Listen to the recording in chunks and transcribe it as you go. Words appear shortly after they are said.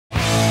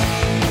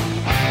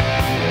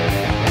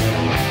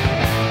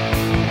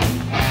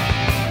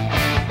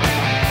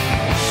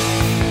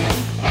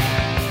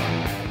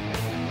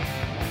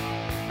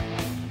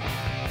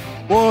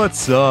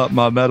What's up,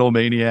 my metal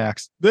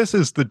maniacs? This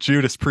is the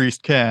Judas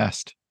Priest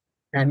cast.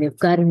 And we've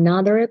got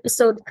another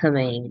episode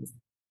coming.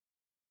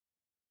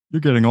 You're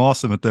getting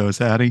awesome at those,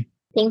 Hattie.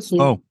 Thank you.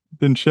 Oh,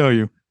 didn't show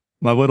you.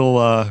 My little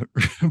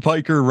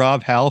biker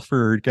Rob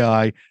Halford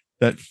guy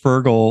that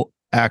Fergal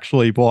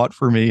actually bought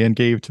for me and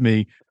gave to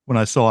me when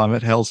I saw him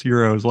at Hell's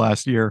Heroes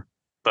last year.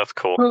 That's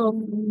cool.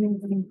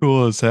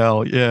 Cool as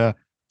hell, yeah.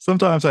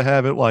 Sometimes I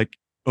have it like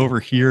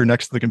over here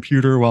next to the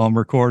computer while I'm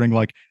recording,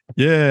 like,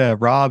 yeah,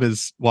 Rob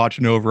is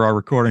watching over our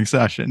recording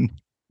session.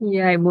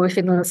 Yeah,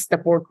 emotional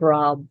support,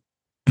 Rob.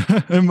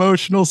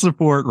 Emotional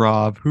support,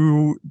 Rob.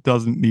 Who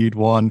doesn't need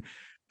one?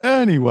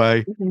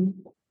 Anyway,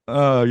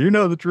 you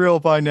know the drill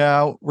by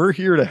now. We're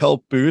here to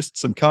help boost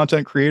some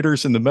content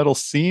creators in the metal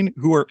scene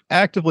who are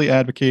actively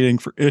advocating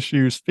for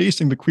issues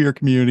facing the queer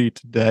community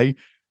today.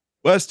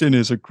 Westin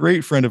is a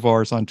great friend of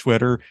ours on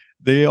Twitter.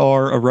 They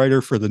are a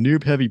writer for the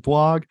Noob Heavy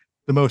blog,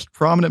 the most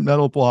prominent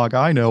metal blog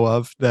I know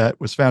of that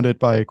was founded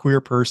by a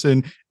queer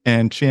person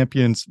and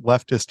champions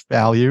leftist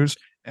values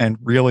and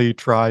really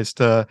tries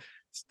to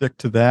stick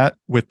to that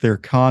with their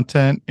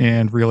content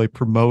and really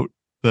promote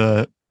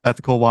the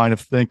ethical line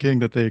of thinking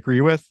that they agree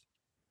with.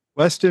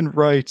 Westin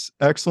writes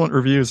excellent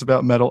reviews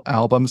about metal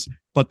albums,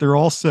 but they're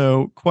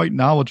also quite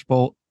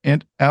knowledgeable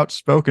and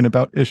outspoken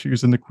about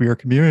issues in the queer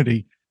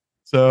community.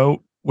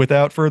 So,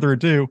 without further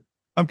ado,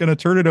 I'm going to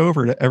turn it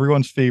over to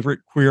everyone's favorite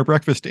queer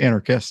breakfast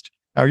anarchist.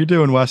 How are you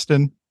doing,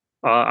 Westin?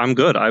 I'm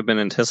good. I've been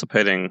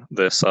anticipating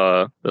this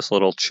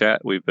little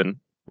chat we're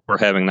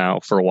having now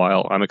for a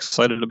while. I'm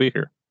excited to be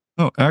here.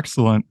 Oh,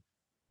 excellent.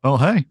 Well,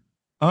 hey,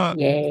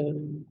 Yay.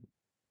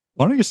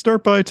 why don't you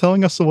start by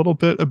telling us a little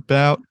bit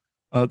about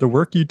the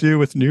work you do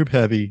with Noob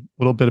Heavy,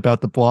 a little bit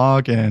about the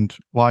blog and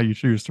why you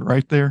choose to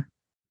write there?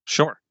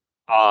 Sure.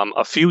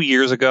 A few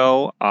years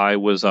ago, I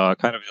was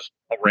kind of just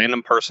a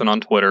random person on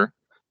Twitter.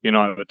 You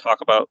know, I would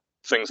talk about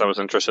things I was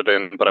interested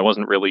in, but I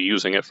wasn't really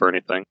using it for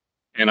anything.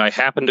 And I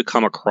happened to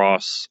come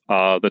across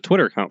the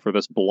Twitter account for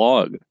this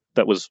blog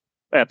that was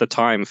at the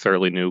time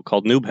fairly new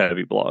called Noob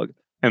Heavy Blog.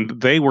 And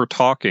they were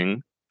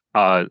talking,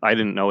 I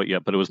didn't know it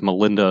yet, but it was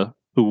Melinda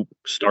who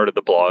started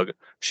the blog.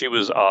 She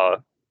was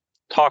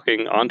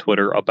talking on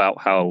Twitter about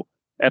how,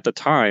 at the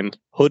time,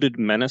 Hooded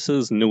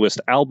Menace's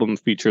newest album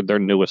featured their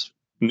newish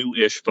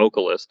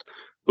vocalist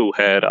who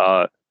had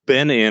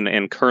been in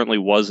and currently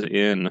was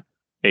in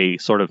a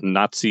sort of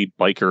Nazi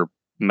biker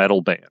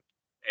metal band.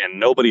 And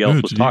nobody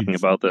else was talking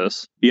about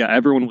this. Yeah,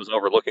 everyone was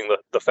overlooking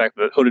the fact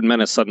that Hooded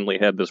Menace suddenly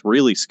had this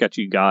really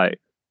sketchy guy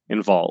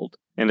involved.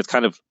 And it's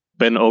kind of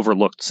been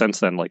overlooked since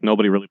then. Like,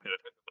 nobody really paid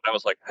attention. But I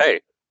was like, hey,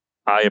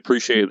 I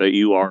appreciate that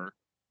you are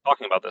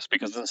talking about this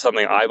because this is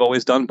something I've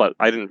always done, but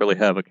I didn't really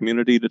have a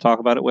community to talk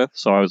about it with.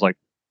 So I was like,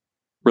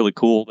 really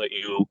cool that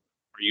you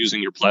are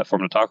using your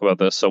platform to talk about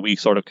this. So we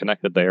sort of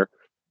connected there.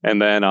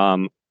 And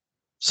then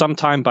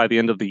sometime by the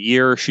end of the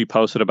year, she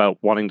posted about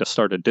wanting to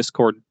start a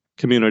Discord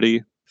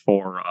community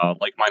for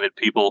like-minded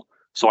people.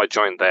 So I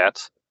joined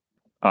that.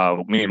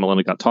 Me and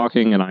Melinda got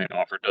talking, and I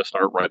offered to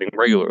start writing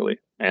regularly.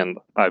 And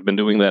I've been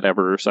doing that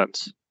ever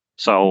since.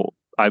 So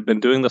I've been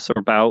doing this for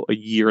about a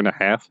year and a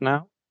half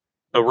now.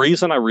 The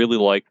reason I really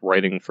like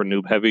writing for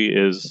Noob Heavy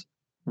is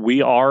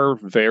we are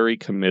very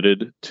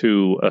committed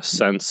to a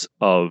sense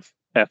of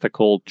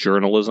ethical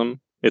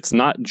journalism. It's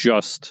not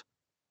just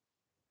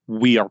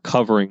we are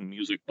covering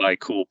music by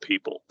cool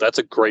people. That's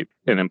a great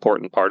and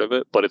important part of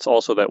it, but it's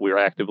also that we're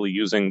actively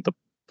using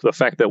the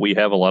fact that we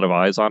have a lot of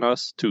eyes on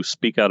us to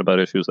speak out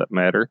about issues that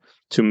matter,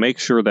 to make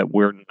sure that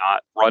we're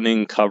not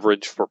running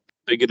coverage for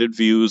bigoted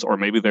views, or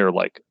maybe they're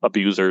like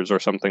abusers or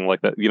something like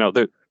that. You know,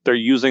 they're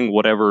using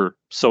whatever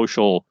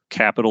social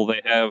capital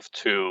they have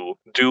to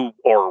do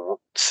or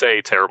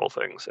say terrible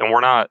things. And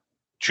we're not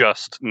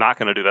just not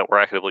going to do that.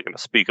 We're actively going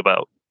to speak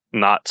about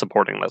not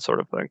supporting that sort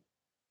of thing.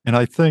 And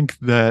I think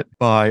that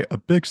by a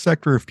big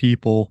sector of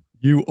people,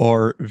 you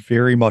are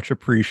very much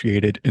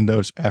appreciated in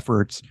those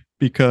efforts,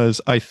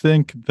 because I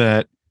think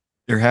that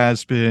there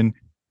has been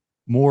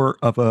more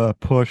of a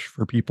push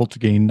for people to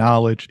gain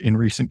knowledge in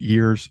recent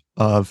years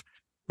of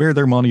where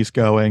their money's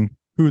going,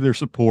 who they're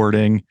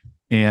supporting,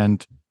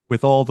 and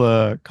with all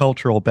the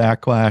cultural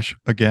backlash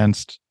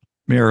against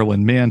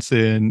Marilyn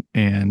Manson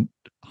and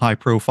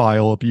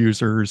high-profile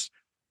abusers,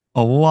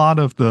 a lot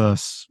of the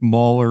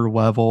smaller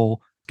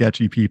level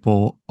sketchy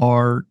people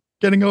are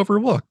getting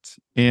overlooked.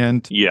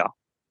 And yeah,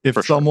 if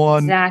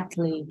someone,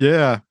 exactly,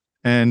 yeah,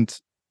 and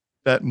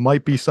that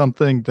might be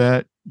something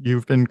that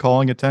you've been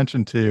calling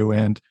attention to.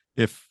 And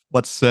if,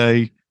 let's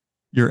say,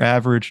 your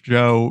average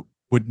Joe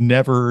would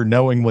never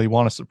knowingly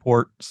want to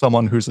support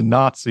someone who's a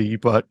Nazi,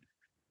 but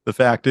the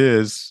fact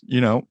is, you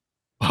know,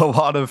 a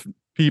lot of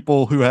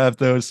people who have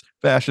those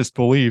fascist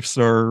beliefs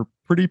are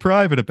pretty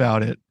private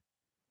about it.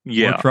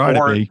 Yeah, or try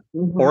to be.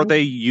 Or they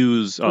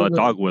use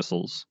dog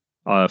whistles.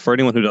 For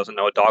anyone who doesn't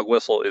know, a dog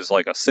whistle is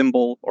like a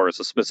symbol, or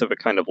it's a specific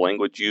kind of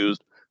language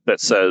used that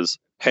says,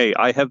 hey,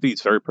 I have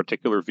these very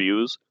particular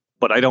views,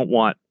 but I don't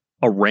want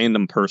a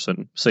random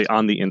person, say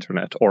on the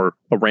internet, or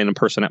a random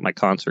person at my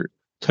concert,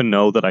 to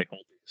know that I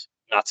hold these.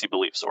 Nazi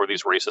beliefs or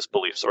these racist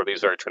beliefs or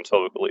these very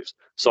transphobic beliefs.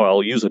 So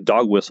I'll use a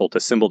dog whistle to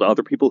symbol to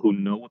other people who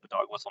know what the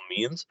dog whistle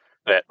means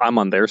that I'm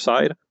on their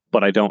side,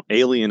 but I don't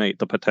alienate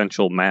the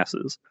potential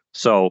masses.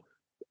 So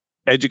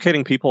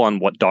educating people on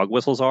what dog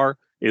whistles are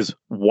is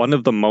one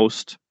of the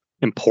most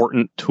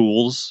important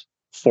tools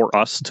for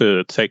us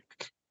to take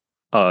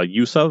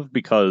use of,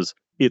 because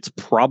it's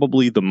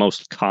probably the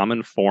most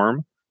common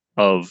form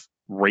of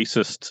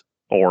racist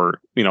or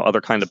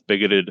other kind of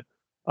bigoted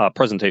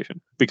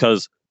presentation.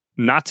 Because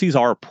Nazis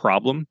are a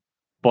problem,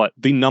 but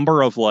the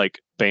number of like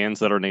bands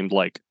that are named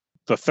like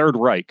the Third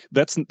Reich,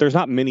 there's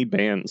not many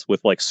bands with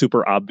like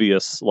super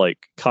obvious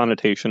like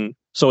connotation.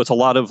 So it's a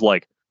lot of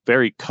like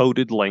very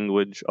coded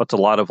language. It's a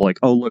lot of like,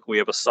 oh look, we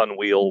have a sun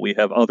wheel, we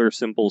have other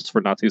symbols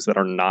for Nazis that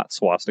are not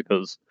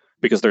swastikas,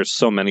 because there's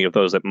so many of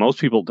those that most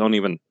people don't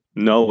even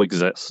know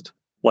exist.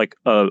 Like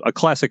a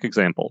classic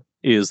example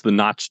is the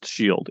notched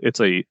shield. It's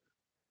a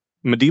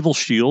medieval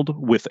shield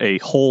with a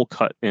hole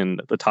cut in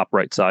the top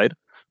right side,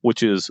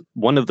 which is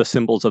one of the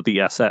symbols of the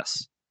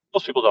SS.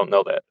 Most people don't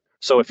know that.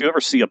 So if you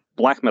ever see a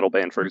black metal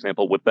band, for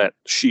example, with that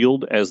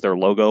shield as their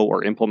logo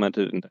or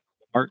implemented into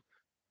art,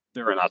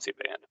 they're a Nazi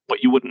band,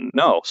 but you wouldn't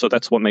know. So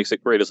that's what makes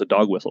it great as a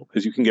dog whistle,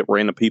 because you can get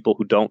random people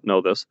who don't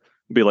know this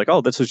and be like,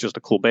 oh, this is just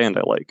a cool band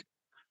I like.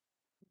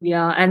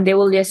 Yeah, and they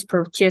will just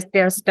purchase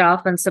their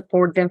stuff and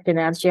support them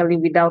financially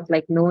without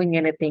like knowing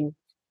anything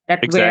that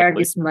where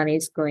Exactly. this money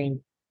is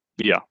going.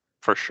 Yeah,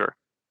 for sure.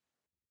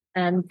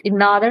 And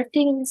another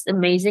thing is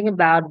amazing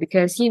about,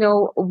 because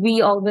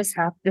we always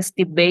have this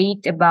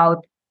debate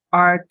about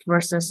art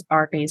versus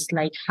artists,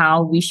 like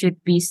how we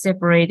should be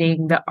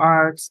separating the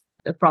arts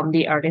from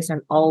the artist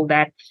and all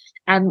that.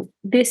 And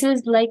this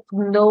is like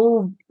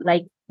no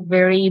like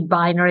very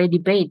binary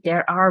debate.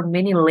 There are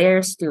many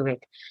layers to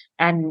it.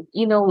 And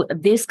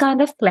this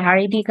kind of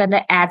clarity kind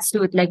of adds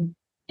to it, like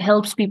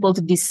helps people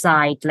to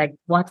decide like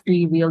what do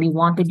you really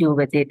want to do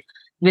with it,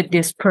 with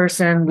this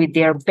person, with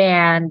their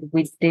band,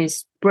 with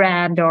this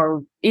brand,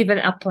 or even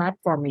a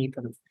platform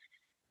even.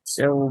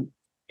 So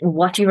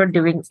what you are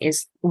doing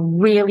is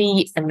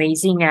really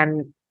amazing,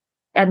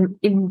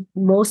 and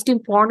most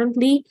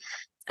importantly,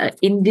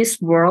 in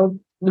this world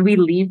we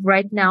live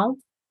right now,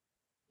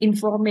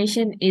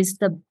 information is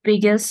the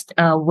biggest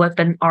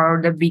weapon or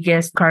the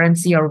biggest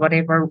currency or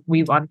whatever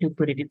we want to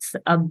put it. It's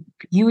a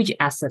huge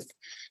asset,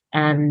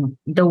 and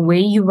the way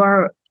you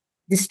are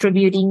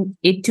distributing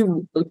it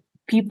to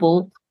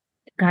people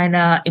kind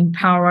of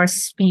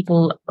empowers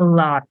people a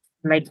lot.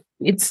 Like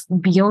it's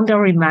beyond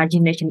our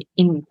imagination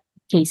in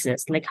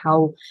cases like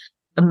how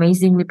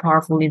amazingly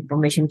powerful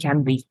information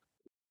can be.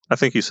 I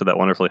think you said that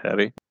wonderfully,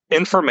 Hattie.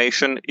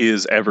 Information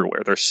is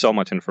everywhere. There's so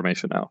much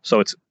information now. So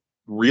it's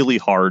really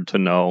hard to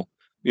know,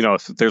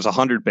 if there's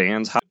 100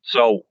 bands.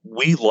 So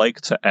we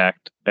like to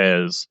act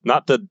as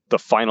not the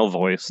final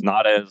voice,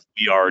 not as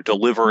we are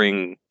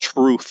delivering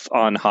truth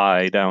on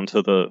high down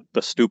to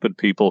the stupid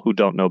people who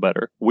don't know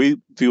better. We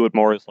view it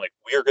more as like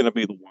we're going to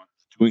be the ones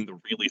doing the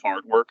really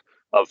hard work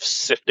of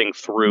sifting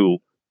through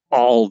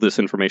all this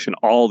information,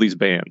 all these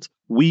bands.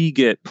 We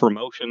get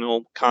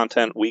promotional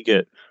content, we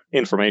get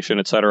information,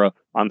 etc.,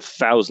 on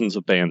thousands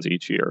of bands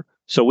each year.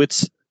 So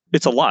it's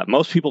a lot.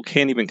 Most people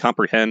can't even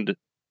comprehend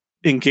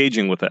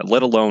engaging with that,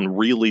 let alone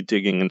really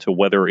digging into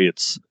whether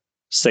it's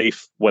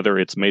safe, whether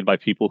it's made by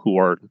people who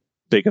are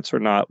bigots or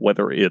not,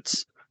 whether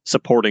it's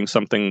supporting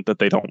something that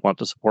they don't want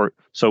to support.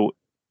 So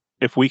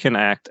if we can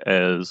act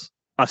as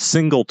a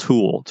single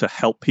tool to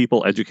help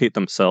people educate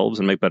themselves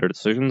and make better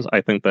decisions,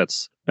 I think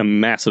that's a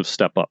massive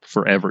step up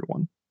for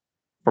everyone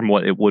from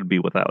what it would be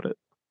without it.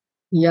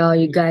 Yeah,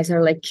 you guys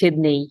are like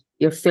kidney.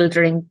 You're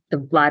filtering the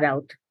blood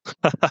out.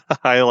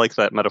 I like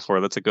that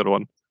metaphor. That's a good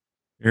one.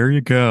 There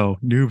you go.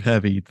 Noob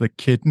Heavy, the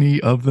kidney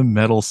of the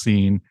metal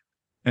scene.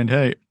 And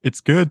hey,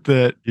 it's good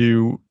that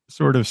you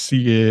sort of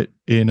see it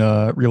in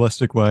a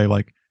realistic way.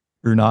 Like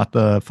you're not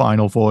the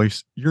final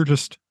voice. You're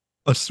just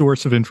a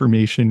source of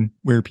information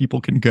where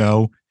people can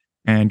go,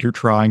 and you're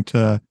trying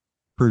to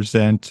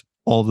present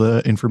all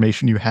the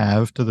information you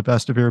have to the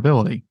best of your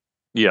ability.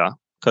 Yeah,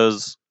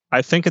 because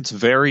I think it's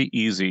very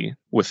easy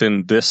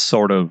within this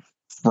sort of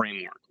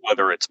framework,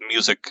 whether it's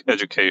music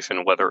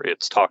education, whether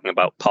it's talking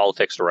about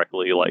politics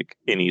directly, like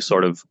any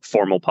sort of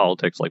formal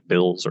politics like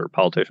bills or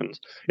politicians,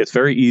 it's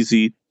very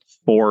easy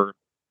for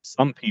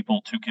some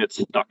people to get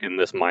stuck in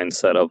this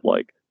mindset of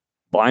like,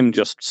 well, I'm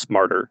just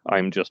smarter,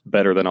 I'm just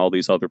better than all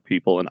these other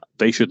people, and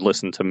they should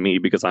listen to me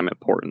because I'm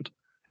important.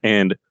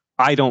 And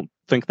I don't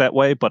think that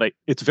way, but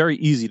it's very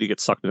easy to get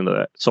sucked into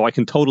that. So I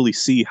can totally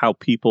see how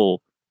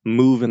people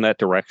move in that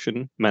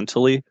direction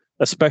mentally,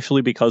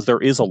 especially because there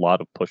is a lot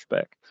of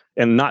pushback,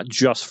 and not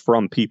just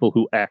from people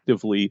who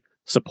actively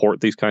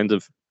support these kinds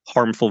of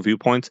harmful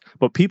viewpoints,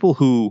 but people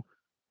who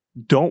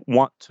don't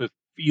want to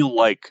feel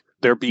like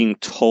they're being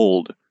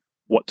told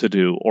what to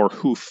do, or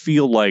who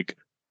feel like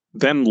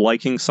them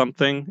liking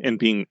something and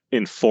being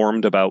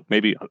informed about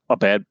maybe a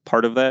bad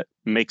part of that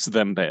makes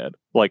them bad.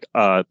 Like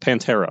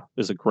Pantera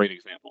is a great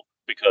example,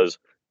 because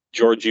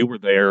George, you were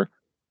there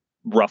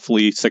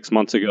roughly 6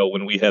 months ago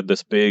when we had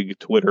this big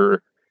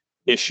Twitter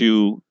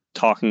issue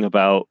talking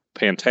about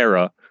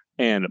Pantera,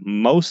 and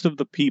most of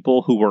the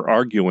people who were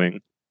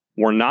arguing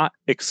were not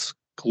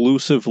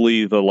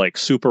exclusively the like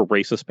super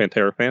racist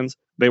Pantera fans.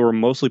 They were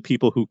mostly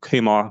people who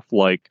came off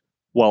like,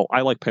 well,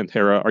 I like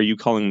Pantera. Are you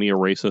calling me a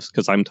racist?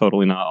 Because I'm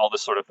totally not. All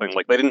this sort of thing.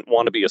 Like, they didn't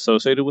want to be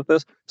associated with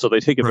this, so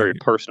they take it very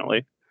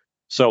personally.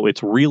 So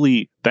it's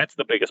really, that's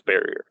the biggest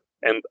barrier.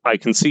 And I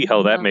can see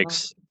how that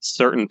makes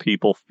certain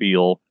people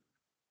feel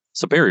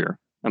superior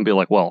and be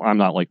like, well, I'm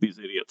not like these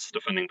idiots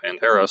defending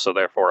Pantera, so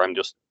therefore I'm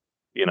just,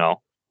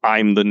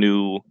 I'm the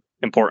new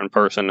important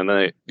person. And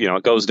then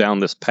it goes down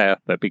this path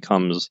that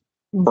becomes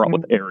fraught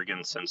with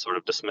arrogance and sort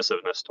of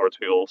dismissiveness towards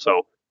people.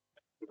 So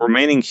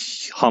remaining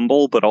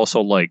humble, but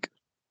also like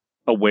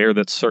aware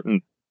that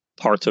certain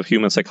parts of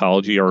human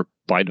psychology are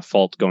by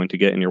default going to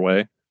get in your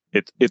way.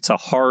 It's a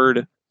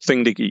hard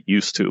thing to get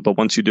used to, but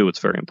once you do, it's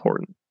very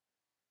important.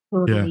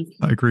 Totally.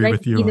 Yeah, I agree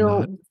with you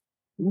on that.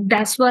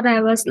 That's what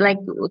I was like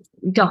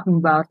talking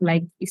about.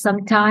 Like,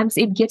 sometimes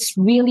it gets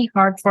really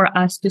hard for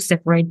us to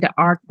separate the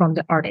art from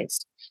the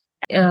artist.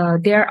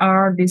 There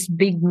are these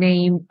big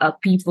name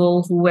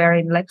people who were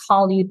in like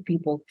Hollywood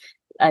people,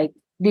 like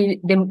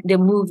the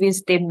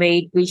movies they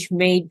made, which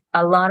made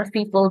a lot of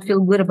people feel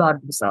good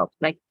about themselves.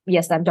 Like,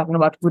 yes, I'm talking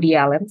about Woody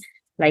Allen.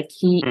 Like,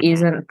 he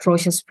is an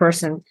atrocious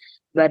person,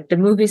 but the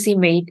movies he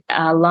made,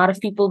 a lot of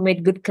people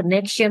made good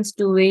connections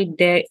to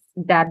it.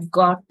 That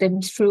got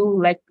them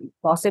through like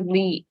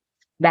possibly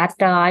bad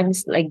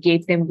times, like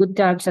gave them good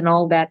times and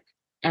all that.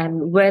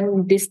 And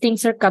when these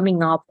things are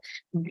coming up,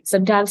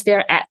 sometimes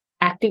they're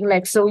acting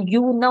like, so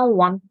you now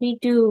want me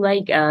to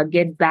like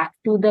get back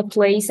to the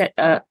place that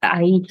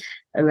I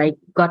like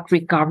got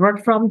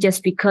recovered from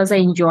just because I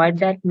enjoyed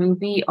that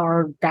movie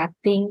or that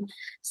thing.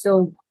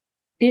 So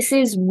this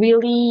is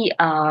really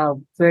a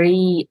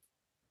very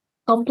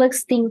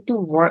complex thing to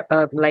work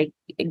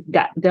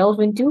delve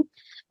into,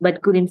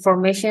 but good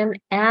information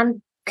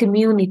and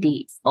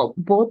community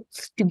both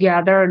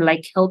together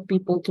like help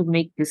people to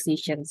make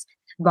decisions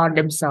about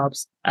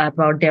themselves,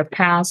 about their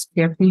past,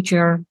 their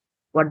future,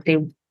 what they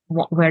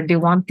where they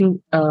want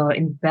to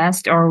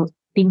invest, or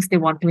things they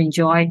want to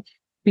enjoy,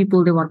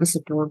 people they want to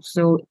support.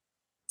 So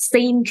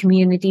same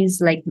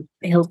communities like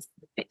help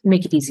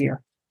make it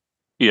easier.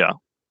 Yeah,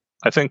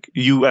 I think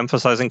you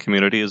emphasizing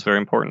community is very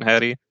important,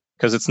 Hattie,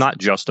 because it's not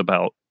just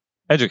about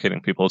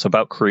educating people. It's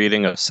about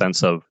creating a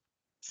sense of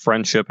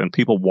friendship and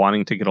people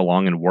wanting to get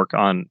along and work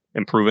on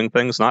improving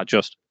things, not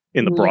just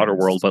in the broader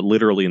world, but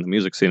literally in the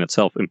music scene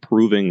itself,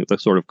 improving the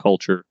sort of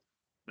culture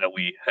that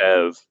we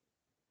have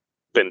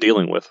been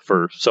dealing with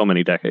for so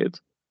many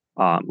decades.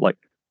 Like,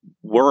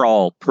 we're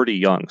all pretty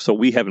young, so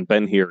we haven't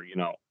been here,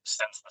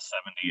 since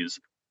the 70s,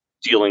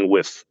 dealing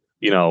with,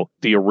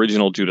 the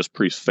original Judas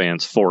Priest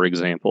fans, for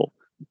example,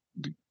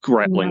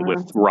 grappling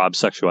with Rob's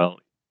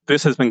sexuality.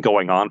 This has been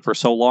going on for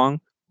so long,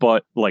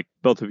 but like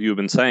both of you have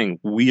been saying,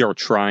 we are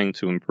trying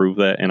to improve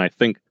that. And I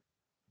think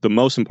the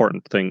most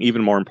important thing,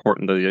 even more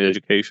important than the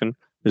education,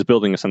 is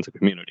building a sense of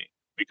community.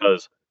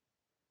 Because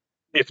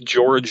if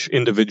George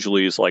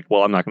individually is like,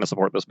 well, I'm not going to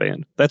support this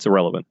band, that's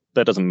irrelevant.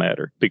 That doesn't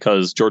matter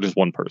because George is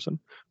one person.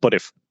 But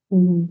if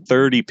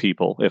 30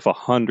 people, if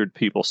 100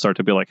 people start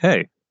to be like,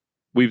 hey,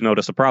 we've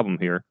noticed a problem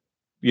here,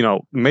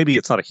 maybe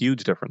it's not a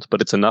huge difference,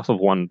 but it's enough of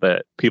one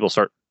that people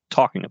start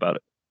talking about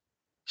it.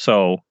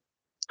 So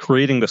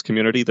creating this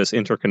community, this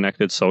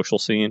interconnected social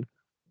scene,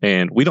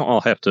 and we don't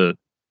all have to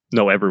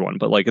know everyone,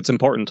 but like it's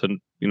important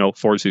to,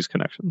 forge these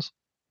connections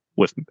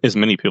with as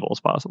many people as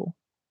possible.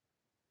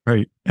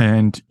 Right.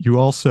 And you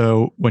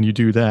also, when you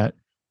do that,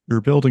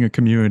 you're building a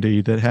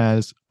community that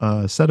has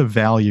a set of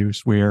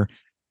values where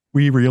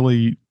we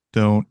really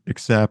don't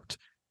accept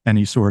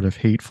any sort of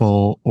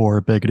hateful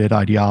or bigoted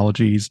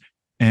ideologies.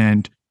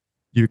 And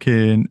you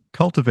can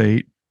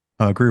cultivate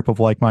a group of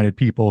like-minded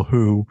people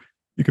who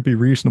you could be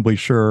reasonably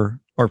sure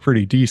are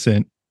pretty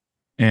decent.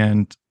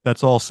 And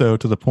that's also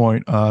to the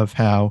point of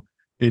how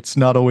it's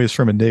not always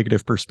from a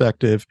negative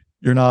perspective.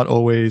 You're not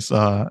always,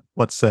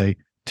 let's say,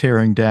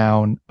 tearing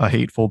down a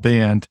hateful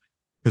band,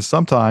 because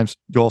sometimes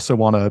you also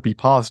want to be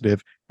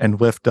positive and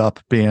lift up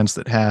bands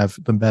that have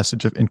the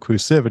message of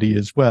inclusivity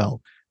as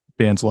well.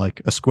 Bands like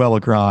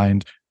Escuela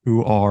Grind,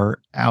 who are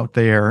out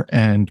there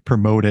and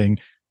promoting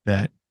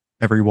that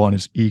everyone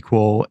is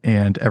equal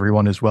and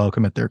everyone is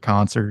welcome at their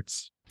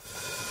concerts.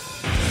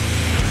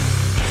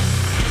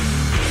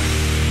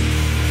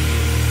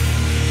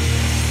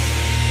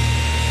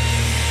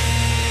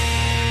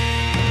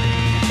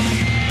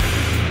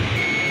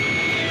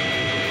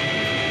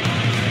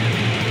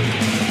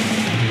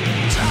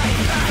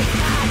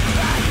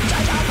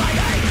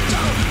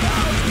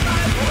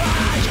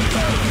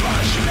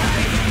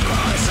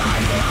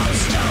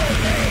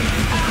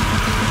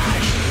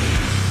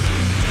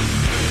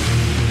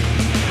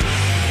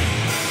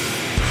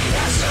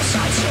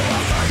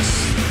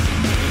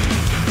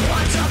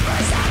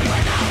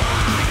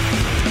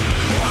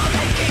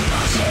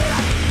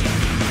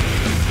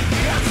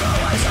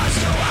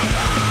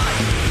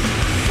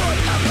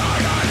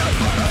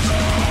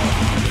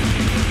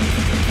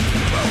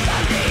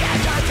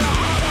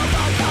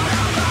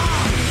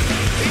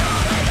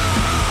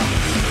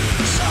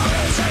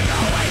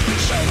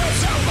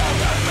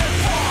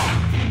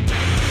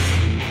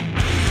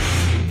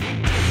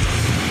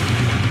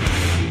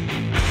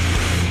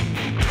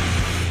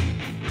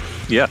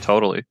 Yeah,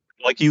 totally.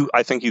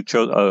 I think you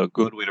chose a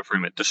good way to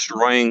frame it.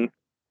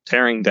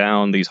 Tearing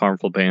down these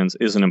harmful bands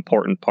is an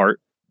important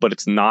part, but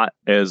it's not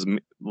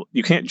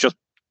you can't just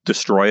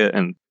destroy it,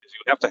 and you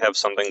have to have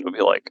something to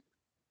be like,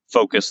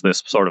 focus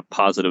this sort of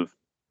positive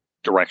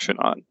direction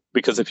on.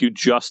 Because if you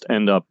just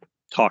end up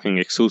talking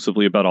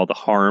exclusively about all the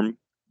harm,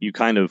 you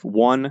kind of,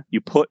 one,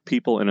 you put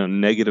people in a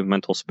negative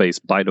mental space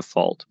by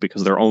default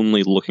because they're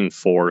only looking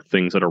for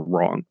things that are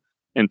wrong.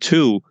 And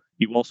two,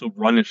 you also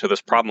run into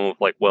this problem of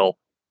like, well,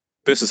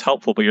 this is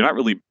helpful, but you're not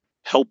really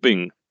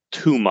helping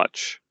too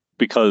much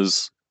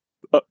because,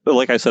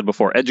 like I said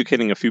before,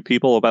 educating a few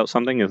people about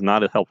something is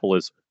not as helpful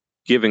as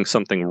giving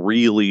something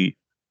really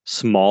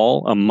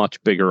small a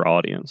much bigger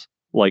audience.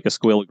 Like a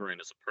Squeal Grain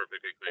is a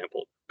perfect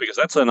example because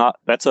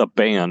that's a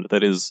band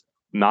that is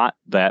not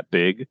that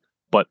big,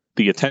 but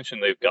the attention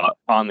they've got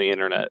on the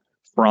internet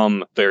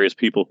from various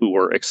people who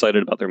were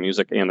excited about their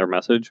music and their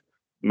message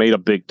made a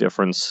big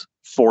difference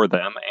for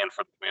them and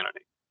for the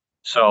community.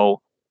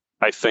 So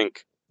I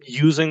think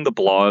using the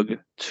blog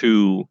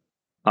to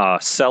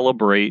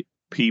celebrate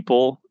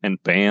people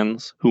and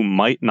bands who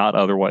might not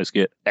otherwise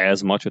get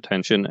as much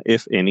attention,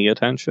 if any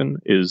attention,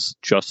 is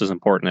just as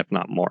important, if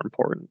not more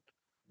important.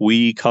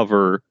 We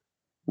cover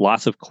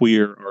lots of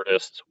queer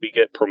artists. We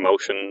get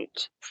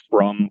promotions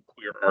from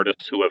queer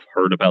artists who have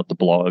heard about the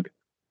blog.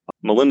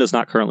 Melinda's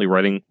not currently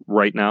writing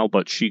right now,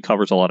 but she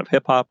covers a lot of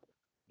hip hop.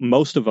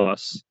 Most of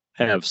us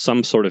have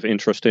some sort of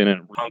interest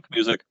in punk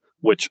music,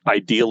 which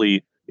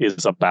ideally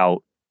is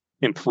about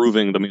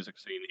improving the music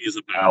scene, is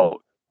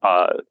about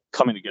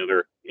coming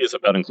together, is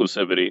about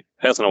inclusivity.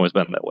 Hasn't always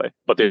been that way,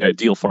 but the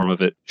ideal form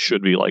of it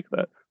should be like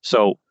that.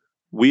 So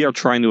we are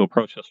trying to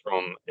approach this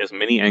from as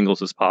many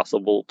angles as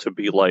possible to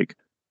be like,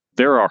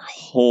 there are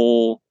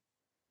whole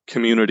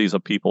communities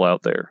of people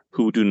out there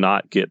who do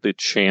not get the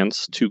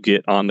chance to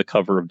get on the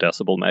cover of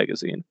Decibel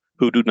magazine,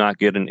 who do not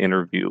get an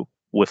interview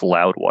with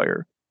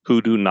Loudwire,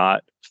 who do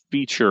not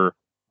feature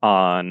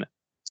on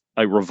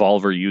a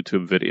Revolver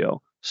YouTube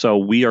video. So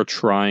we are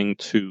trying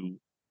to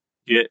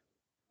get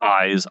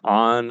eyes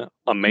on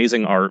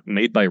amazing art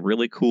made by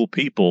really cool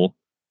people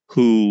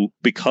who,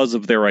 because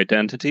of their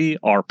identity,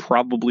 are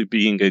probably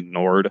being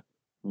ignored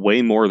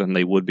way more than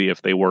they would be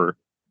if they were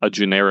a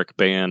generic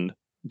band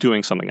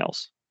doing something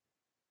else.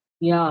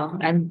 Yeah,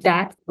 and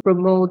that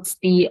promotes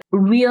the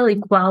real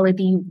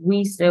equality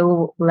we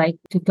so like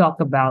to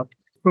talk about,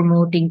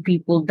 promoting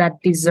people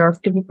that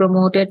deserve to be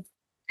promoted,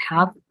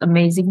 have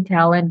amazing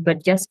talent,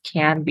 but just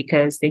can't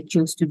because they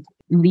choose to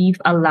live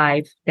a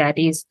life that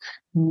is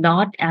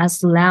not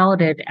as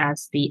lauded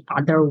as the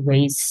other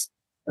ways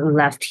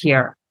left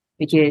here,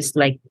 which is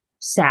like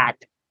sad.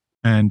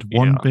 And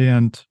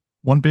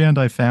one band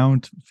I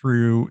found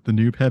through the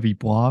Noob Heavy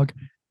blog,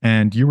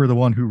 and you were the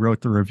one who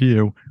wrote the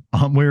review.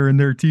 I'm wearing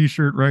their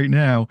t-shirt right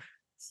now.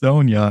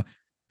 Sonia,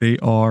 they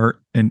are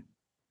an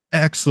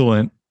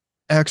excellent,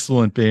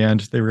 excellent band.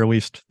 They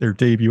released their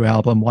debut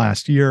album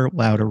last year,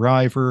 Loud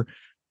Arriver.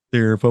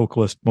 Their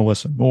vocalist,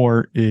 Melissa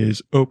Moore,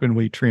 is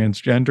openly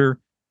transgender.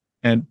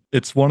 And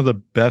it's one of the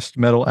best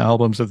metal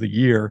albums of the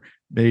year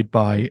made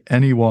by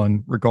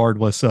anyone,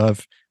 regardless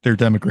of their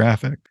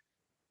demographic.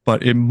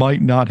 But it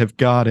might not have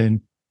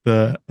gotten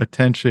the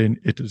attention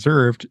it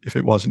deserved if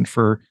it wasn't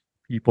for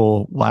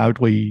people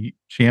loudly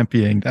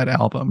championing that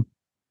album.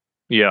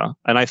 Yeah,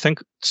 and I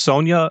think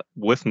Sonia,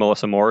 with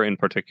Melissa Moore in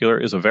particular,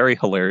 is a very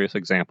hilarious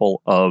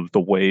example of the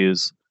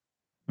ways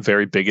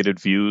very bigoted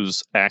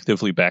views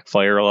actively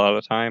backfire a lot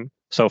of the time.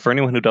 So for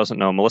anyone who doesn't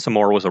know, Melissa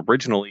Moore was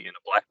originally in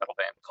a black metal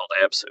band called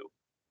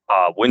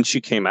Absu. When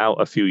she came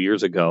out a few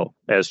years ago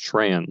as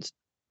trans,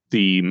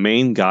 the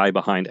main guy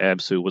behind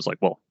Absu was like,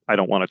 well, I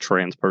don't want a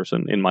trans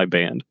person in my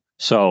band.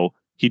 So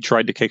he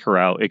tried to kick her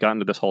out. It got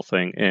into this whole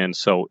thing. And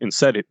so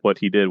instead, what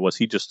he did was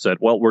he just said,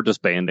 well, we're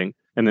disbanding.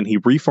 And then he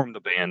reformed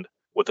the band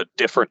with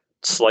a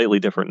slightly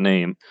different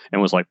name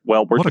and was like,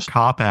 well, what a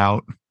cop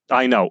out.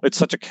 I know. It's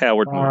such a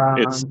coward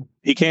move.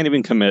 He can't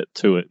even commit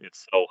to it.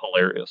 It's so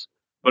hilarious.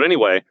 But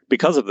anyway,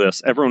 because of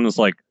this, everyone was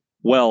like,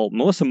 well,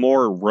 Melissa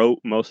Moore wrote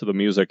most of the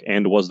music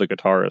and was the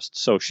guitarist.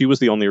 So she was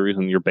the only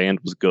reason your band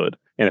was good.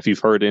 And if you've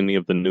heard any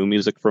of the new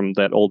music from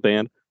that old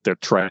band, they're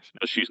trash.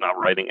 She's not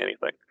writing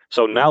anything.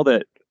 So now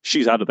that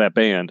she's out of that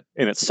band,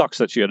 and it sucks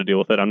that she had to deal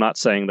with it, I'm not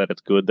saying that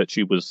it's good that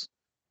she was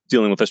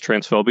dealing with this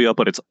transphobia,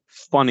 but it's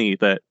funny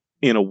that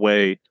in a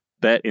way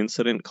that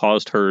incident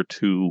caused her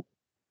to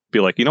be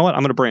like, you know what,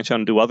 I'm going to branch out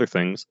and do other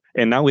things.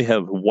 And now we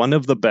have one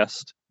of the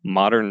best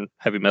modern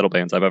heavy metal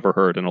bands I've ever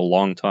heard in a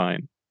long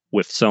time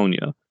with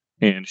Sonia.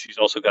 And she's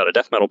also got a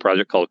death metal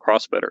project called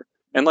Crossbitter.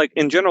 And like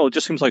in general, it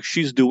just seems like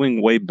she's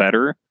doing way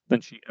better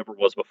than she ever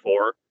was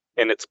before.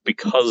 And it's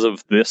because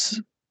of this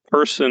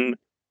person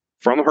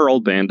from her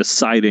old band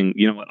deciding,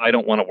 you know what, I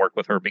don't want to work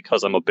with her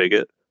because I'm a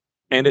bigot.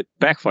 And it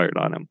backfired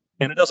on him.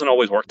 And it doesn't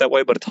always work that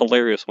way, but it's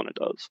hilarious when it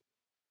does.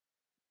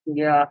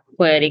 Yeah,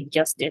 poetic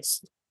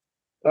justice.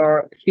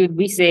 Or should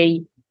we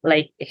say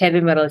like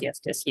heavy metal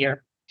justice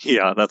here?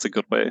 Yeah, that's a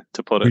good way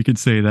to put it. We could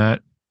say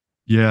that.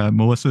 Yeah,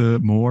 Melissa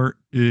Moore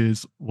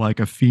is like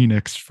a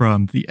phoenix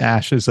from the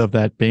ashes of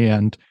that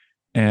band.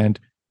 And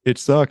it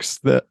sucks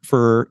that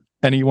for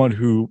anyone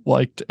who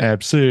liked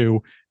Absu,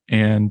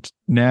 and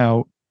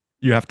now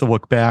you have to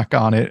look back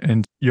on it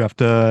and you have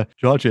to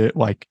judge it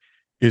like,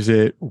 is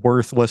it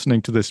worth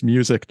listening to this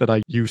music that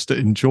I used to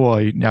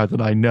enjoy now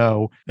that I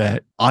know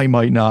that I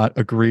might not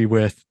agree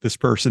with this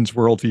person's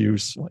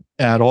worldviews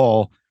at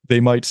all? They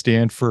might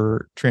stand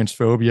for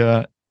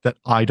transphobia that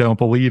I don't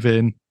believe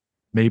in.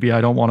 Maybe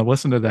I don't want to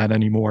listen to that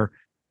anymore.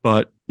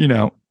 But,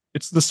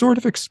 it's the sort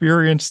of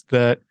experience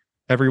that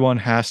everyone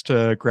has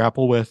to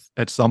grapple with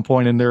at some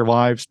point in their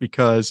lives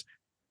because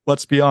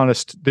let's be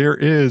honest, there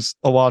is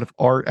a lot of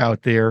art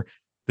out there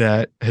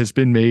that has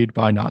been made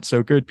by not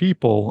so good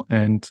people.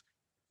 And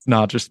it's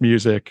not just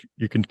music.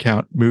 You can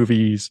count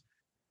movies,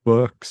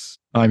 books.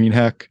 I mean,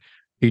 heck,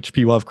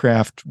 H.P.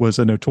 Lovecraft was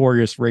a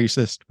notorious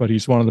racist, but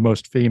he's one of the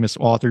most famous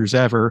authors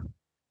ever.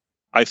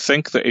 I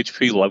think the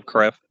H.P.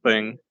 Lovecraft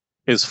thing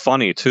is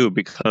funny too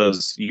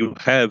because you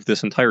have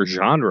this entire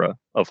genre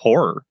of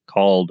horror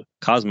called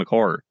cosmic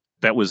horror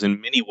that was in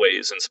many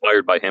ways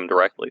inspired by him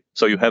directly.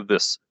 So you have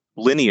this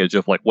lineage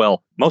of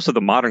most of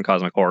the modern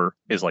cosmic horror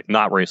is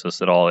not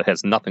racist at all. It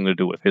has nothing to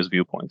do with his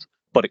viewpoints,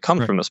 but it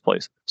comes from this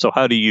place. So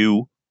how do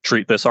you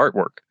treat this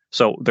artwork?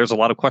 So there's a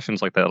lot of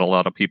questions like that a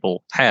lot of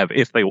people have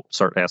if they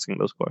start asking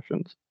those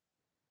questions.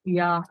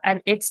 Yeah,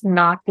 and it's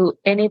not to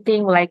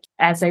anything like,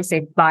 as I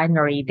said,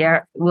 binary.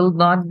 There will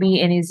not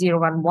be any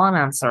 0 and 1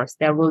 answers.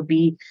 There will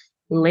be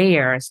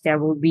layers. There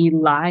will be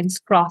lines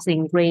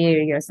crossing gray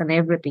areas and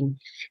everything.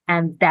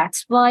 And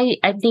that's why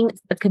I think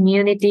the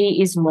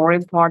community is more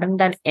important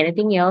than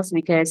anything else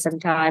because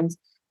sometimes,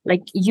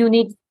 you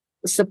need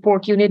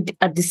support, you need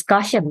a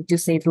discussion to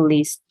say the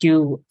least,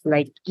 to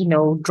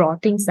draw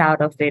things out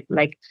of it.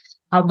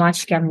 How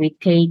much can we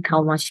take?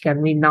 How much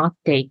can we not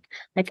take?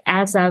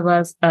 As I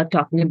was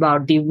talking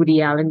about the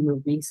Woody Allen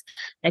movies,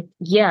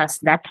 yes,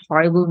 that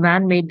horrible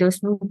man made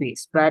those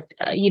movies, but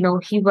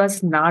he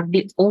was not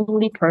the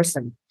only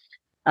person.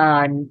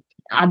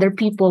 Other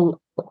people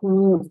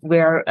who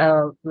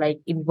were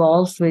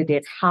involved with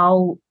it,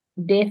 how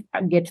they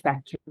get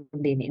factored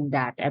in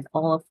that, and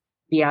all of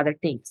the other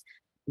things.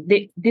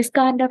 This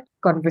kind of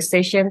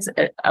conversations,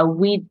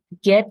 we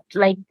get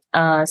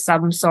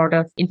some sort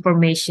of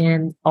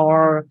information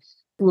or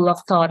school of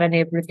thought and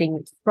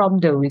everything from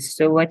those.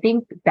 So I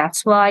think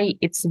that's why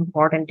it's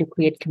important to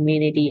create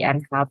community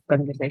and have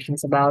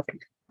conversations about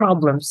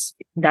problems.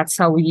 That's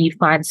how we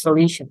find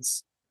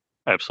solutions.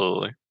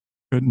 Absolutely.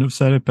 Couldn't have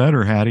said it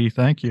better, Hattie.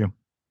 Thank you.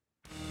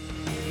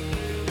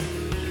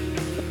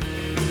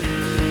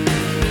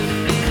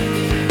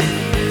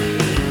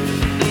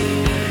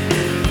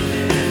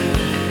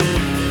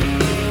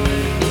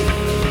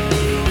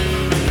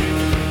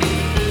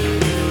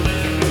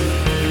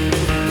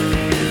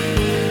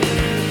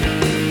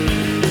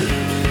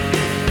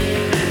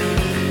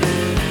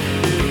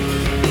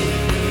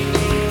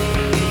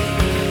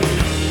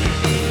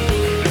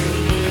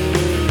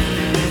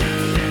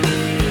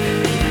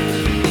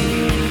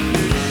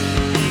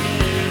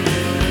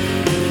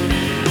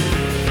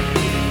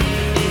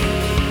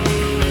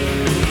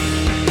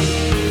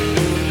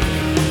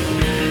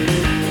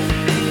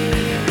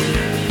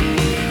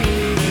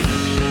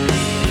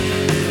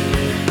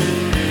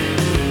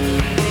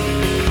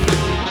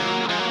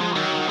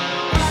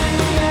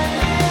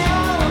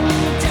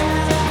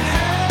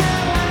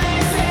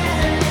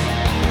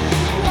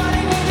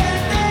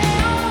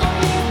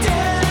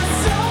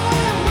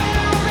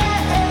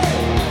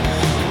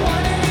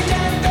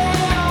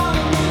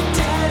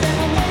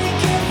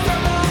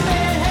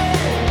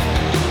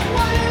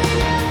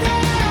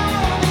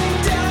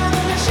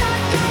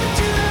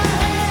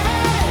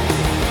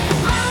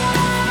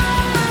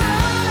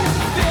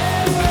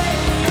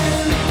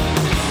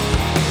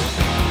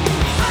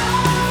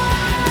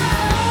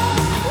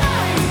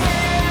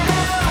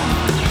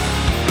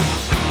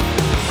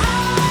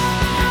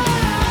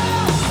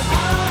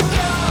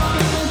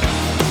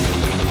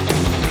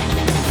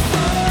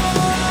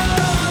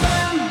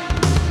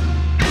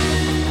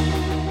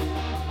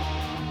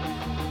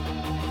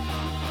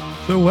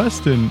 So,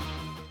 Westin,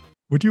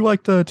 would you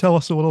like to tell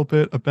us a little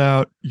bit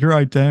about your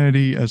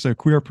identity as a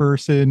queer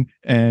person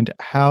and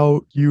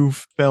how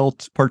you've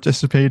felt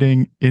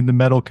participating in the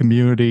metal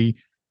community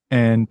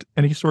and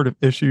any sort of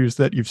issues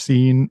that you've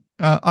seen?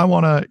 I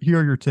want to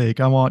hear your take.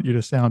 I want you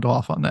to sound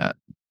off on that.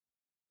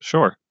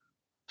 Sure.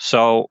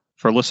 So,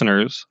 for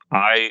listeners,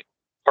 I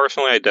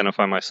personally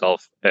identify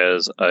myself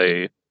as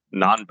a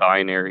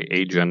non-binary,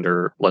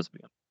 agender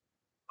lesbian.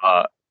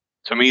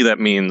 To me, that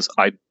means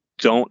I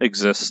don't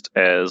exist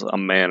as a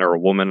man or a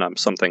woman. I'm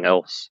something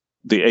else.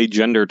 The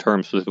agender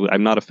term specifically,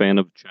 I'm not a fan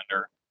of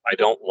gender. I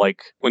don't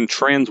like when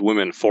trans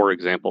women, for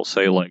example,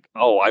 say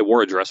oh, I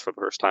wore a dress for the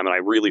first time and I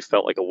really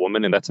felt like a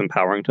woman and that's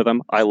empowering to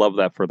them. I love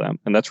that for them.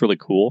 And that's really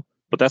cool.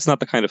 But that's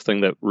not the kind of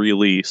thing that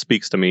really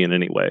speaks to me in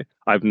any way.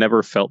 I've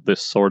never felt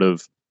this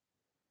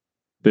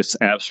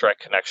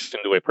abstract connection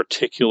to a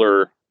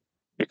particular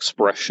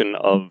expression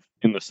of,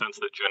 in the sense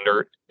that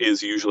gender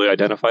is usually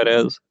identified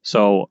as.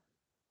 So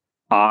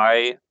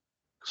I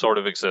sort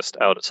of exist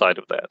outside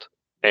of that.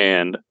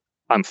 And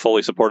I'm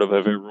fully supportive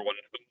of everyone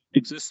who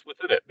exists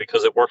within it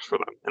because it works for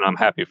them and I'm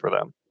happy for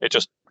them. It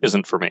just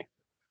isn't for me.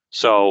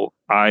 So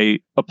I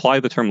apply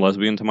the term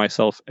lesbian to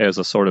myself as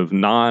a sort of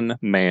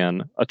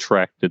non-man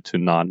attracted to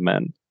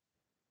non-men.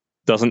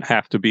 Doesn't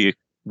have to be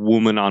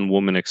woman on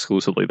woman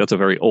exclusively. That's a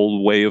very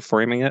old way of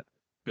framing it,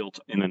 built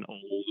in an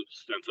old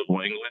sense of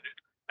language.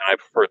 And I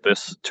prefer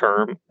this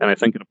term, and I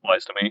think it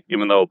applies to me,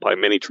 even though by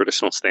many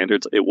traditional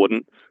standards it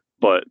wouldn't.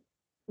 But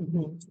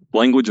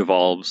language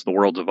evolves, the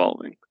world's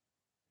evolving.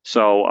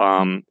 So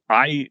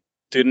I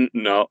didn't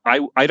know.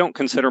 I don't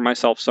consider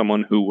myself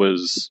someone who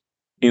was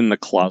in the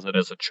closet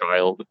as a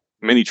child.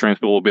 Many trans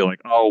people will be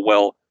like, oh,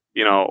 well,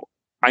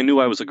 I knew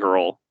I was a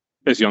girl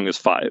as young as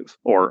 5,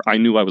 or I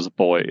knew I was a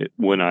boy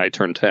when I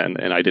turned 10,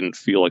 and I didn't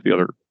feel like the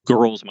other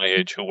girls my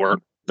age who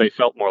weren't. They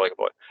felt more like a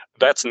boy.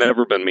 That's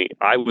never been me.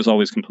 I was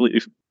always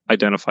completely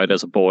identified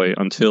as a boy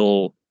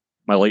until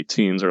my late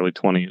teens, early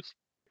 20s.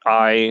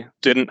 I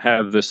didn't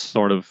have this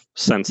sort of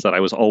sense that I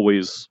was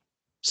always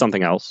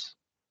something else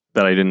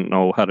that I didn't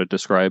know how to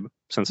describe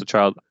since a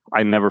child.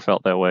 I never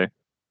felt that way.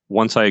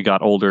 Once I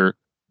got older,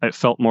 it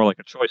felt more like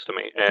a choice to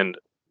me. And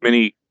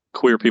many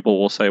queer people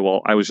will say,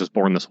 well, I was just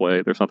born this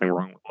way. There's nothing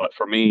wrong with it.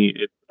 For me,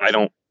 I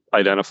don't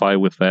identify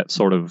with that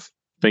sort of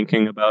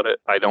thinking about it.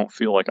 I don't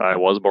feel like I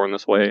was born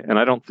this way. And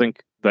I don't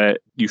think that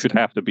you should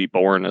have to be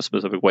born a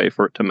specific way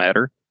for it to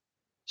matter.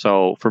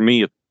 So for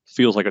me, it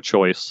feels like a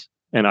choice.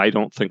 And I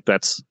don't think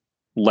that's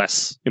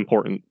less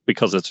important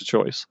because it's a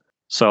choice.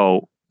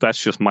 So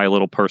that's just my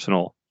little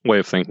personal way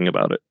of thinking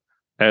about it.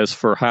 As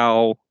for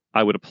how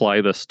I would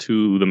apply this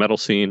to the metal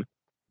scene,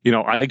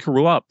 I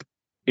grew up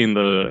in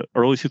the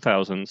early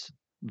 2000s.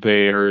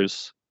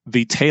 There's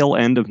the tail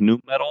end of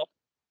Noob metal,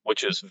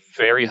 which is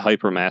very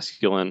hyper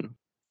masculine,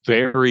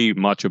 very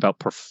much about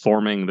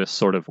performing this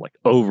sort of like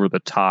over the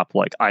top,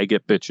 like I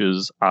get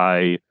bitches,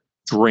 I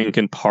drink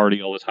and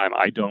party all the time,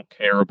 I don't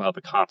care about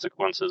the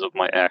consequences of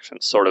my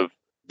actions. Sort of,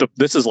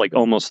 this is like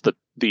almost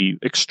the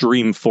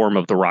extreme form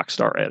of the rock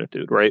star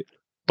attitude, right?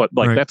 But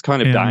like that's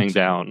kind of dying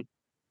down.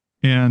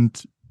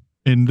 And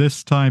in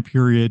this time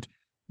period,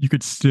 you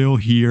could still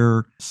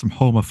hear some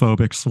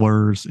homophobic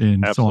slurs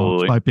in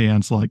songs by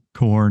bands like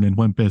Korn and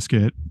Limp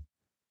Bizkit.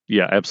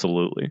 Yeah,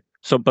 absolutely.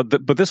 So, but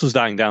this was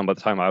dying down by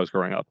the time I was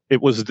growing up.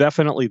 It was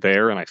definitely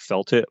there, and I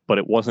felt it, but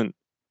it wasn't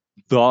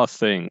the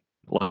thing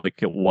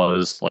like it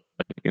was like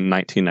in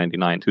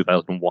 1999,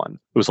 2001. It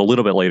was a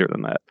little bit later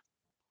than that.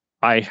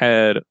 I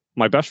had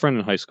my best friend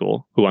in high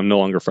school, who I'm no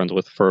longer friends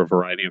with for a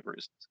variety of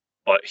reasons,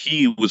 but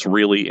he was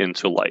really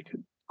into like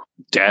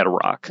dad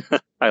rock.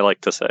 I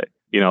like to say,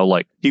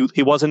 like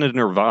he wasn't into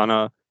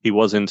Nirvana. He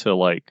was into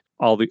like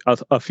all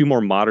a few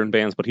more modern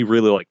bands, but he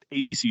really liked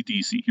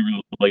AC/DC. He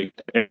really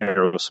liked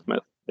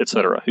Aerosmith,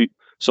 etc.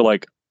 So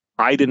like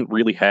I didn't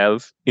really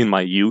have in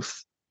my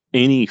youth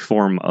any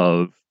form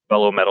of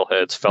fellow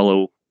metalheads,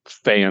 fellow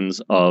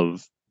fans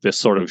of this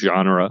sort of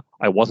genre.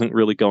 I wasn't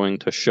really going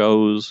to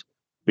shows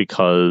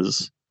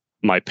because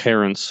my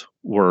parents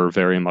were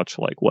very much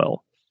like,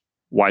 well,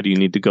 why do you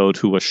need to go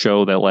to a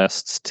show that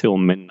lasts till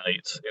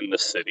midnight in the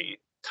city?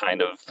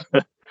 Kind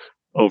of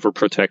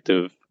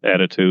overprotective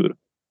attitude.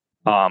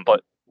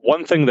 But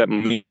one thing that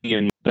me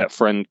and that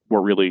friend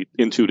were really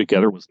into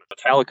together was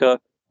Metallica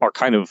are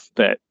kind of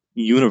that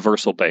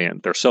universal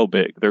band. They're so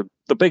big. They're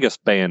the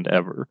biggest band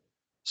ever.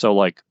 So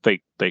like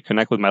they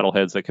connect with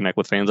metalheads, they connect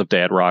with fans of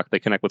dad rock, they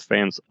connect with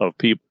fans of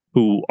people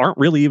who aren't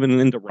really even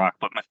into rock,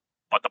 but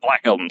the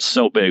Black Album's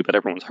so big that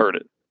everyone's heard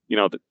it.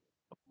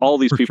 All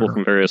these people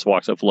from various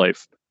walks of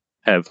life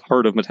have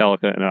heard of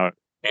Metallica,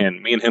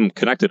 and me and him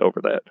connected over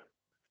that.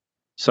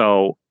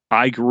 So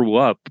I grew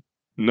up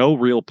no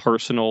real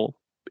personal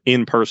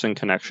in-person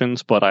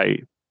connections, but I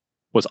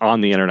was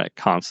on the internet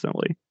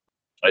constantly.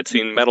 I'd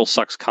seen Metal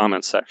Sucks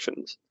comment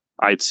sections.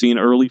 I'd seen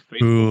early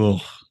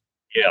Facebook.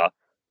 Yeah,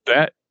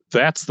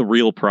 that's the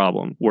real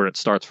problem where it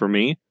starts for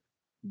me.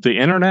 The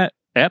internet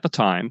at the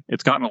time,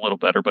 it's gotten a little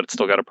better, but it's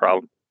still got a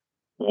problem,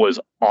 was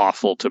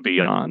awful to be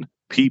on.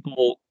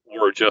 People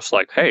were just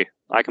like, hey,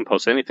 I can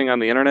post anything on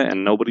the internet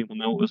and nobody will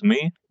know it was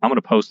me. I'm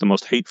going to post the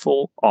most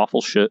hateful,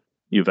 awful shit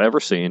you've ever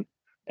seen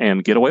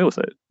and get away with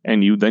it.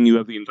 And then you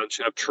have the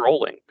invention of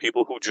trolling,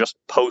 people who just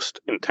post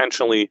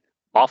intentionally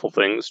awful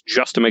things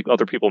just to make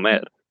other people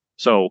mad.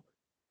 So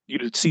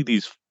you'd see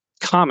these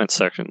comment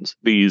sections,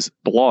 these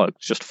blogs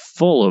just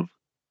full of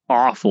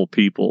awful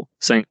people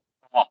saying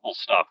awful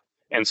stuff.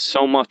 And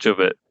so much of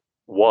it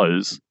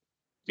was,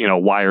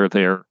 why are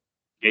there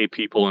gay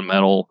people in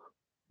metal?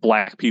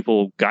 Black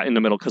people got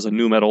into metal because of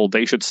new metal.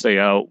 They should stay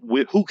out.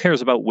 Who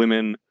cares about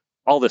women?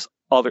 All this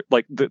other,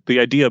 like the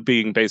idea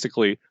being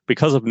basically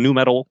because of new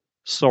metal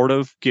sort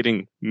of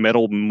getting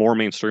metal more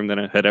mainstream than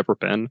it had ever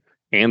been,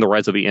 and the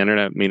rise of the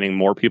internet, meaning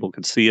more people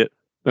could see it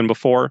than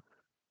before.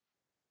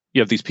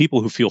 You have these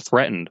people who feel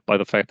threatened by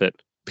the fact that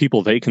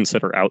people they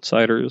consider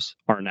outsiders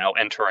are now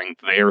entering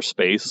their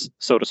space,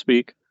 so to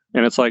speak.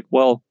 And it's like,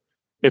 well,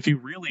 if you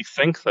really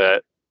think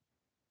that,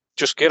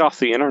 just get off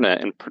the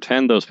internet and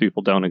pretend those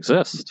people don't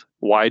exist.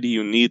 Why do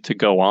you need to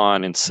go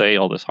on and say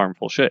all this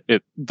harmful shit?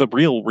 The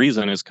real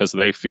reason is because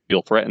they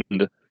feel threatened,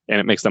 and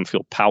it makes them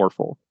feel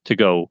powerful to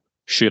go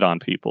shit on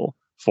people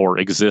for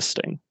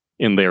existing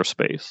in their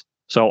space.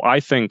 So I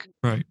think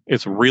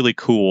it's really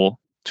cool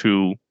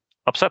to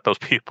upset those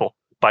people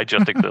by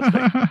just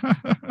existing.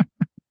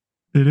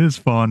 It is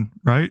fun,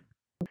 right?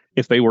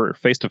 If they were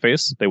face to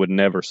face, they would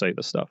never say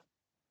this stuff.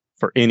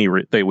 For any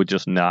they would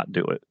just not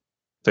do it.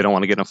 They don't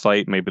want to get in a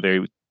fight. Maybe they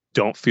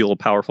don't feel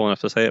powerful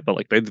enough to say it, but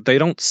like they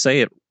don't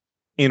say it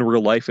in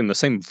real life in the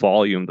same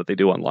volume that they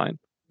do online.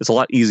 It's a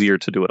lot easier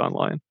to do it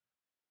online.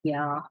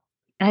 Yeah.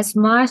 As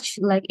much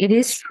like it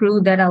is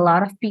true that a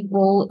lot of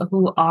people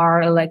who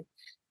are like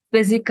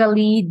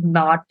physically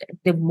not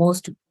the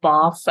most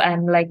buff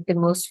and like the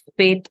most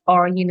fit,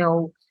 or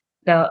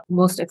the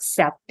most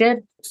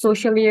accepted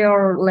socially,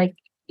 or like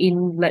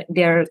in like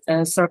their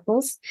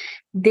circles,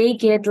 they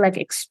get like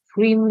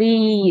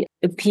extremely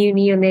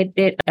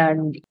opinionated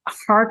and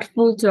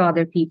hurtful to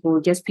other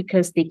people just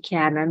because they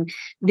can. And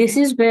this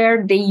is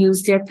where they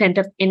use their pent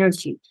up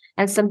energy.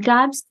 And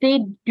sometimes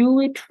they do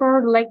it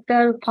for like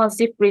the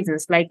positive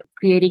reasons, like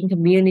creating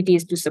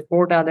communities to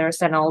support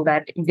others and all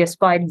that,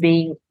 despite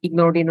being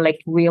ignored in like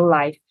real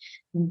life.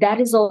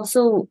 That is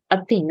also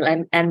a thing.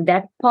 And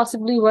that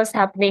possibly was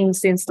happening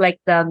since like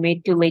the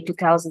mid to late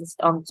 2000s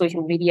on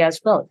social media as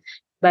well.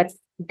 But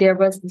there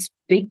was this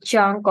big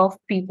chunk of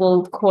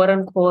people, quote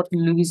unquote,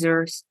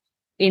 losers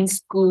in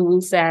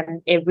schools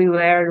and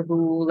everywhere,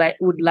 who like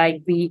would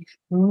like be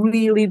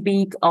really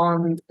big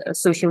on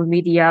social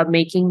media,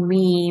 making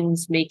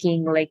memes,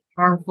 making like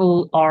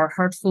harmful or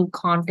hurtful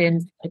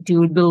content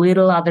to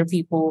belittle other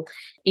people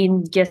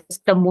in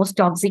just the most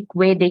toxic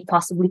way they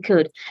possibly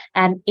could.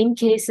 And in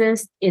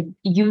cases, it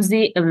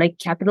using like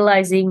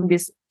capitalizing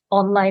this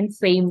online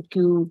fame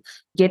to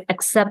get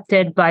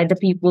accepted by the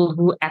people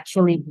who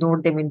actually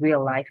ignored them in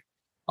real life.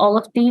 All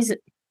of these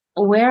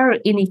were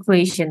in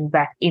equation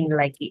back in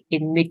like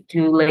in mid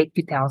to late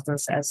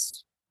 2000s,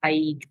 as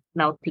I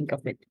now think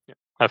of it.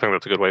 I think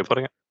that's a good way of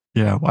putting it.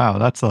 Yeah, wow,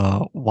 that's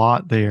a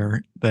lot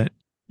there that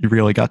you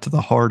really got to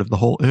the heart of the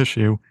whole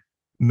issue.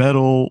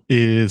 Metal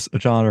is a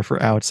genre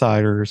for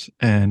outsiders,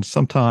 and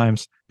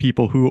sometimes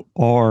people who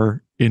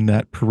are in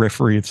that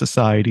periphery of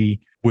society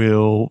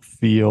will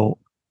feel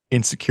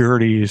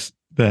insecurities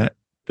that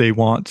they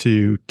want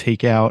to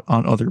take out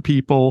on other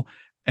people.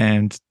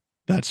 And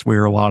that's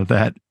where a lot of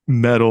that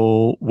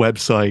metal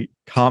website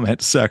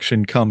comment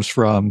section comes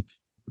from.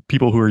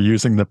 People who are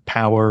using the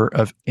power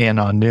of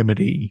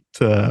anonymity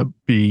to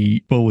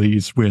be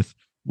bullies with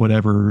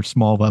whatever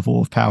small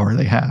level of power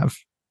they have.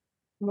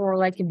 More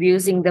like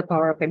abusing the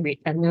power of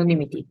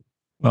anonymity.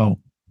 Well,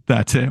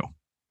 that too.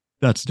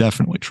 That's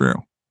definitely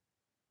true.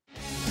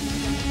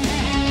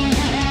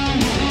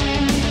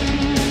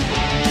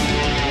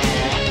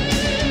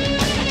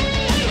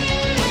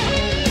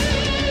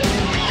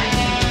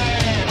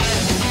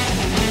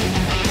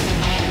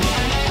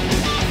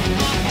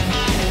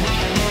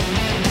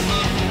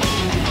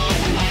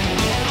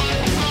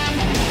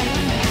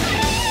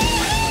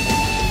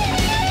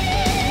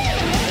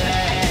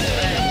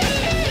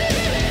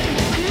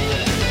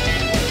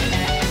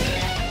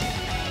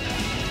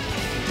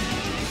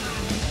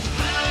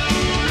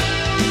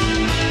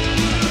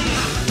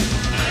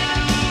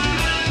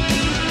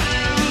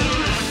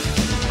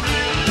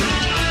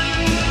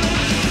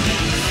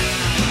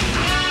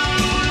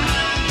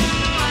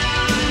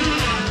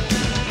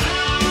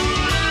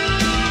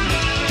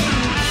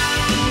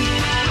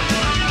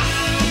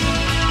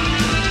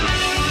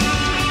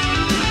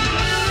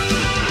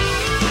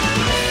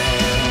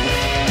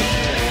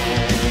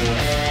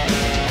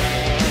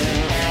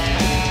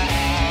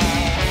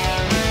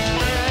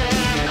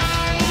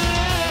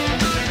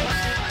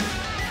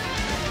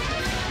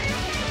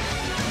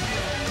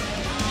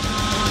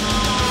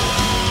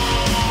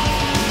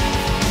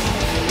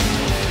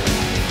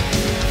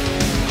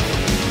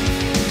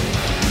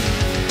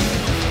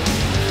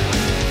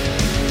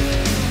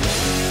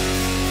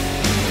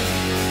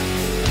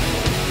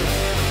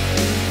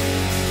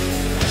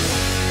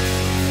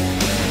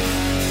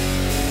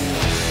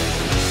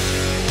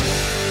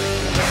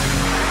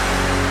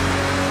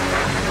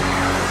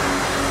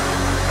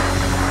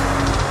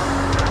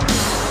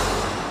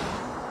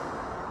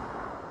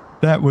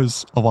 That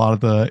was a lot of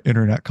the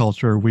internet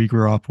culture we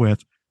grew up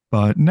with.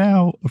 But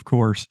now, of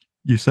course,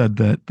 you said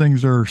that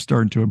things are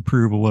starting to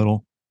improve a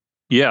little.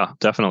 Yeah,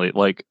 definitely.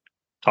 Like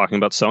talking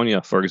about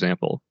Sonia, for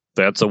example.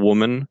 That's a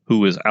woman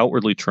who is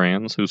outwardly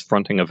trans, who's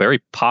fronting a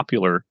very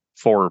popular,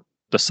 for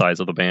the size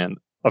of the band,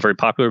 a very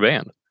popular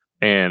band.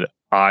 And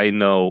I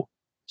know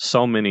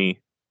so many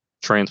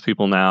trans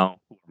people now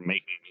who are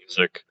making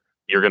music.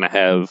 You're going to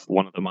have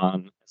one of them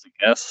on as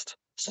a guest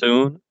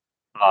soon.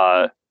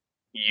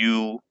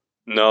 You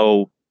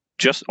know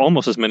just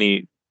almost as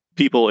many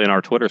people in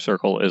our Twitter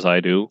circle as I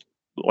do.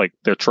 Like,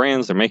 they're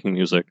trans, they're making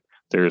music.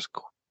 There's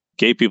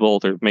gay people,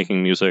 they're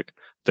making music.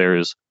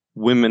 There's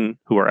women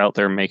who are out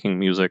there making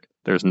music.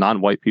 There's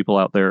non-white people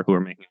out there who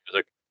are making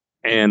music.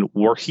 And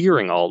we're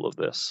hearing all of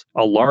this.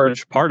 A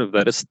large part of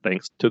that is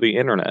thanks to the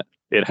internet.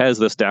 It has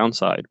this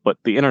downside, but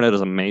the internet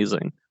is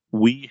amazing.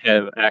 We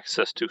have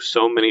access to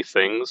so many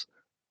things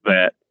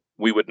that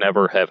we would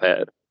never have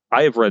had.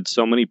 I have read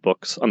so many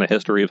books on the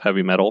history of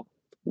heavy metal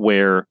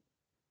where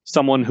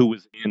someone who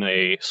was in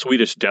a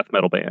Swedish death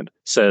metal band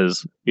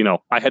says,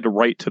 I had to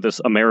write to this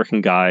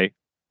American guy,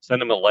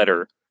 send him a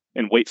letter,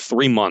 and wait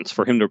 3 months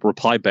for him to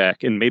reply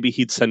back, and maybe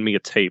he'd send me a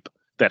tape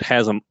that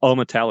has a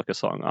Metallica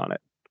song on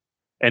it.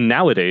 And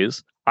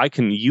nowadays, I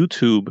can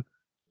YouTube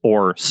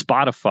or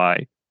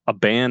Spotify a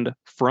band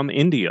from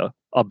India,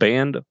 a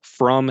band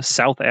from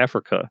South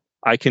Africa.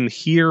 I can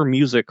hear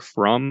music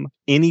from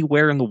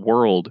anywhere in the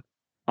world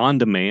on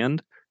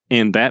demand.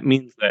 And that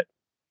means that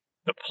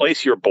the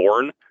place you're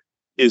born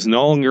is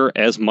no longer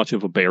as much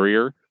of a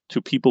barrier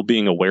to people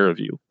being aware of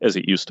you as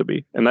it used to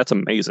be. And that's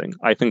amazing.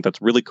 I think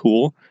that's really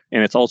cool.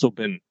 And it's also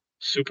been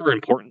super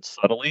important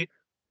subtly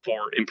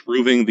for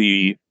improving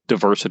the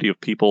diversity of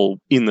people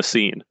in the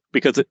scene,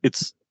 because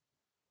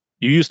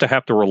you used to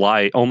have to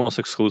rely almost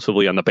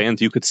exclusively on the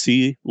bands you could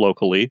see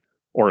locally,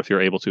 or if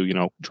you're able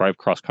to, drive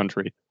cross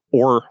country,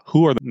 or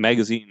who are the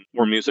magazine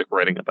or music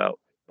writing about.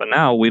 But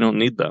now we don't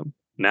need them.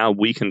 Now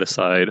we can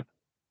decide,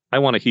 I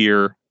want to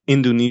hear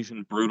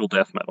Indonesian brutal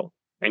death metal,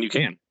 and you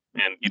can,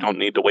 and you don't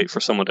need to wait for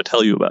someone to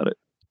tell you about it.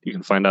 You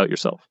can find out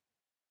yourself.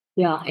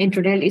 Yeah,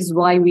 internet is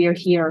why we are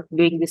here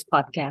doing this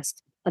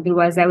podcast.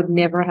 Otherwise, I would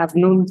never have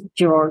known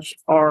George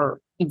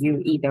or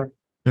you either.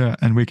 Yeah,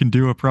 and we can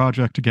do a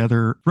project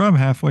together from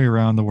halfway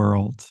around the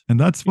world, and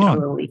that's fun.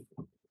 Totally.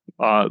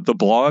 The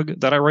blog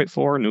that I write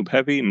for, Noob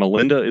Heavy,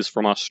 Melinda is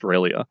from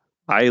Australia.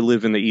 I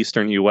live in the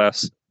eastern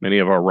U.S. Many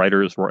of our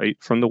writers write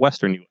from the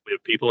western U.S. We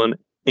have people in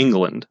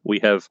England. We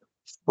have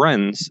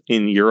friends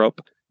in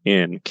Europe,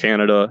 in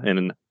Canada, and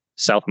in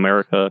South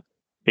America,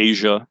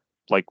 Asia.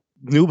 Like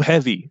Noob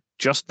Heavy,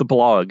 just the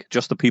blog,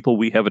 just the people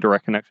we have a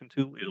direct connection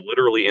to, is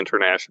literally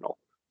international.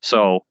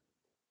 So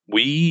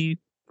we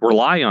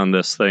rely on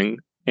this thing,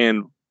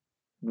 and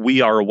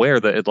we are aware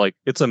that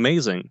it's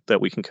amazing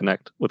that we can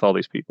connect with all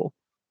these people.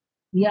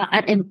 Yeah,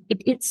 and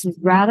it's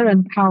rather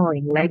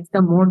empowering. Like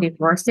the more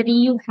diversity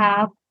you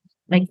have,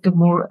 like the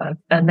more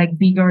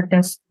bigger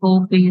the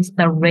scope is,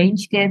 the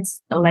range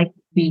gets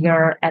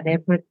bigger and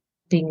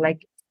everything.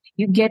 Like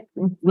you get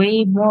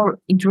way more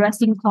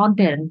interesting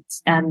content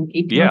and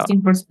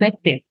interesting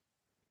perspective.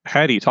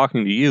 Hattie,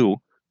 talking to you,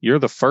 you're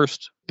the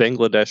first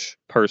Bangladesh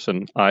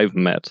person I've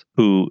met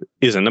who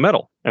is into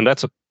metal, and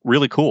that's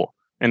really cool.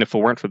 And if it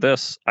weren't for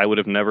this, I would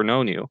have never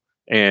known you.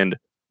 And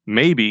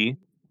maybe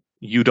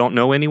you don't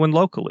know anyone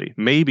locally.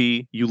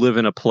 Maybe you live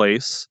in a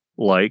place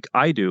like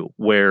I do,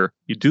 where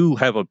you do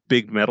have a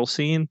big metal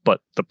scene,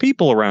 but the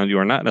people around you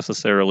are not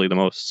necessarily the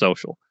most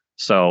social.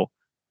 So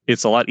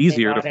it's a lot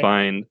easier to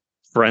find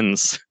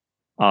friends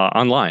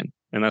online,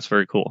 and that's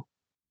very cool.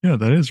 Yeah,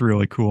 that is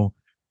really cool.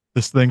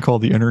 This thing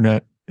called the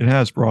internet, it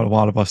has brought a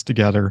lot of us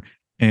together.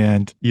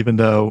 And even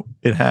though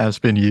it has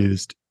been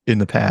used in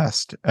the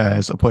past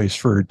as a place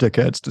for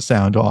dickheads to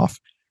sound off,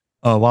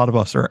 a lot of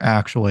us are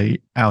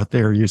actually out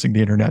there using the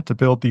internet to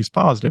build these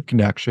positive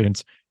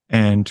connections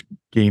and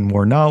gain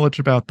more knowledge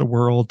about the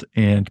world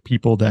and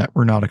people that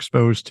we're not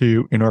exposed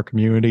to in our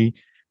community.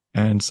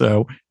 And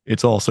so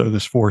it's also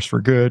this force for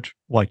good,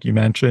 like you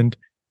mentioned.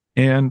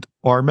 And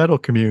our metal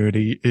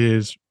community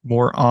is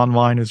more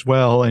online as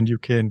well, and you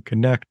can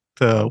connect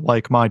to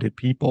like-minded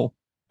people.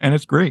 And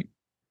it's great.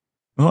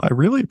 Well, I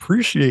really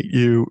appreciate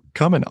you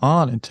coming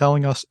on and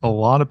telling us a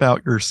lot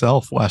about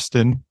yourself,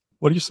 Westin.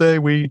 What do you say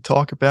we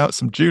talk about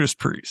some Judas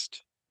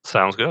Priest?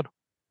 Sounds good.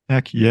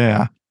 Heck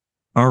yeah.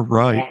 All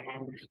right.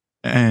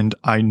 And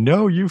I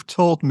know you've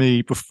told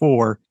me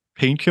before,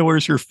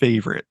 Painkiller's your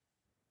favorite.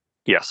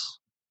 Yes.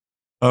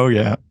 Oh,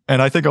 yeah.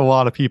 And I think a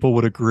lot of people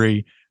would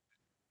agree.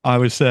 I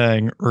was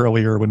saying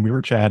earlier when we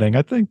were chatting,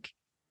 I think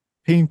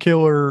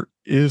Painkiller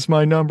is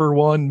my number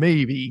one,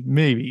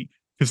 maybe,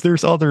 because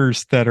there's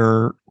others that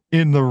are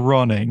in the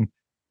running.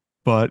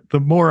 But the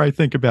more I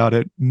think about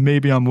it,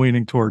 maybe I'm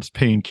leaning towards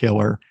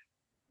Painkiller.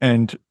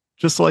 And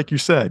just like you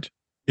said,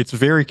 it's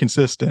very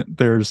consistent.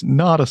 There's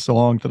not a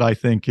song that I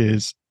think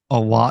is a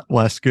lot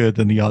less good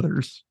than the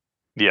others.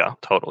 Yeah,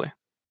 totally.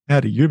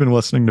 Hattie, you've been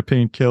listening to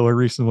Painkiller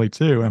recently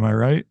too, am I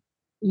right?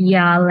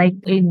 Yeah, like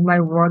in my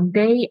work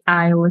day,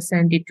 I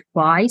listened it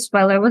twice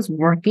while I was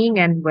working,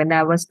 and when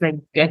I was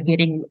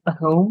getting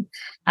home,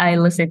 I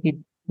listened it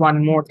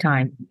one more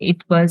time. It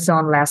was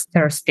on last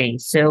Thursday,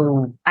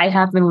 so I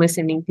have been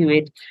listening to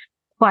it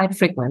quite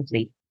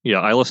frequently. Yeah,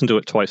 I listened to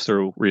it twice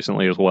through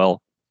recently as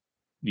well.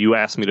 You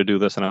asked me to do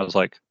this, and I was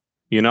like,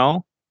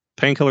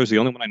 Painkiller is the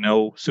only one I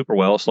know super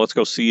well, so let's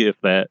go see if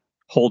that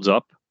holds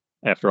up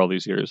after all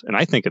these years. And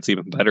I think it's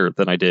even better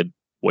than I did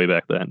way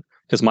back then,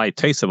 because my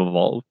tastes have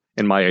evolved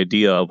and my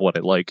idea of what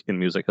I like in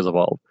music has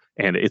evolved.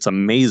 And it's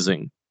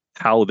amazing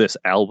how this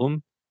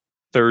album,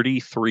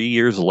 33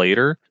 years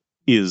later,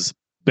 is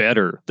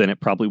better than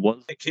it probably was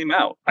when it came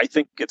out. I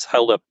think it's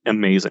held up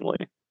amazingly.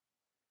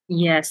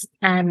 Yes,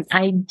 and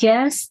I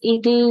guess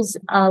it is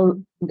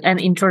an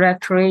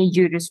introductory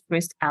Judas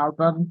Priest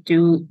album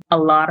to a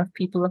lot of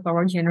people of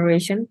our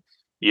generation.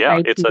 Yeah,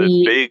 Like it's a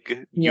we,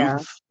 big yeah.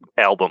 youth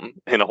album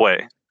in a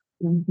way.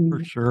 For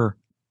Mhm. sure.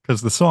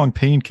 Because the song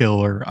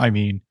Painkiller, I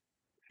mean,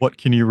 what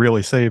can you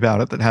really say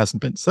about it that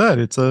hasn't been said?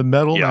 It's a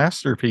metal Yeah.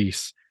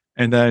 masterpiece.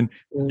 And then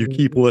you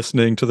keep Mhm.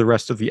 listening to the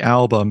rest of the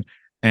album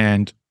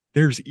and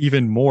there's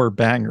even more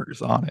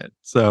bangers on it.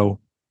 So,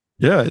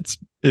 yeah,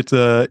 it's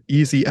a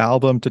easy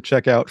album to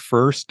check out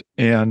first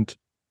and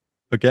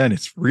again,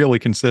 it's really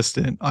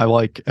consistent. I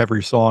like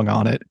every song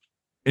on it,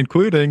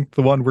 including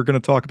the one we're going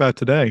to talk about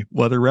today,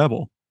 Weather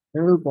Rebel.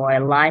 Oh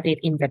boy, light it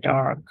in the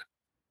dark.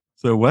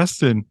 So,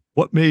 Weston,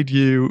 what made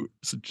you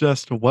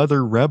suggest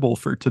Weather Rebel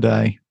for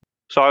today?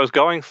 So I was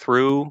going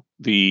through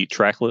the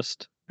track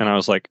list and I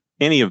was like,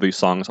 any of these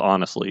songs,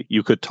 honestly,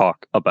 you could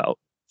talk about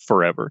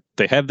forever.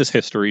 They have this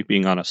history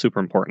being on a super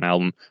important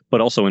album,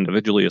 but also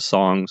individually as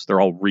songs,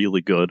 they're all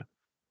really good.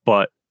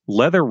 But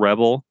Leather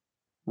Rebel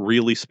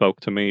really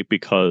spoke to me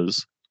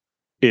because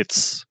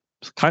it's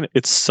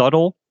it's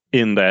subtle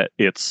in that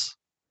it's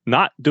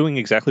not doing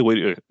exactly what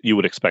you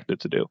would expect it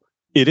to do.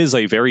 It is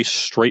a very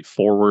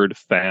straightforward,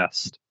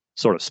 fast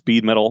sort of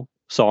speed metal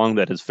song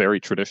that is very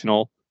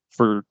traditional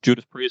for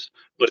Judas Priest,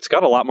 but it's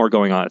got a lot more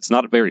going on. It's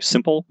not very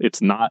simple.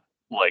 It's not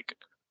like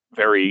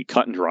very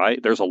cut and dry.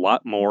 There's a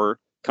lot more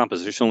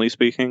compositionally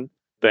speaking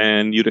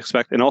than you'd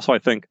expect. And also, I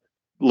think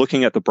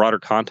looking at the broader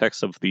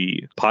context of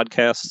the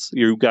podcasts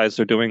you guys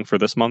are doing for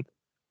this month,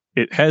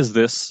 it has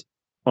this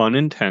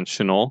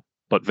unintentional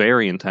but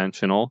very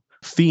intentional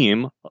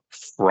theme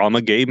from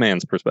a gay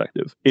man's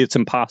perspective. It's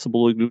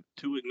impossible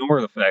to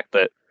ignore the fact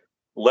that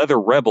Leather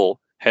Rebel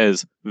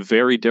has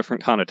very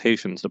different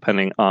connotations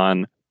depending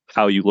on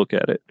how you look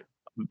at it.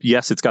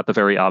 Yes, it's got the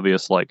very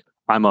obvious, like,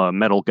 I'm a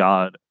metal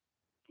god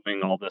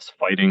doing all this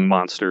fighting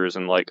monsters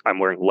and like I'm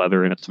wearing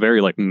leather and it's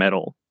very like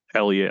metal.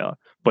 Hell yeah.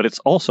 But it's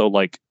also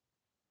like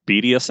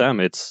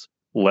BDSM, it's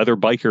leather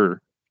biker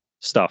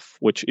stuff,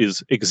 which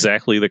is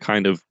exactly the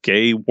kind of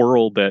gay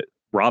world that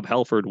Rob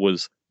Halford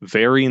was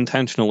very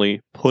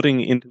intentionally putting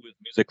into his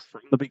music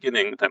from the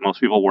beginning that most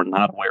people were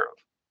not aware of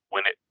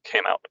when it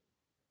came out.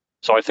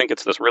 So I think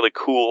it's this really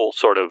cool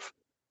sort of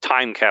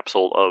time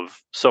capsule of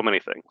so many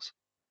things.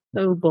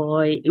 Oh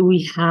boy,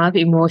 we have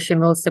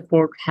emotional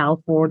support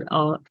Halford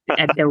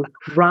at the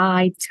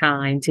right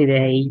time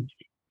today.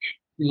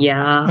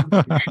 Yeah.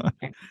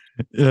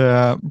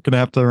 Yeah, I'm gonna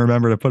have to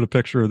remember to put a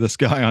picture of this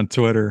guy on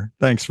Twitter.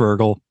 Thanks,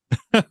 Virgil.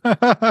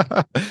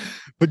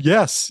 But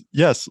yes,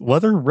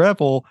 Leather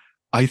Rebel.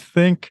 I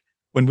think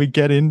when we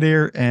get in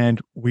there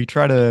and we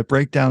try to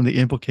break down the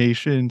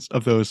implications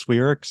of those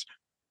lyrics,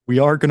 we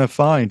are gonna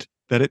find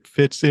that it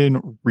fits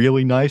in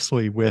really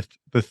nicely with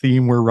the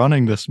theme we're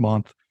running this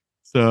month.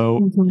 So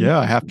Mhm. yeah,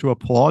 I have to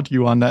applaud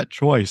you on that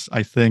choice.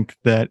 I think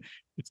that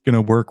it's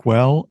gonna work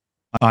well.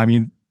 I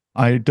mean,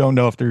 I don't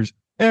know if there's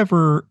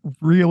ever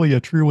really a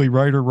truly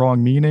right or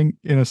wrong meaning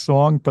in a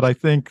song, but I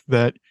think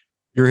that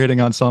you're hitting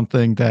on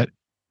something that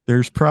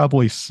there's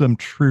probably some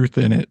truth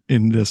in it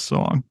in this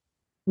song.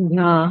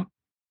 Yeah.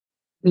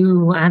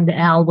 Ooh, and the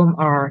album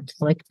art,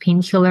 like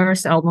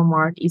Painkiller's album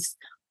art is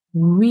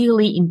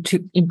really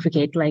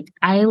intricate. Like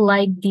I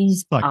like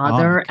these It's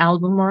other iconic.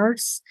 album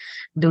arts.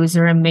 Those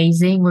are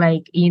amazing.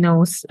 Like,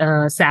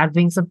 Sad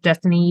Wings of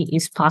Destiny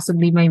is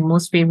possibly my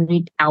most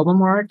favorite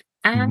album art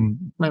and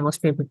Mhm. my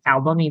most favorite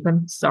album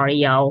even. Sorry,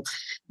 y'all.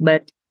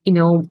 But,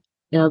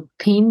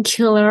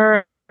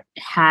 Painkiller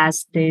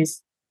has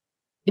this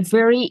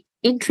very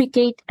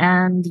intricate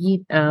and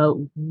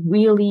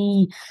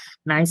really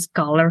nice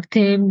color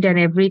themed and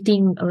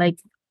everything. Like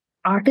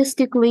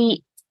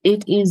artistically,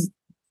 it is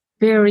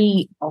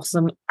very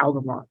awesome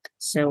album art.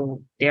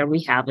 So there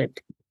we have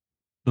it.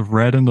 The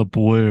red and the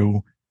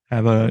blue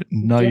have a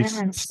nice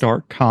Yes,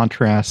 stark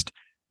contrast,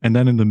 and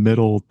then in the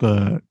middle,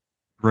 the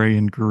gray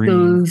and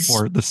green those.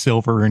 or the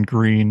silver and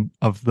green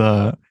of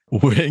the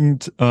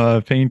winged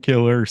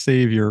painkiller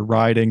savior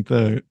riding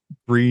the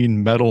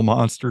green metal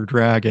monster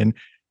dragon.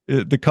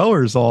 The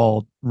colors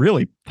all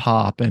really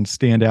pop and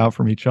stand out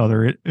from each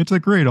other. It's a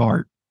great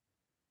art.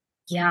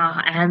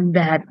 Yeah, and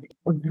that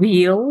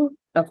wheel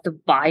of the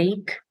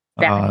bike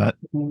that Uh,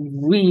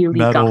 really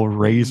got metal me.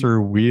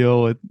 razor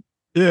wheel.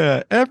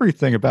 Yeah,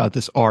 everything about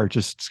this art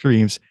just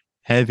screams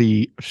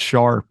heavy,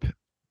 sharp,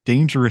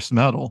 dangerous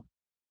metal.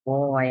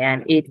 Boy,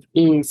 and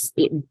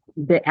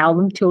the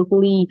album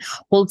totally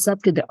holds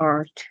up to the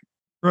art.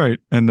 Right.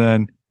 And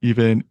then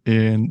even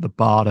in the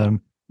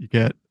bottom, you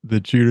get the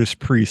Judas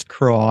Priest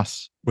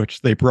cross,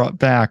 which they brought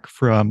back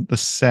from the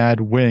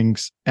Sad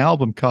Wings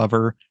album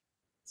cover.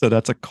 So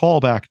that's a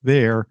callback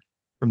there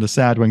from the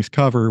Sad Wings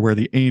cover where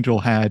the angel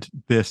had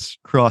this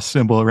cross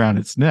symbol around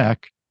its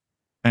neck.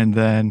 And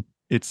then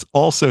it's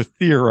also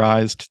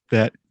theorized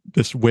that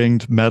this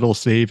winged metal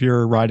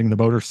savior riding the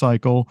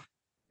motorcycle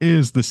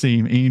is the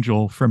same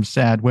angel from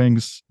Sad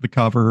Wings, the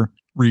cover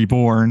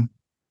Reborn.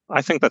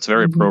 I think that's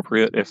very Mhm.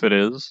 appropriate if it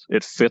is.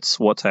 It fits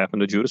what's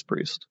happened to Judas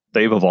Priest.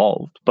 They've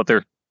evolved, but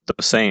they're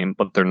the same,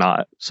 but they're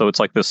not. So it's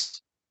like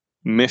this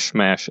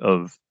mishmash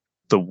of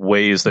the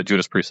ways that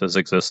Judas Priest has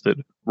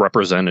existed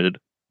represented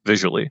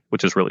visually,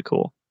 which is really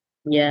cool.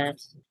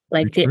 Yes.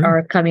 Like they True.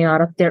 are coming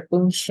out of their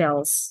own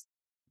shells.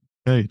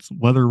 Okay, it's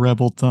Weather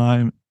Rebel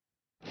time.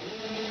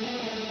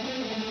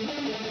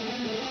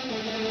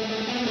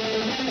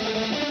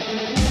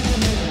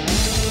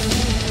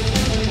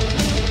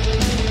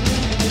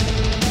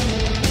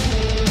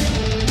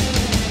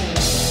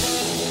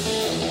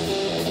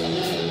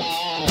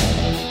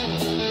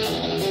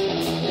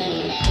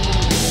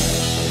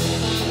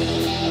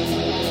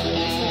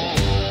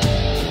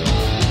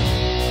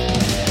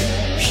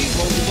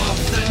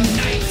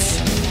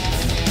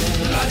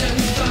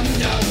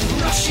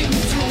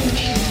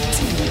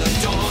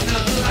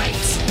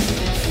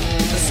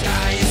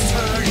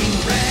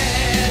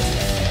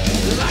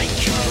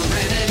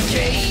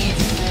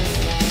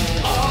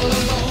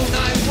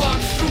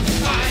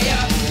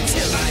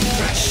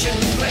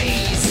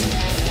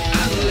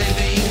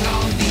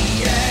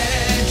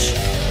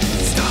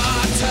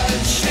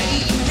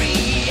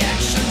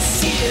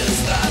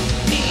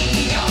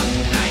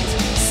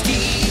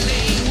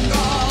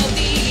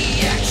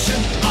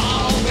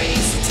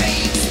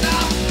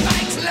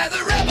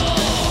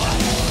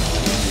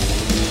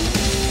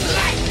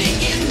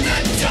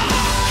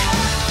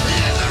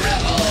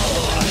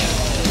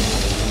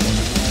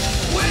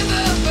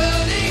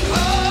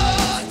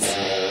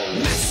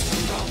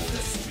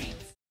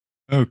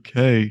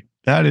 Okay,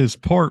 that is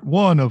part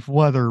 1 of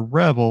Weather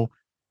Rebel.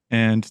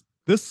 And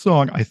this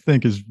song, I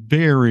think, is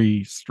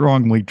very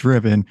strongly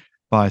driven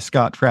by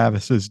Scott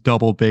Travis's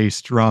double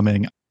bass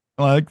drumming.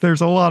 Like,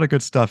 there's a lot of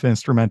good stuff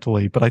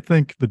instrumentally, but I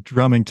think the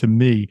drumming to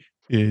me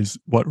is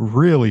what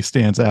really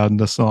stands out in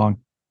the song.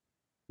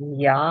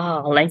 Yeah,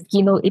 like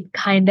it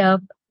kind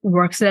of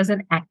works as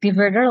an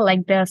activator.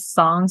 Like the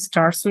song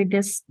starts with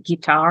this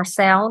guitar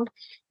sound,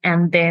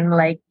 and then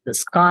like the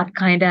Scott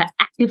kind of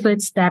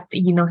activates that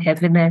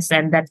heaviness,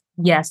 and that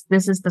yes,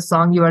 this is the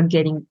song you are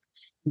get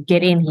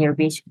in here,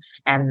 bitch,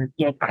 and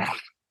yeah,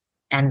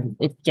 and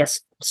it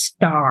just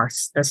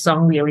starts. The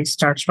song really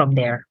starts from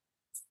there.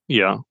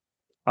 Yeah,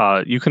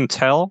 you can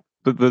tell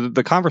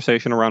the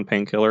conversation around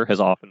Painkiller has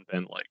often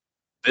been like,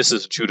 this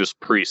is Judas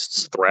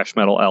Priest's thrash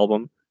metal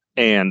album.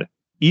 And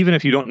even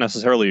if you don't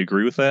necessarily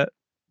agree with that,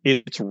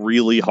 it's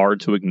really hard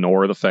to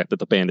ignore the fact that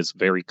the band is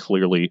very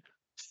clearly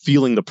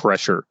feeling the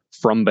pressure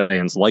from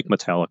bands like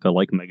Metallica,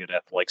 like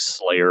Megadeth, like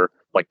Slayer,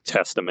 like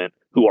Testament,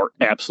 who are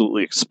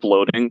absolutely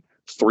exploding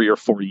 3 or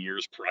 4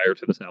 years prior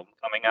to this album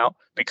coming out,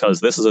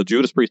 because this is a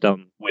Judas Priest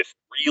album with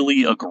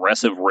really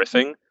aggressive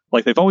riffing.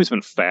 Like, they've always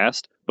been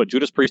fast, but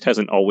Judas Priest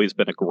hasn't always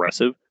been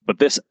aggressive. But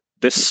this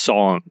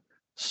song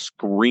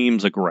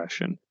screams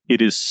aggression.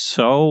 It is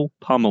so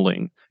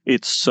pummeling.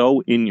 It's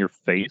so in your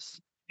face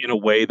in a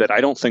way that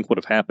I don't think would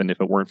have happened if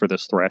it weren't for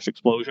this thrash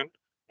explosion.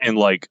 And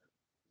like,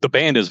 the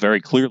band is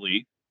very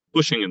clearly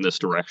pushing in this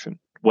direction,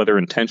 whether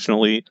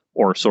intentionally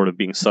or sort of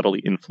being subtly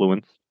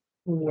influenced.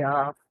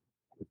 Yeah.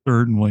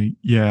 Certainly,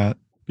 yeah,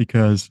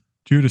 because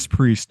Judas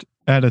Priest,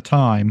 at a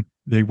time,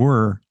 they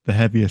were the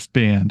heaviest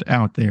band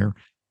out there,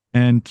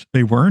 and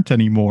they weren't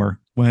anymore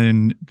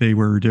when they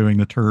were doing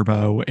the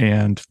Turbo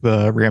and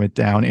the Ram It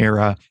Down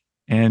era,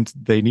 and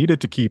they needed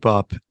to keep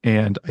up,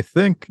 and I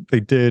think they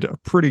did a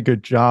pretty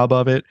good job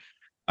of it.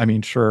 I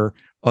mean, sure,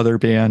 other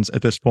bands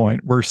at this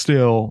point were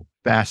still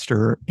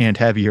faster and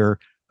heavier,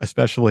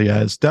 especially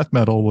as death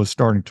metal was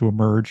starting to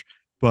emerge,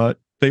 but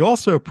they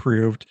also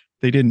proved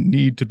they didn't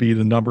need to be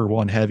the number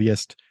one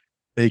heaviest.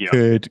 They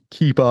could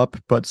keep up,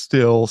 but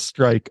still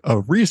strike a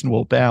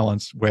reasonable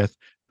balance with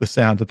the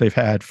sound that they've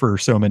had for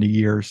so many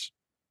years.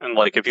 And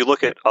like, if you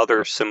look at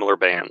other similar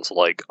bands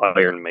like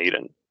Iron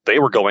Maiden, they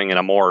were going in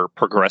a more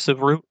progressive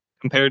route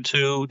compared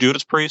to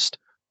Judas Priest.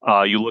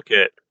 You look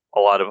at a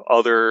lot of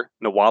other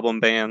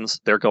Nawabum bands,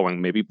 they're going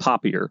maybe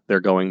poppier. They're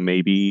going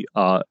maybe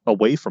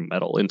away from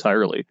metal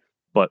entirely.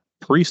 But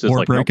Priest is or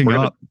like breaking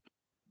up.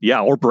 Yeah,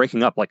 or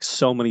breaking up. Like,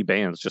 so many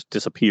bands just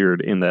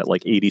disappeared in that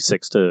like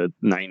 86 to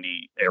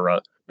 90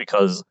 era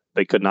because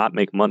they could not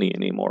make money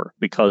anymore,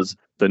 because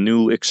the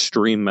new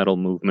extreme metal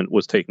movement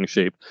was taking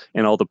shape,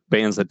 and all the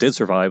bands that did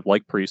survive,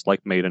 like Priest,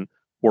 like Maiden,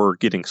 were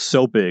getting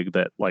so big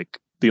that like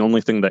the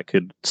only thing that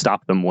could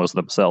stop them was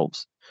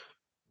themselves,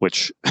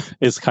 which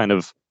is kind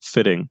of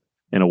fitting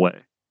in a way,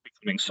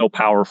 becoming so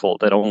powerful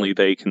that only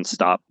they can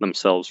stop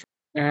themselves.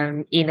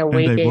 And in a And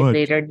way, they they would.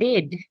 later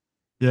did.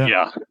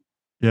 Yeah.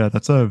 Yeah,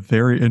 that's a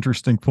very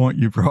interesting point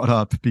you brought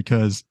up,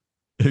 because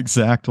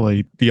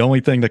exactly the only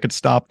thing that could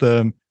stop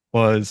them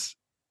was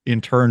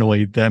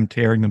internally them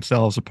tearing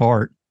themselves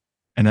apart.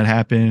 And that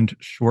happened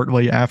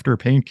shortly after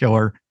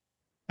Painkiller,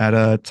 at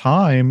a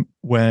time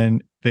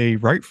when they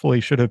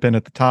rightfully should have been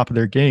at the top of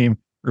their game,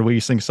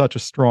 releasing such a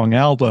strong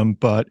album.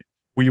 But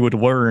we would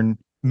learn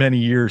many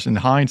years in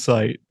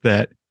hindsight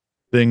that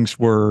things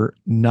were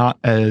not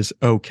as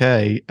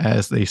okay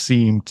as they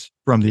seemed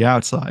from the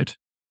outside.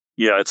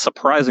 Yeah, it's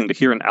surprising to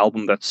hear an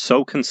album that's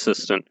so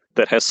consistent,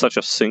 that has such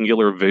a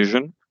singular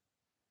vision,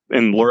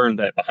 and learn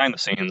that behind the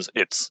scenes,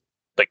 it's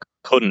they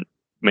couldn't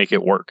make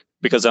it work.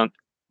 Because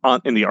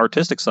in the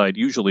artistic side,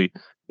 usually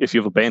if you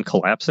have a band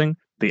collapsing,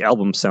 the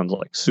album sounds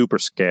like super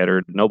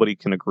scattered. Nobody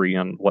can agree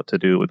on what to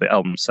do. The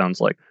album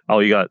sounds like, oh,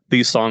 you got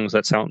these songs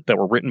that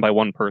were written by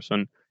one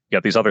person. You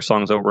got these other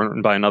songs that were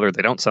written by another.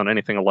 They don't sound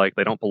anything alike.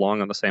 They don't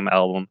belong on the same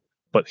album.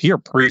 But here,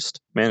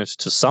 Priest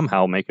managed to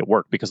somehow make it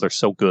work because they're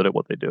so good at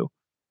what they do.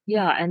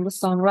 Yeah, and the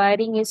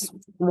songwriting is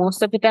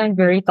most of the time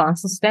very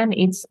consistent.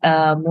 It's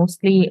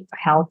mostly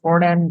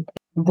Halford and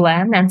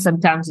Glenn, and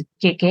sometimes it's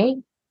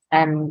KK,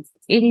 and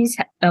it is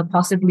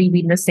possibly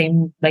been the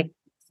same like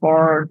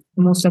for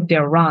most of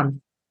their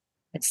run,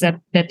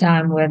 except the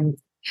time when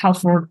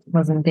Halford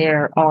wasn't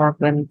there or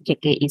when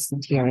KK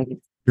isn't here.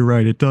 You're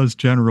right. It does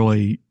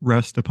generally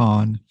rest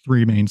upon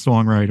three main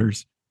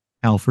songwriters,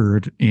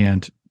 Halford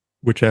and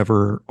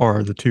whichever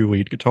are the two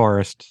lead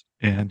guitarists.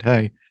 And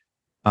hey,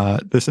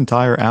 this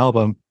entire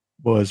album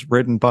was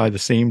written by the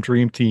same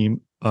dream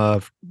team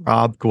of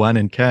Rob, Glenn,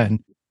 and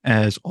Ken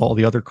as all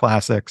the other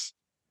classics.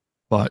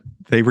 But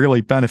they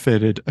really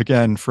benefited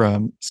again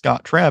from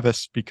Scott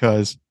Travis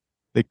because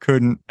they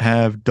couldn't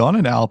have done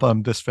an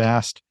album this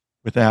fast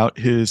without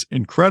his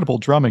incredible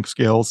drumming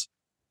skills.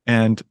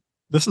 And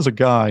this is a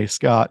guy,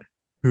 Scott,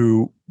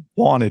 who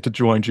wanted to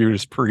join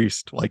Judas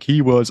Priest. Like,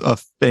 he was a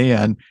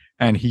fan,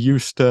 and he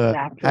used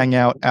to hang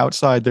out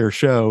outside their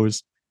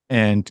shows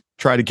and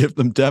try to give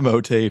them demo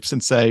tapes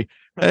and say,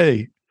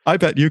 hey, I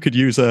bet you could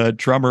use a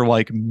drummer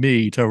like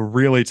me to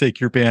really take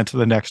your band to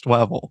the next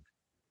level.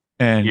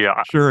 And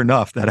sure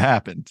enough, that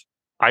happened.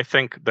 I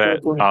think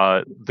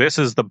that this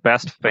is the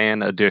best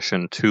fan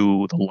addition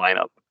to the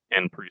lineup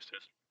in Priest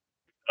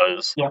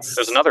history. Because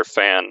there's another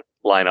fan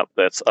lineup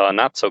that's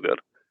not so good.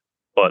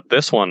 But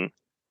this one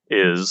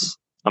is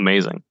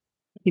amazing.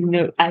 You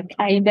know, I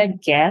kind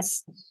of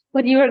guess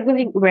where you are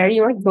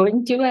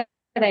going to,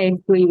 and I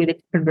agree with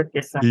it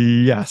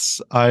 100%.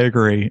 Yes, I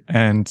agree.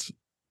 And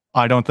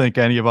I don't think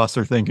any of us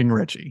are thinking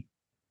Richie.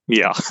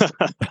 Yeah.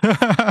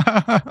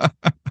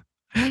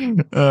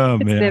 Oh,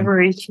 it's man. never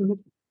Richie.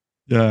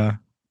 Yeah.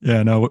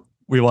 Yeah, no,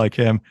 we like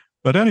him.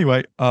 But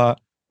anyway,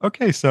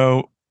 okay,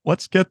 so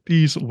let's get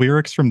these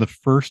lyrics from the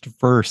first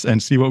verse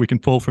and see what we can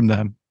pull from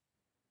them.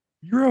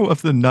 Hero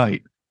of the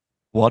night,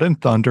 blood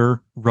and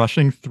thunder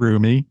rushing through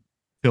me,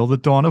 till the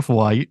dawn of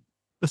light,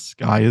 the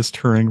sky is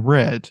turning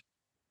red.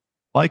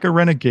 Like a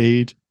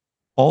renegade,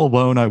 all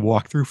alone I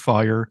walk through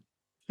fire,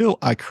 till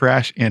I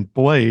crash and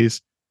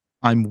blaze,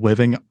 I'm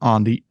living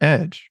on the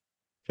edge.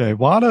 Okay, a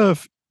lot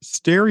of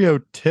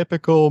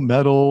stereotypical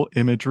metal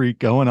imagery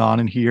going on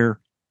in here.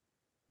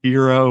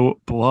 Hero,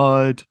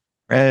 blood,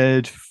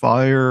 red,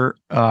 fire,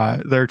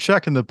 they're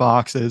checking the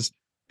boxes.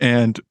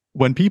 And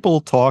when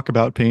people talk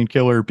about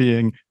Painkiller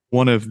being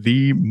one of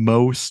the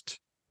most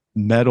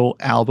metal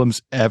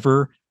albums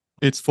ever,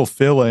 it's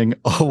fulfilling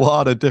a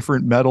lot of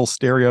different metal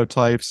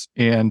stereotypes.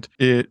 And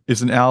it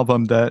is an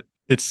album that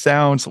it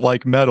sounds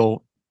like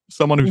metal.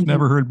 Someone who's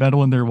never heard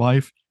metal in their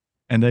life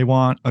and they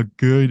want a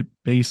good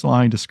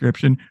baseline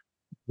description.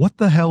 What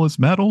the hell is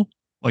metal?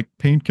 Like,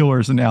 Painkiller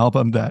is an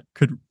album that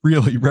could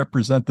really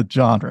represent the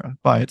genre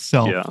by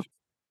itself. Yeah.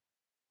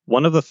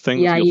 One of the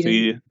things you'll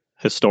see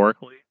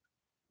historically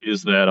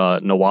is that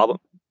Nawabam,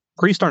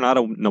 Priest are not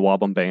a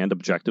Nawabam band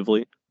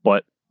objectively,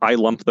 but I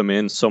lump them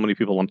in. So many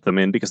people lump them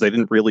in because they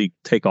didn't really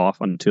take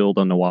off until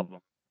the Nawabam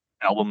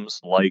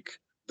albums, like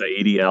the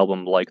 80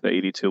 album, like the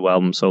 82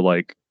 album. So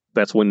like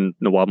that's when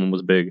Nawabam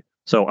was big.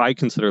 So I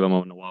consider them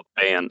a Nawab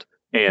band,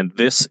 and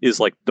this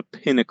is like the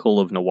pinnacle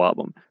of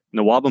Nawabam.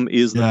 Nawabam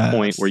is the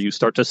point where you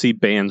start to see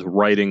bands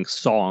writing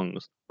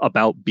songs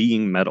about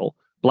being metal.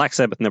 Black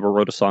Sabbath never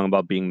wrote a song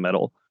about being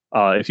metal.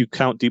 If you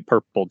count Deep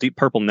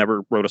Purple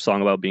never wrote a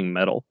song about being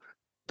metal.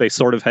 They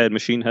sort of had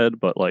Machine Head,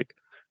 but like,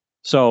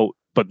 so,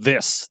 but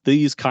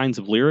these kinds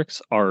of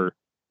lyrics are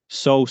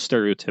so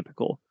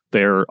stereotypical.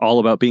 They're all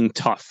about being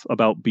tough,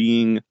 about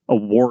being a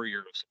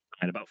warrior,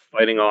 and about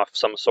fighting off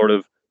some sort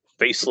of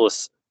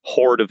faceless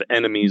horde of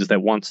enemies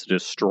that wants to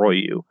destroy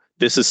you.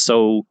 This is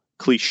so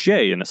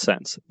cliche in a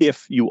sense,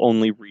 if you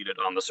only read it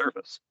on the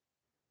surface.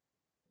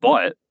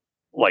 But,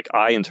 like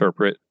I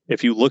interpret,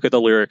 if you look at the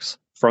lyrics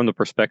from the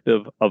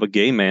perspective of a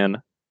gay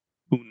man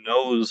who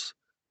knows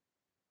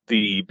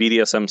the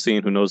BDSM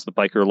scene, who knows the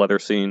biker leather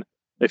scene,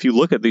 if you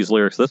look at these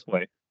lyrics this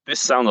way, this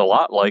sounds a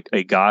lot like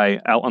a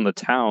guy out on the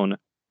town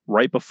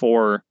right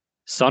before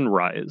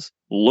sunrise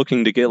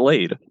looking to get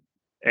laid.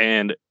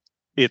 And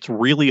it's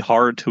really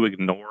hard to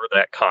ignore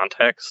that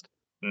context,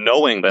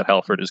 knowing that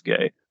Halford is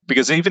gay.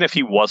 Because even if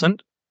he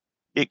wasn't,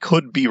 it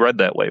could be read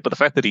that way. But the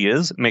fact that he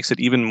is makes it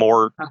even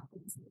more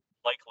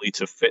likely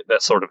to fit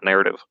that sort of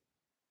narrative.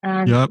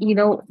 And, you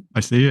know, I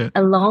see it.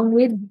 Along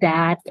with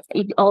that,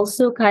 it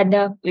also kind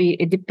of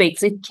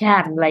depicts, it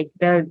can, like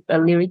the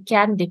lyric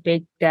can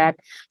depict that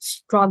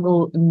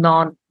struggle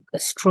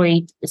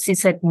non-straight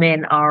cishet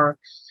men are.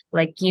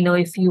 Like, you know,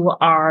 if you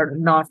are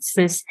not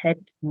cishet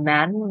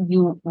man,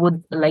 you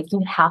would, like,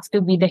 you have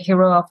to be the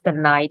hero of the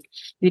night.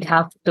 You'd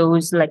have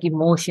those, like,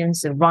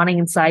 emotions running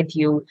inside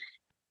you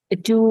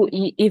to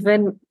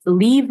even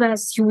live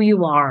as who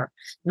you are,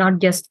 not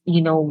just,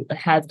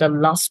 have the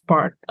last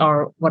part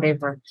or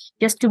whatever.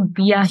 Just to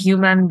be a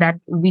human that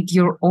with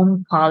your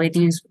own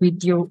qualities,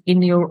 with your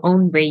in your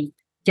own way,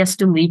 just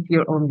to live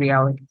your own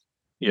reality.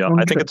 Yeah, Own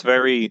I think truth. it's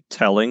very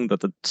telling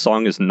that the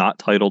song is not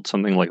titled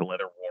something like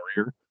Letter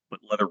Warrior, but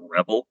Letter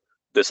Rebel.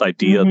 This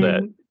idea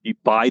that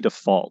by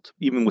default,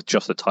 even with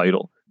just a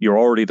title,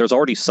 there's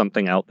already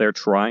something out there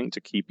trying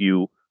to keep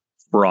you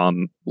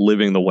from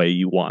living the way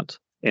you want.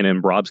 And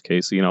in Rob's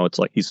case, it's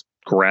like he's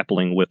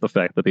grappling with the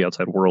fact that the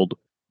outside world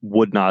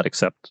would not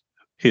accept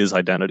his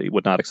identity,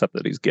 would not accept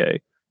that he's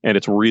gay. And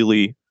it's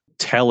really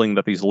telling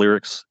that these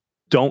lyrics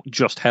don't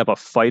just have a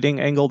fighting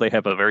angle, they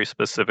have a very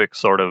specific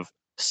sort of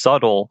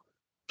subtle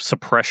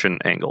suppression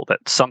angle, that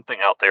something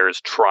out there is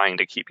trying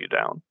to keep you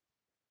down.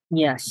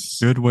 Yes.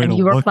 Good way and to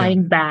you are look at fighting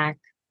it. back.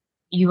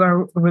 You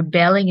are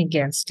rebelling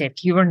against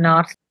it. You are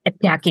not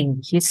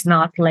attacking. He's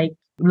not like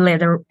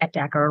leather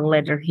attacker,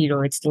 leather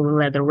hero. It's the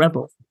leather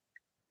rebel.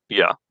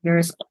 Yeah.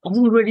 There's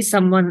already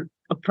someone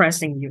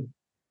oppressing you.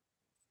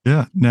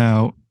 Yeah.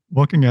 Now,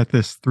 looking at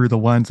this through the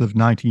lens of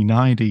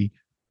 1990,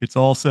 it's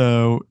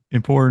also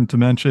important to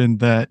mention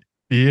that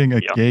being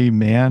a Yeah. gay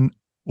man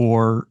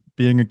or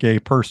being a gay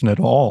person at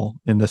all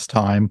in this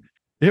time,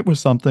 it was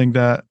something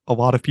that a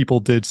lot of people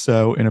did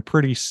so in a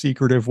pretty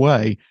secretive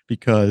way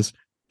because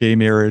gay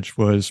marriage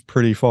was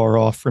pretty far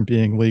off from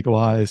being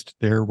legalized.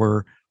 There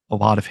were a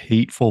lot of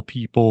hateful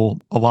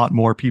people, a lot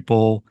more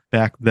people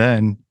back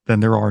then than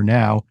there are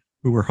now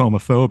who were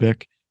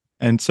homophobic.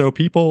 And so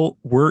people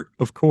were,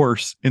 of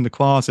course, in the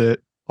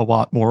closet a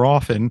lot more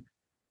often.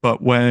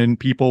 But when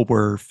people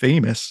were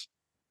famous,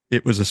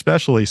 it was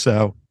especially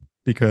so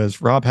because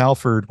Rob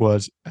Halford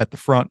was at the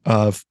front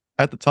of,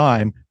 at the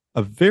time,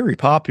 a very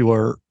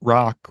popular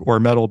rock or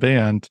metal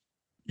band.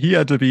 He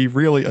had to be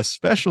really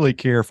especially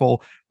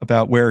careful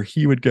about where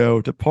he would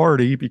go to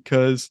party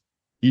because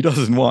he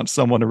doesn't want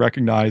someone to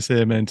recognize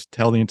him and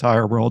tell the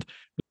entire world.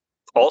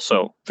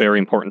 Also, very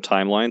important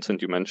timeline,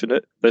 since you mentioned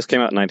it. This came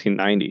out in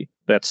 1990.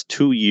 That's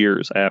 2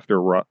 years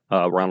after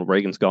Ronald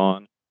Reagan's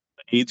gone.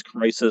 The AIDS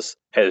crisis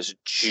has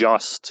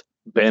just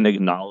been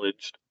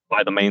acknowledged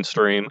by the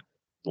mainstream,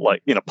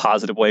 like in a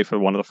positive way for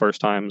one of the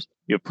first times.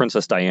 You have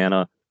Princess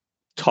Diana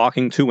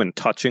talking to and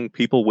touching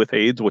people with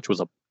AIDS, which was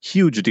a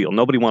huge deal.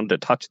 Nobody wanted to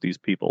touch these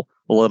people,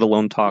 let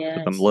alone talk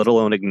to them, Yes. let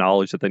alone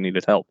acknowledge that they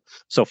needed help.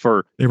 So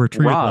for They were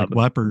treated Rob, like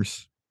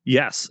lepers.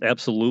 yes,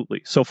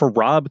 absolutely. So for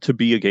Rob to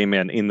be a gay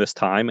man in this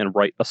time and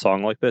write a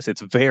song like this,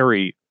 it's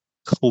very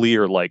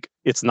clear. Like,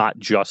 it's not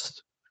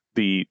just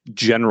the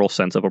general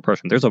sense of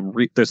oppression.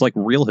 There's like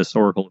real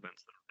historical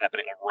events that are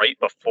happening right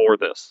before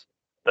this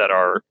that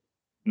are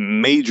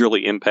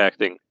majorly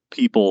impacting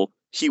people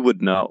he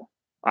would know.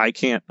 I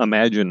can't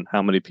imagine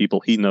how many people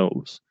he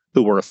knows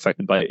who were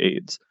affected by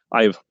AIDS.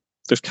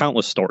 There's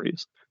countless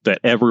stories that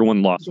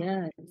everyone lost.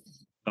 Yes.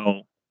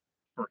 So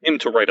for him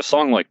to write a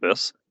song like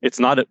this, it's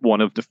not one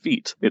of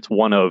defeat. It's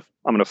one of,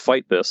 I'm going to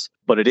fight this,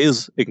 but it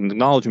is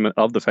acknowledgement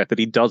of the fact that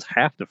he does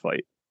have to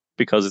fight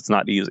because it's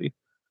not easy.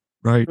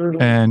 Right.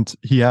 And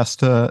he has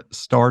to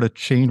start a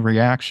chain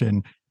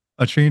reaction.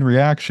 A chain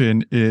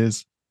reaction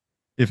is,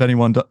 if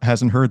anyone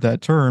hasn't heard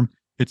that term,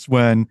 it's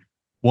when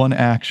one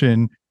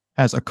action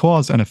has a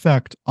cause and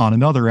effect on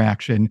another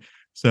action.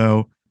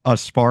 So a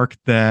spark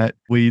that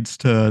leads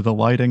to the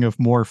lighting of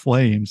more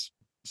flames.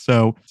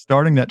 So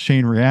starting that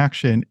chain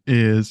reaction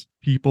is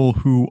people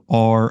who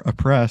are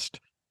oppressed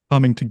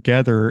coming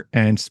together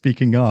and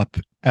speaking up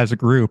as a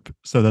group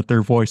so that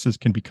their voices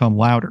can become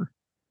louder.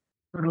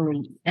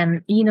 Totally.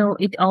 And,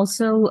 it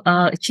also,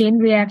 chain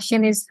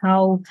reaction is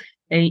how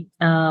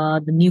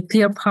the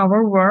nuclear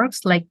power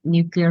works, like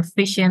nuclear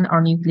fission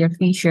or nuclear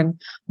fusion.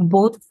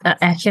 Both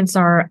actions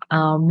are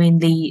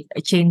mainly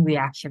chain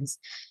reactions.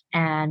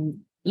 And,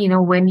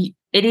 when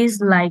it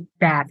is like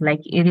that,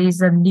 like it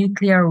is a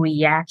nuclear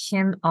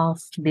reaction of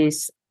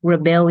this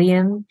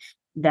rebellion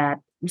that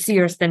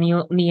sears the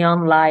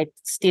neon light,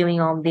 stealing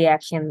on the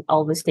action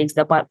always takes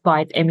the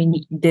fight. I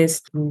mean,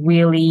 this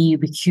really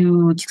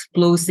huge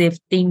explosive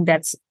thing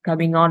that's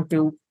coming on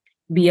to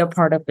be a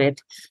part of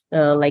it,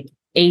 like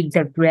aid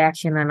that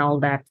reaction and all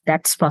that.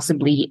 That's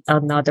possibly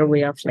another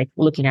way of like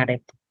looking at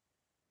it.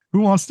 Who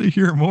wants to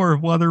hear more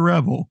of Leather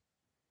Rebel?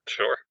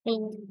 Sure.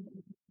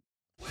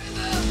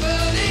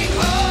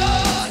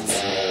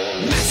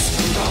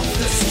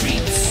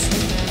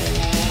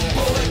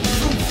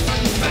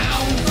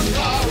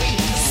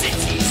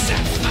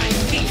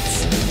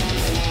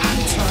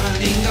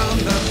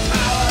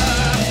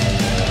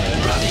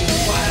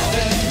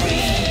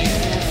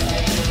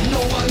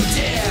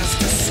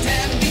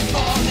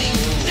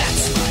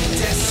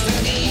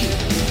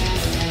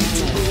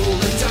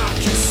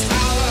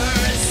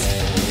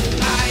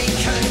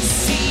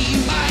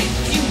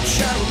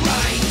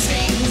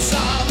 Writings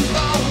on the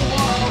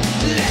wall.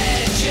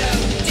 Let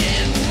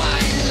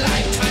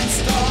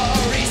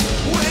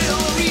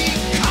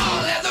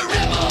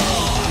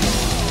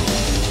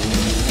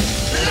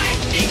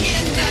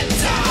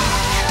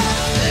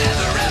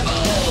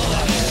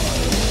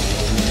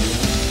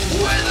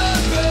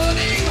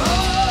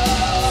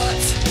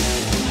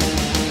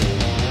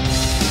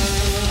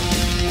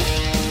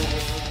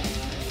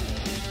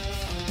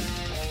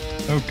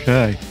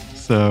Okay,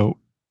 so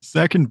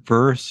second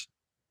verse,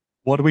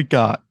 what do we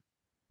got?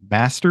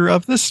 Master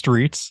of the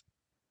streets,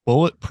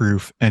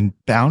 bulletproof and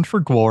bound for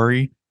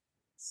glory,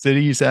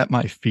 cities at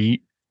my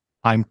feet,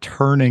 I'm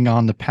turning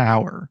on the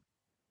power.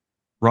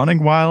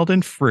 Running wild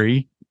and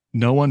free,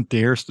 no one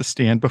dares to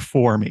stand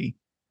before me.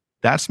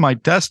 That's my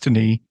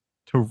destiny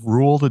to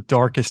rule the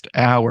darkest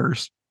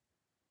hours.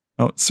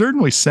 Now, it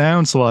certainly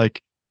sounds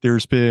like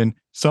there's been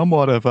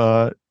somewhat of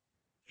a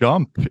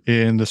jump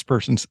in this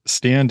person's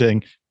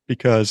standing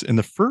because in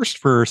the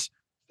first verse,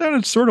 it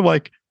sounded sort of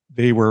like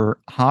they were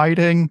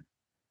hiding.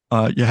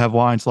 You have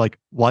lines like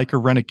a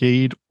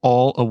renegade,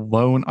 all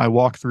alone, I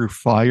walk through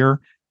fire.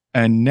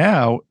 And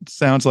now it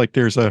sounds like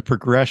there's a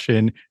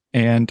progression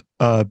and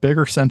a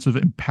bigger sense of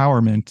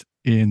empowerment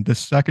in the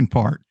second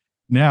part.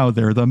 Now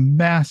they're the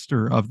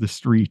master of the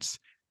streets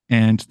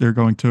and they're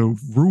going to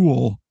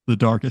rule the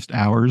darkest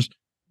hours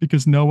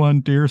because no one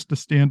dares to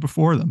stand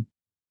before them.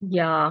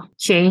 Yeah,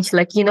 change.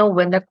 Like,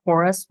 when the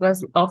chorus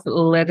was of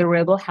Leather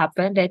Rebel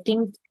happened, I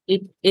think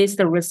it is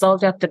the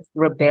result of the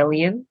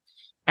rebellion.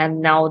 And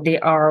now they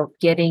are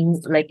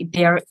getting, like,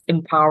 they are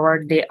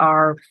empowered, they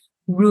are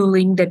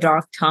ruling the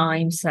dark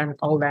times and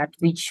all that,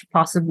 which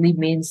possibly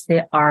means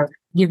they are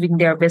giving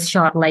their best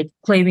shot, like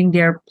claiming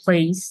their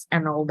place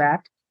and all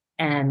that.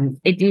 And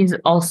it is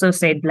also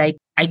said, like,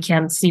 I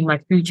can see my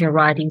future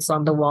writings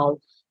on the wall.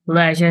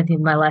 Legend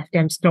in my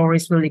lifetime,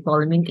 stories will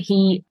recall. I mean,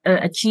 he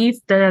achieved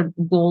the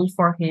goal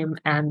for him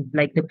and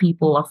like the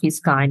people of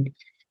his kind.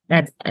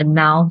 That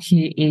now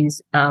she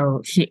is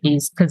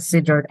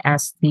considered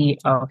as the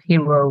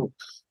hero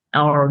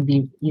or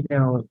the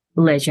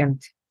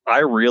legend. I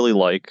really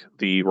like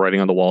the writing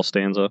on the wall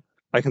stanza.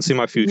 I can see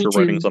my Me future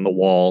writings too. on the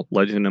wall,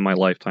 legend in my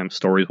lifetime,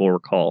 stories will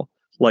recall.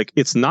 Like,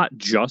 it's not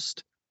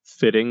just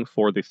fitting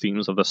for the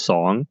themes of the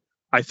song.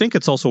 I think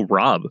it's also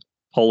Rob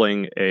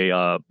pulling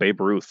a Babe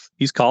Ruth.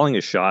 He's calling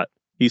his shot.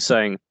 He's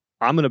saying,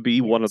 I'm going to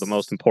be one of the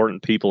most Yes.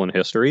 important people in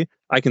history.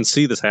 I can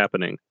see this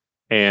happening.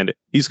 And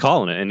he's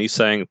calling it and he's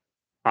saying,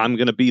 I'm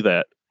going to be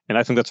that. And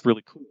I think that's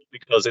really cool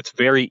because it's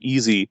very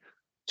easy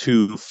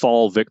to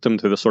fall victim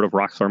to the sort of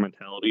rock star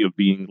mentality of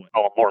being like,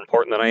 oh, I'm more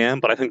important than I am.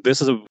 But I think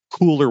this is a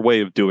cooler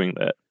way of doing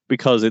that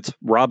because it's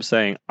Rob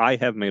saying, I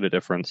have made a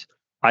difference.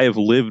 I have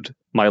lived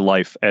my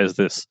life as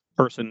this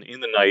person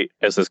in the night,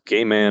 as this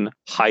gay man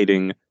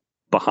hiding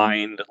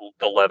behind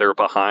the leather,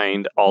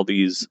 behind all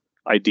these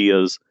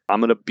ideas. I'm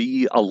going to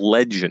be a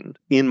legend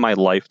in my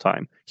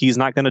lifetime. He's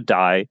not going to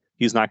die.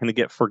 He's not going to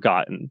get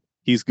forgotten.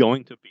 He's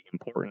going to be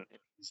important.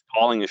 He's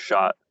calling a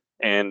shot.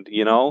 And,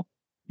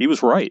 he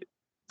was right.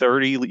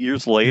 30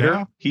 years later,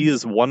 Yeah. he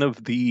is one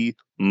of the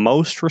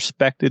most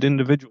respected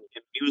individuals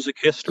in music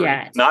history.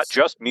 Yes. Not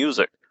just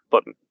music,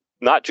 but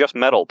not just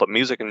metal, but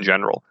music in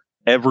general.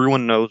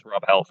 Everyone knows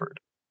Rob Halford.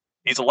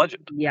 He's a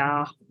legend.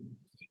 Yeah.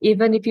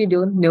 Even if you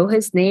don't know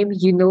his name,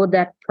 you know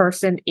that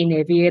person in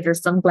aviator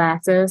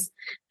sunglasses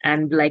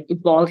and like a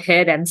bald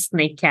head and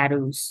snake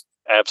tattoos.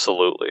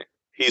 Absolutely.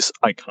 He's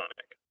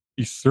iconic.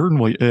 He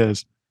certainly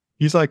is.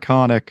 He's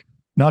iconic,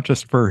 not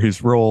just for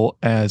his role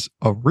as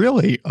a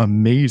really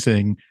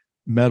amazing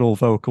metal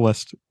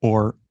vocalist,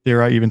 or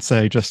dare I even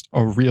say, just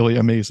a really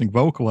amazing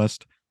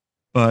vocalist,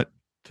 but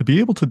to be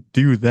able to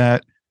do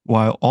that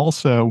while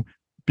also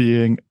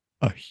being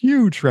a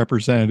huge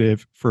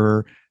representative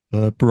for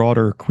the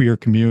broader queer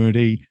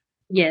community,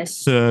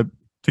 Yes. to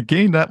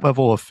gain that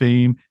level of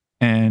fame.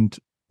 And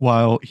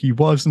while he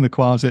was in the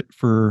closet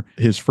for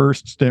his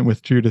first stint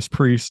with Judas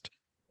Priest,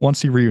 once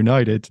he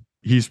reunited,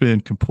 he's been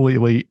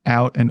completely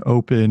out and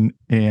open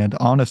and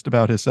honest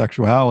about his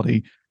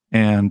sexuality.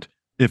 And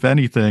if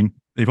anything,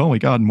 they've only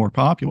gotten more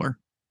popular.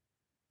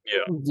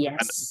 Yeah. And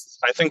Yes.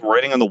 I think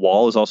writing on the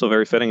wall is also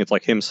very fitting. It's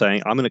like him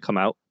saying, I'm going to come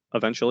out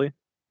eventually.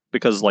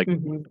 Because, like,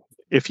 Mhm.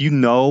 if you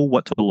know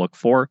what to look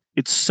for,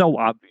 it's so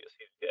obvious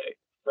he's gay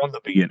from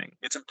the beginning.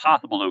 It's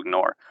impossible to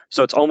ignore.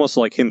 So it's almost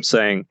like him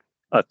saying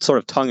a sort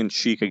of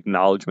tongue-in-cheek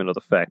acknowledgement of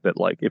the fact that,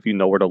 like, if you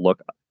know where to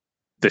look,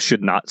 this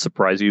should not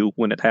surprise you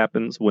when it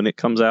happens, when it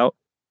comes out.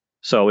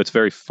 So it's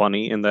very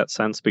funny in that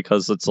sense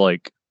because it's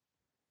like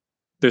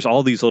there's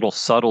all these little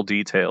subtle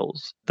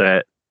details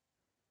that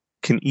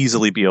can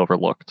easily be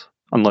overlooked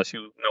unless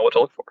you know what to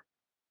look for.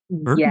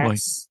 Certainly.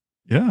 Yes.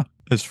 Yeah.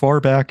 As far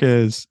back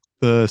as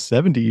the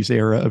 70s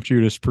era of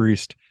Judas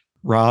Priest,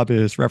 Rob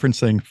is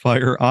referencing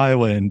Fire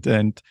Island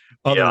and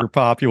Yeah. other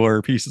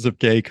popular pieces of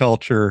gay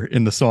culture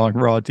in the song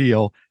Raw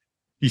Deal.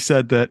 He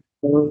said that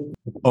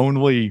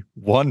only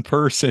one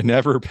person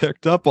ever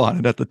picked up on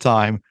it at the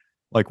time.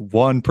 Like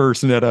one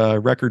person at a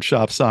record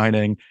shop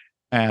signing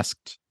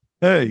asked,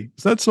 "Hey,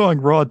 is that song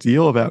Raw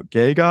Deal about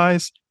gay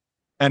guys?"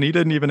 And he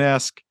didn't even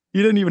ask,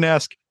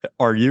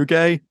 "Are you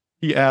gay?"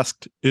 He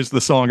asked, "Is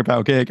the song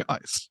about gay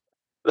guys?"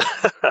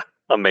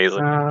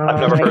 Amazing. I've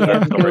never I heard that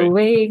am story.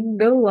 going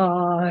the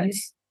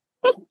lost.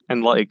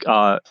 And like,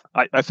 I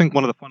think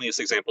one of the funniest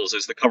examples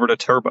is the cover to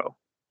Turbo.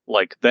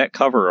 Like that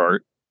cover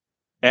art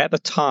at the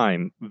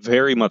time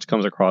very much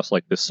comes across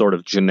like this sort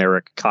of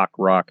generic cock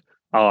rock.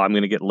 Oh, I'm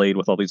gonna get laid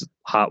with all these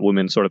hot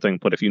women sort of thing.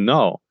 But if you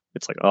know,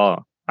 it's like, oh,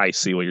 I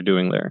see what you're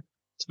doing there.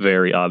 It's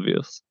very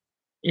obvious.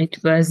 It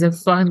was a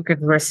fun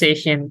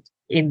conversation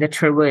in the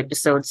Turbo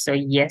episode. So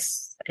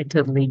yes, I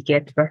totally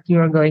get where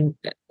you're going,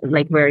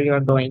 like where you're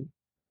going.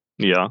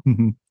 Yeah.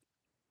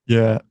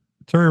 Yeah.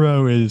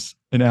 Turbo is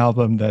an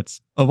album that's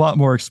a lot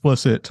more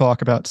explicit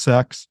talk about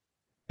sex.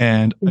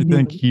 And I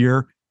think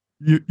here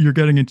you're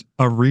getting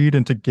a read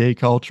into gay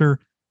culture,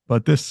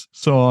 but this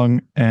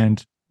song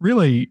and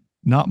really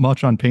not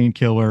much on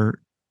Painkiller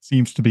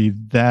seems to be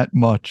that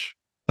much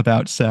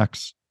about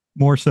sex,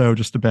 more so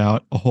just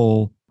about a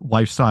whole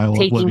lifestyle of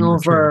Taking living your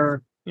truth.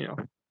 over. Yeah.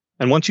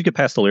 And once you get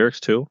past the lyrics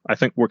too, I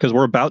think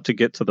we're about to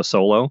get to the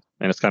solo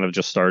and it's kind of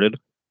just started.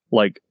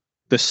 Like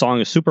this song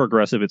is super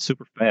aggressive, it's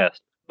super fast,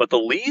 but the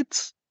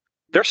leads,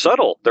 they're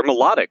subtle, they're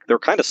melodic, they're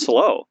kind of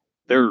slow,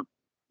 they're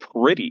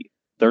pretty.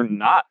 They're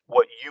not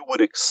what you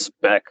would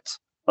expect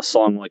a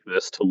song like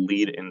this to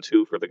lead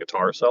into for the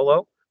guitar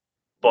solo.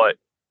 But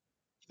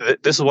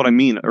this is what I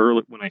mean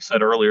when I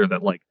said earlier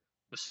that like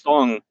the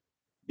song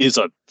is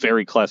a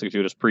very classic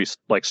Judas Priest,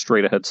 like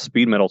straight ahead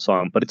speed metal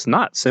song, but it's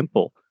not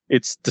simple.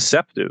 It's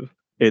deceptive.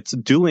 It's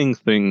doing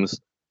things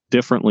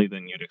differently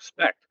than you'd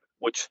expect,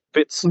 which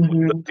fits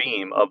with the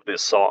theme of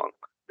this song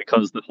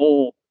because the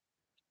whole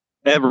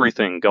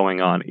everything going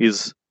on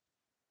is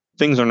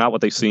things are not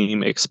what they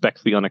seem,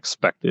 expect the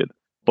unexpected,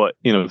 but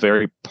in a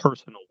very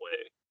personal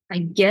way. I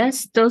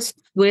guess those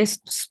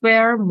twists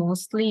were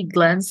mostly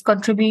Glenn's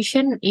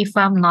contribution, if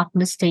I'm not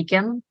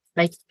mistaken.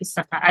 Like,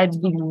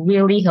 I'd be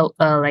really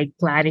like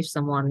glad if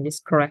someone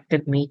just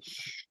corrected me.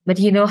 But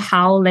you know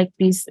how like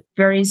this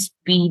very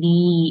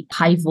speedy,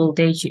 high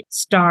voltage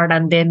start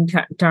and then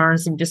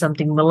turns into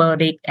something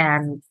melodic,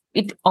 and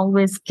it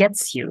always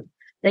gets you.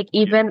 Like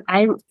even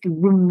I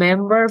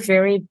remember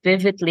very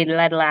vividly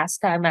that last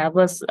time I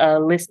was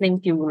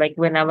listening to like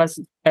when I was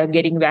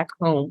getting back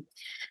home.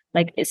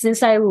 Like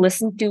since I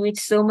listened to it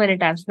so many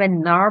times, my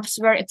nerves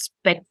were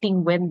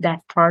expecting when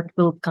that part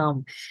will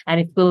come and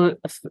it will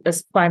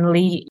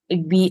finally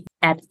be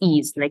at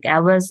ease. Like I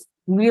was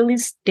really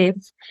stiff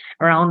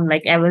around,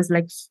 like I was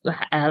like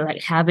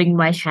having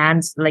my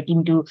hands like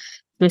into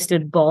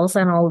twisted balls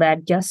and all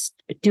that just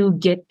to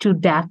get to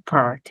that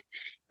part.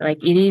 Like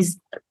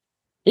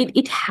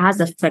it has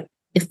effect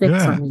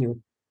on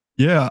you.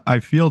 Yeah,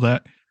 I feel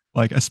that.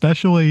 Like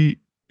especially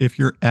if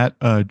you're at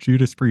a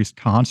Judas Priest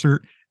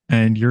concert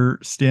and you're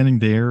standing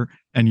there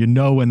and you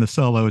know when the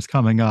solo is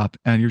coming up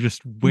and you're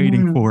just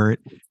waiting for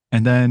it.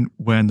 And then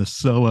when the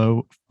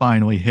solo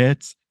finally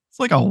hits, it's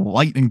like a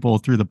lightning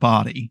bolt through the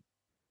body.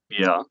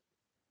 Yeah.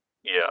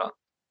 Yeah.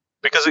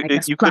 Because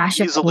Like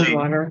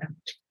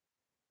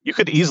you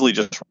could easily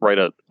just write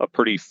a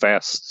pretty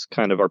fast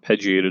kind of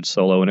arpeggiated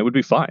solo and it would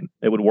be fine.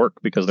 It would work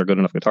because they're good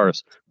enough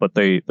guitarists. But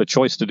the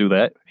choice to do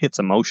that hits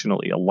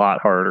emotionally a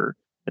lot harder.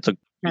 It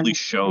really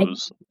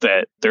shows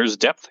that there's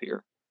depth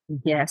here.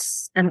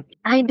 Yes. And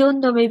I don't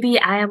know, maybe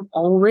I am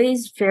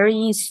always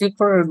very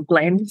super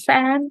Glenn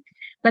fan,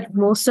 but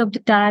most of the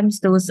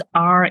times those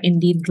are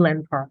indeed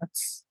Glenn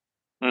parts.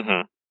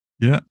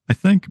 Yeah, I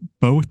think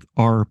both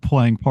are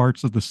playing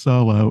parts of the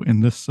solo in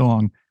this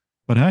song.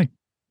 But hey,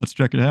 let's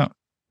check it out.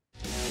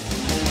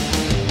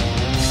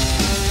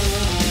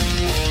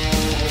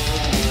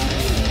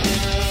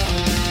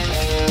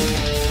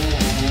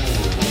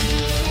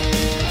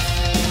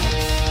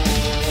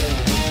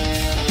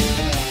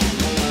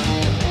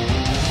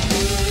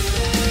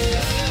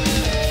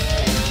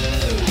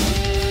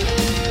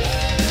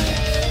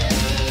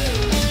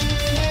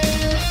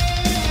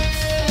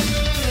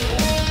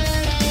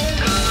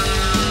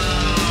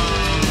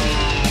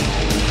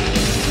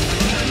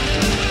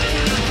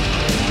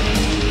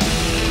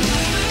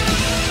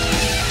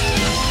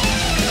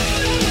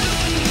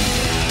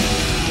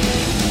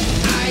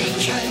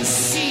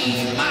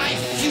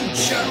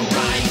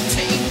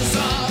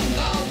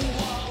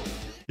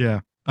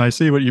 Yeah, I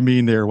see what you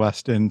mean there,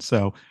 Westin.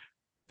 So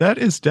that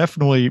is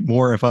definitely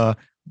more of a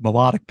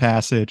melodic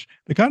passage,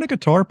 the kind of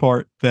guitar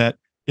part that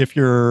if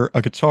you're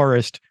a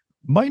guitarist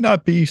might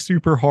not be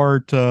super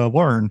hard to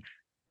learn.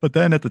 But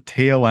then at the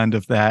tail end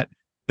of that,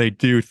 they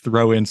do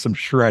throw in some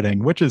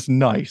shredding, which is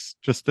nice.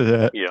 Just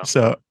just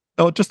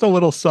a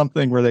little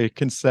something where they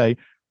can say,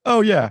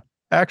 oh yeah,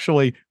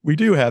 actually, we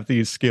do have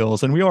these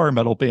skills and we are a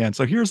metal band.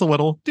 So here's a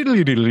little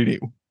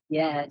diddly-diddly-doo.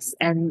 Yes.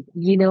 And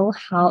you know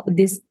how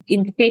this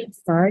intricate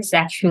verse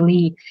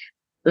actually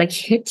like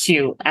hits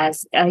you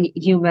as a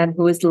human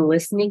who is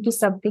listening to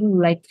something,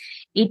 like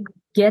it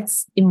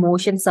gets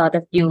emotions out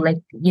of you, like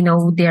you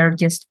know they're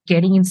just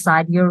getting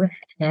inside your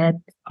head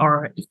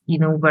or you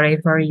know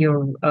wherever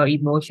your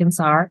emotions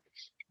are,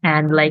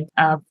 and like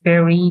a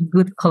very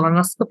good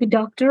colonoscopy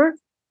doctor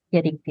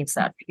getting things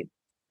out of you.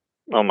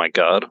 Oh my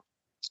god.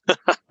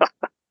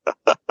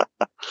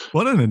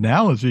 What an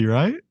analogy,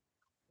 right?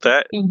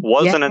 That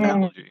was an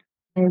analogy.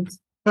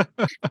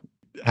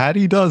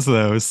 Hattie does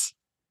those.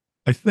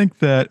 I think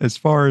that as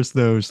far as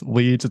those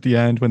leads at the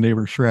end when they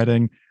were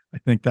shredding, I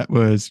think that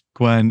was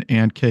Glenn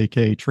and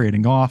KK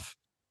trading off.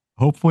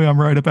 Hopefully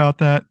I'm right about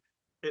that.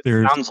 It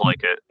sounds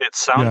like it. It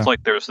sounds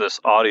like there's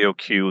this audio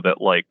cue that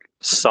like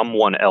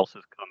someone else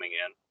is coming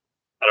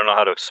in I don't know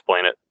how to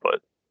explain it, but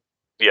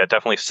yeah, it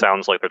definitely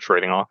sounds like they're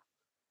trading off.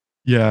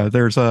 Yeah,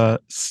 there's a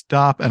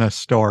stop and a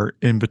start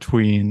in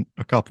between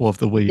a couple of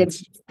the They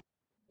leads.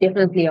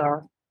 definitely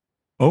are.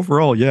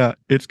 Overall, yeah,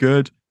 it's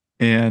good.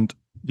 And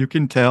you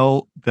can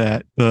tell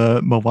that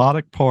the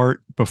melodic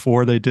part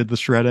before they did the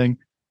shredding,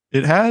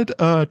 it had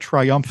a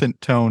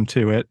triumphant tone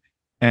to it.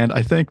 And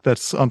I think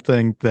that's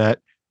something that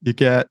you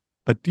get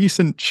a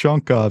decent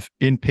chunk of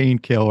in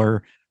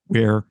Painkiller,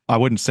 where I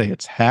wouldn't say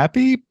it's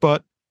happy,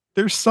 but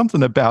there's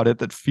something about it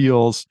that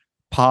feels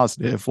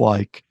positive.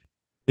 Like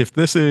if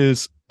this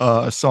is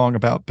a song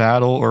about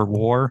battle or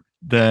war,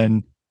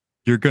 then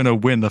you're going to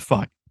win the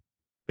fight,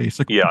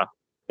 basically. Yeah,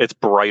 it's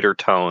brighter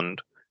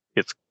toned.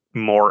 It's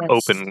more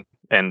That's open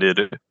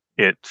ended.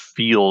 It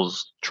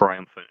feels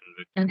triumphant.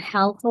 And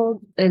Halford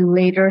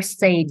later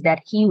said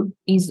that he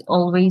is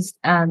always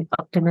an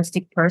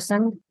optimistic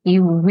person. He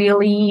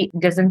really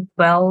doesn't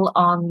dwell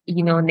on,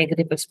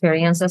 negative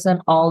experiences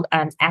and all,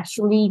 and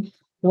actually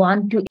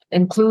want to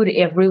include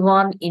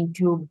everyone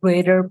into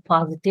greater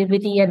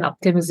positivity and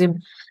optimism,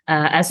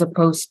 as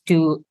opposed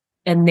to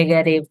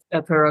negative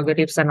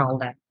prerogatives and all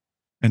that.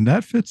 And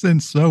that fits in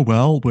so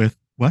well with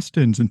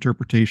Weston's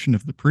interpretation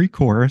of the pre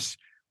chorus.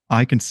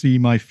 I can see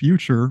my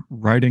future,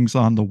 writings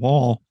on the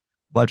wall,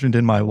 legend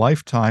in my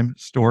lifetime,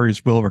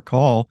 stories will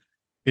recall.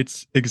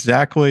 It's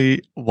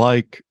exactly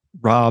like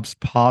Rob's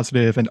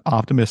positive and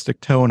optimistic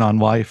tone on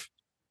life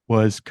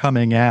was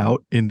coming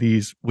out in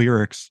these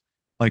lyrics,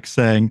 like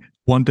saying,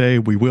 one day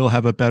we will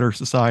have a better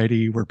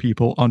society where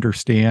people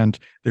understand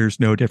there's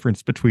no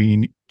difference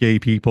between gay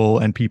people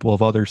and people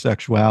of other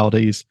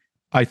sexualities.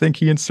 I think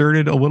he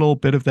inserted a little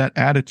bit of that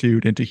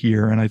attitude into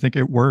here, and I think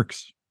it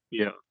works.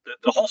 Yeah,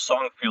 the whole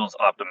song feels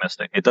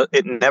optimistic.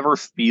 It never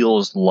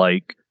feels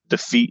like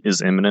defeat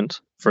is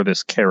imminent for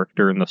this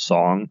character in the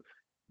song,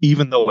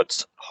 even though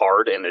it's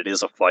hard and it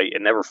is a fight.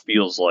 It never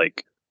feels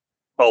like,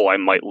 oh, I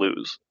might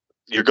lose.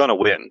 You're gonna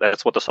win.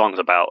 That's what the song's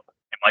about.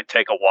 It might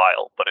take a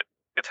while, but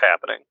it's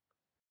happening.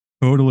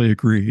 Totally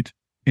agreed.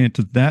 And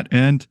to that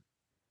end,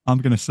 I'm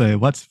going to say,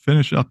 let's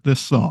finish up this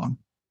song.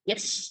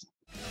 Yes.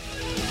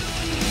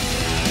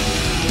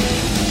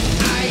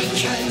 I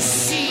can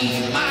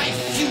see my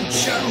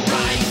future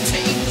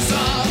writings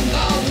on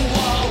the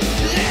wall.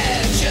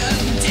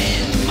 Legend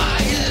in my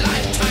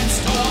lifetime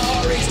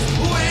stories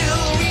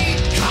will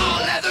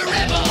recall the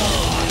rebel.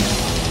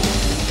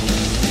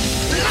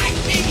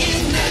 Lightning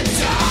in the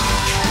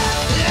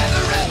dark,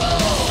 the rebel.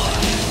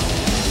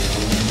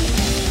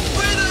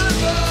 With a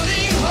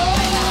burning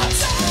heart,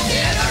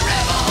 the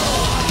rebel.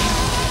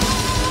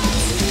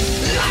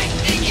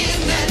 Lightning in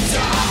the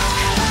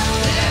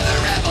dark, the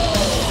rebel.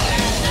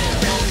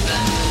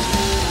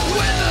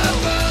 With a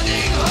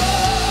burning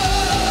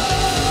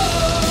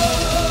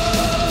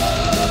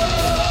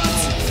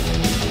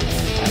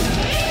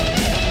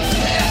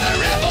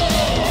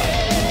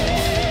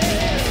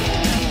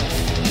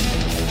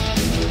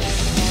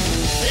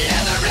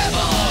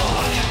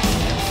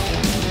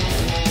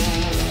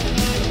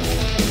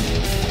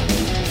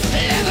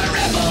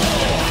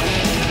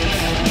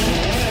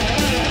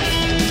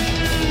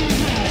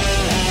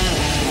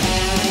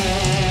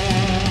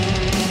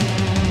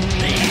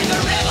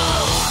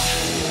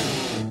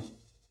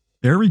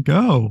There we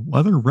go.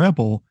 Leather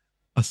Rebel,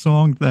 a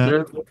song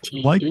that,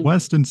 like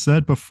Weston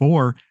said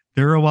before,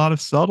 there are a lot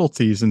of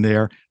subtleties in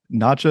there,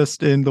 not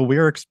just in the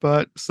lyrics,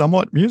 but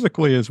somewhat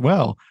musically as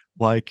well.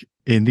 Like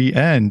in the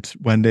end,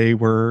 when they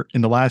were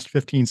in the last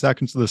 15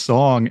 seconds of the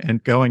song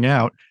and going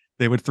out,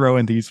 they would throw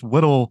in these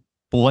little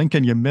blink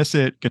and you miss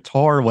it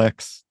guitar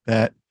licks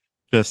that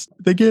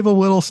they give a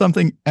little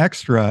something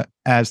extra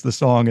as the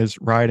song is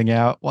riding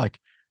out. Like,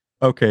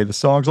 okay, the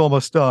song's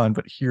almost done,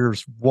 but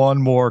here's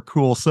one more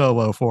cool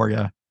solo for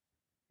you.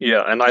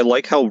 Yeah, and I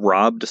like how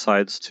Rob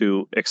decides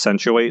to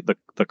accentuate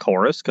the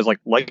chorus, because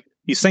like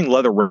he's saying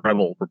Leather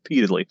Rebel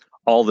repeatedly,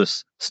 all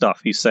this stuff.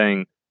 He's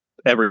saying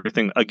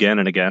everything again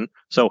and again.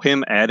 So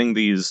him adding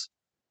these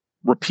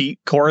repeat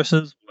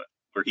choruses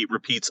where he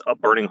repeats a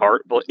burning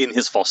heart in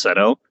his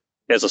falsetto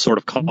as a sort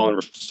of call and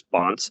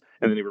response,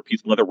 and then he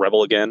repeats Leather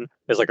Rebel again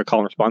as like a call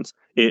and response.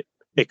 It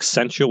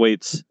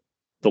accentuates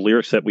the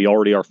lyrics that we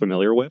already are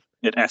familiar with.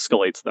 It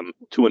escalates them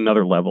to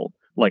another level.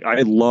 Like,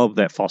 I love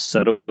that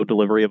falsetto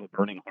delivery of a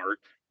burning heart.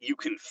 You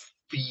can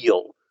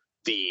feel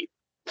the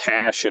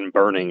passion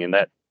burning in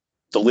that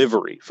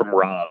delivery from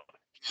Rob.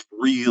 He's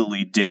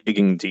really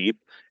digging deep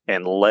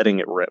and letting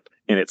it rip,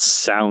 and it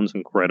sounds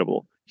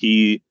incredible.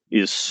 He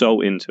is so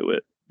into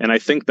it, and I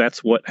think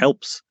that's what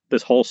helps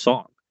this whole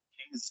song.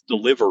 His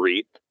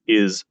delivery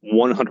is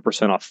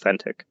 100%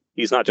 authentic.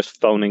 He's not just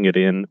phoning it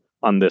in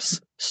on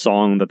this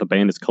song that the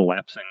band is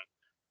collapsing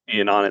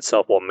in on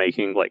itself while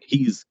making. Like,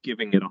 he's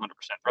giving it 100%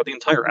 for the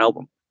entire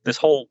album. This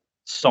whole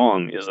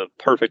song is a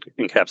perfect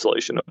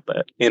encapsulation of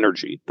that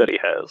energy that he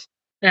has.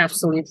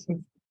 Absolutely.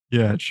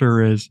 Yeah, it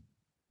sure is.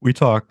 We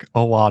talk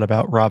a lot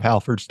about Rob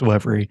Halford's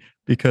delivery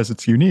because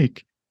it's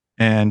unique.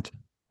 And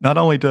not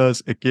only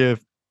does it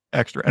give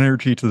extra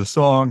energy to the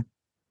song,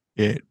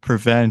 it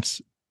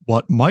prevents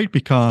what might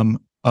become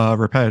a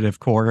repetitive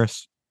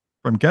chorus.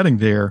 from getting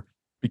there,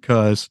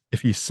 because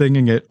if he's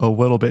singing it a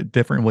little bit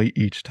differently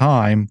each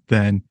time,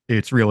 then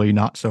it's really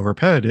not so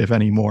repetitive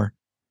anymore.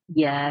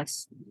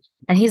 Yes.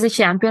 And he's a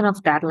champion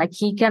of that. Like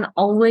he can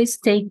always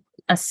take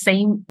a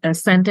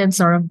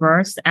sentence or a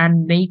verse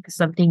and make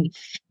something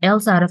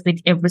else out of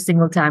it every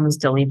single time he's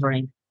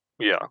delivering.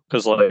 Yeah,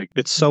 because like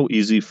it's so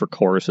easy for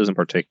choruses in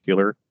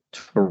particular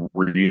to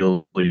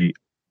really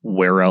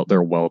wear out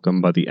their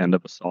welcome by the end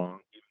of a song.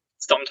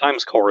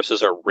 Sometimes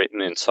choruses are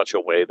written in such a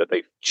way that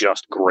they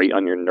just grate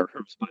on your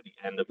nerves by the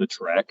end of the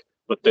track.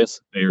 But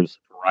there's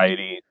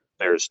variety,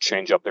 there's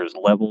change up, there's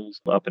levels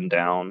up and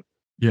down.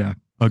 Yeah,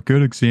 a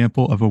good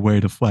example of a way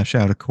to flesh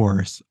out a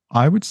chorus.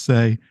 I would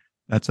say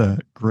that's a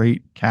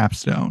great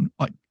capstone.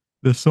 Like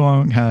this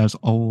song has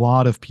a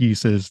lot of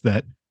pieces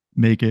that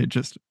make it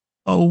just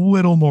a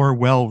little more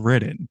well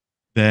written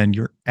than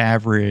your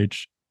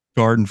average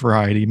garden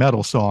variety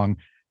metal song.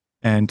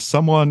 And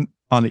someone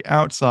on the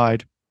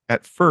outside,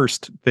 at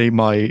first, they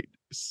might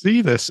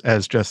see this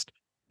as just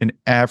an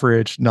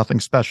average, nothing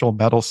special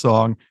metal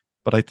song.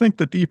 But I think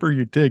the deeper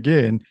you dig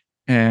in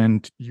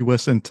and you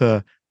listen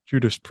to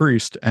Judas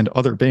Priest and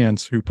other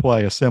bands who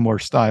play a similar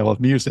style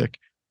of music,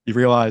 you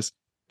realize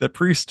that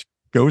Priest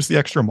goes the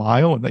extra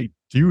mile and they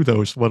do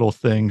those little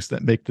things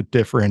that make the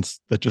difference,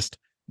 that just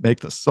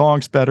make the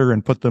songs better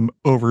and put them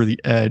over the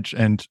edge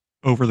and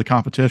over the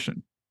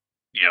competition.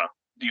 Yeah,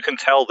 you can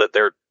tell that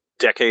their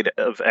decade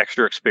of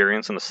extra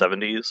experience in the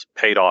 70s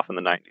paid off in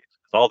the 90s.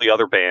 All the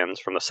other bands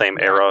from the same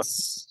era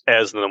Yes.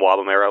 as the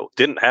Nawabam era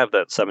didn't have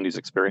that 70s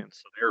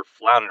experience. So they're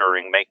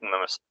floundering, making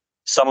them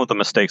some of the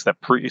mistakes that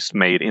Priest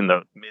made in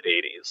the mid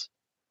 80s.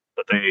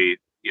 But they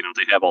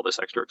have all this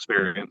extra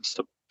experience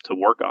to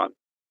work on.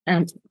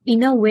 And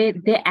in a way,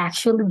 they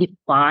actually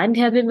defined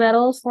heavy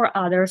metal for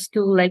others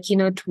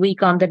to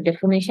tweak on the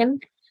definition.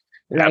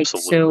 Like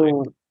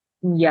Absolutely. so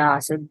yeah,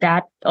 so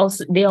that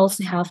also they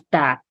also have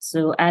that.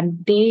 So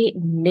and they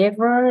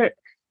never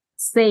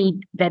say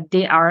that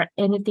they are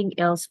anything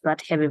else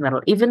but heavy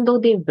metal, even though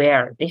they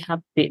have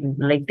been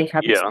like they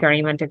have Yeah.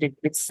 experimented it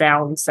with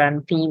sounds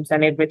and themes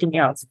and everything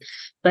else.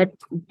 But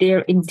their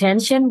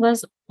intention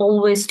was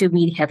always to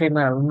be heavy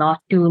metal, not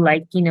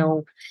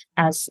to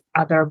as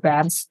other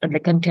bands, the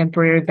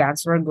contemporary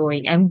bands were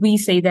going. And we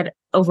say that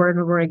over and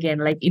over again,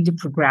 like into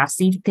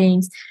progressive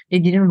things. They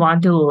didn't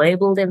want to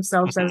label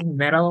themselves as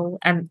metal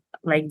and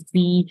like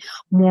be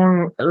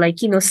more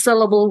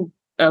sellable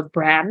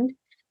brand.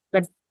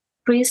 But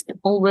Priest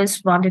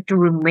always wanted to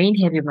remain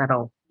heavy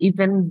metal,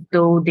 even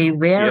though they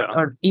were Yeah.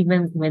 or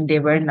even when they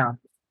were not.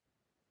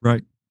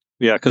 Right.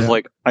 Yeah, because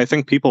Yeah. I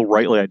think people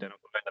rightly identify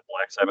that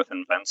Black Sabbath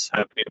invents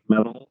heavy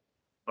metal,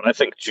 but I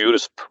think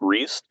Judas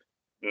Priest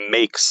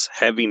makes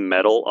heavy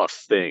metal a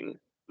thing.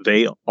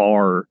 They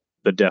are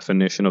the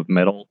definition of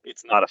metal.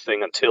 It's not a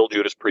thing until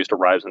Judas Priest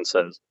arrives and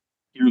says,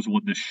 "Here's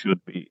what this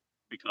should be."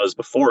 Because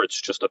before it's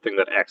just a thing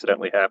that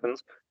accidentally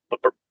happens. But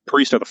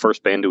Priest are the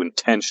first band to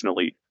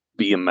intentionally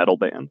be a metal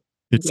band.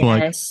 It's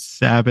like Yes.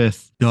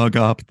 Sabbath dug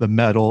up the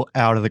metal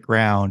out of the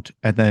ground,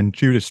 and then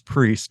Judas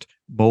Priest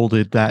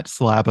molded that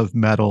slab of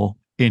metal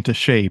into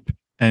shape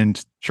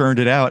and churned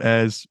it out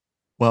as,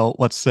 well,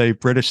 let's say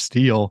British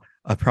steel,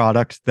 a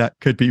product that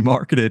could be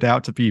marketed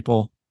out to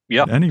people.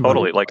 Yeah, Anyway.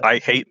 totally. Like I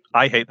hate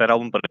that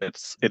album, but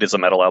it is a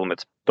metal album.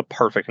 It's the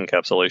perfect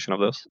encapsulation of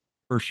this.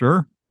 For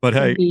sure. But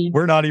hey, Indeed.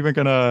 we're not even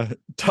going to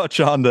touch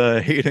on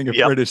the hating of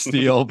Yep. British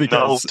steel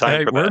because time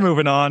hey, for we're that.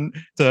 moving on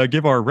to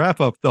give our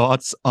wrap up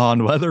thoughts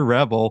on Weather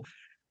Rebel.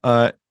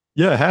 Yeah,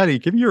 Hattie,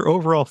 give me your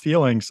overall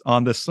feelings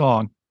on this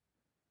song.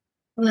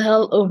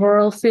 Well,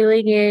 overall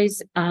feeling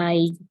is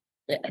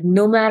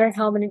no matter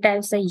how many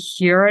times I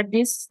hear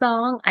this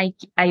song, I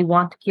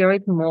want to hear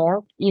it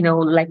more.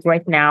 Like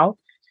right now,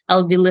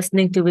 I'll be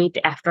listening to it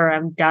after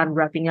I'm done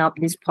wrapping up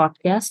this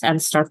podcast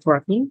and start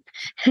working.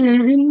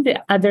 And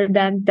other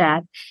than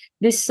that,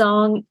 this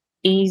song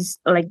is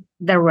like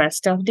the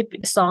rest of the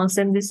songs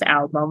in this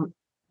album,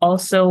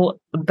 also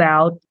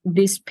about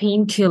this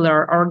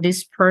painkiller or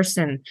this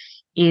person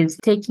is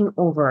taking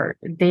over.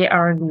 They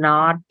are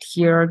not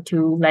here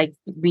to like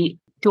be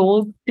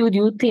told to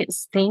do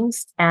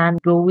things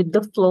and go with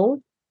the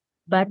flow,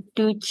 but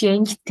to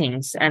change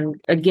things and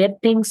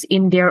get things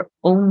in their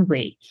own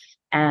way.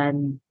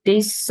 And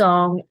this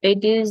song,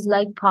 it is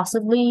like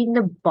possibly in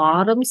the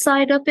bottom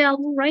side of the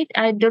album, right?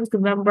 I don't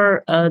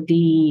remember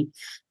the.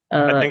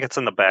 I think it's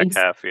in the back it's-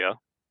 half, yeah.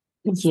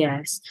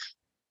 Yes.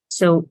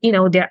 So,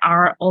 there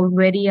are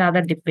already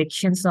other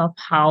depictions of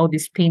how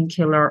this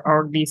painkiller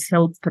or this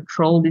health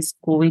patrol is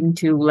going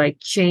to like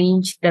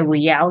change the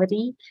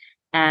reality.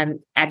 And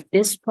at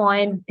this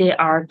point, they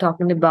are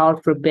talking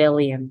about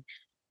rebellion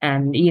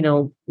and,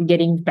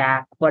 getting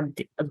back what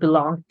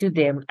belonged to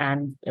them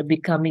and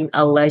becoming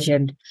a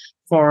legend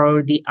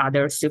for the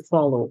others to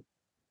follow.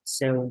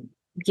 So,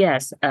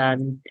 yes,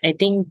 I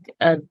think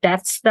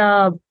that's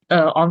the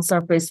on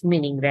surface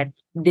meaning that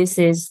this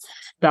is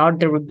about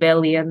the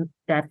rebellion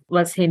that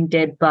was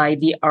hinted by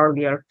the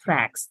earlier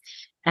tracks.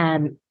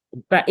 And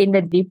but in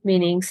the deep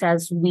meanings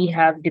as we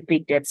have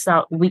depicted.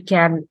 So we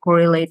can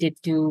correlate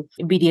it to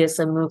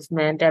BDSM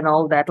movement and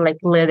all that, like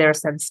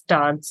leathers and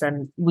studs,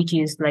 and which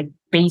is like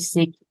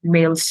basic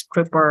male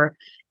stripper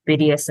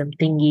BDSM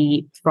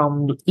thingy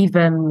from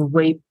even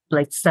way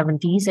like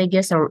 70s, I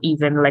guess, or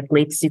even like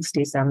late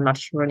 60s. I'm not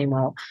sure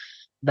anymore.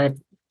 But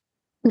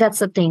that's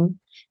the thing.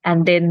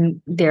 And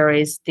then there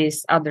is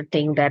this other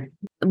thing that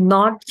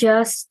not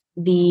just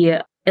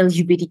the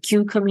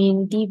LGBTQ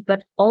community,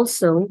 but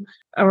also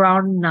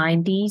around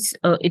 90s,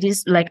 it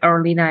is like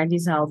early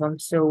 90s album.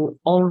 So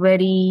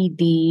already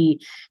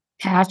the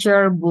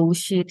Thatcher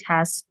bullshit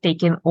has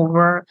taken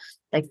over.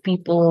 Like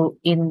people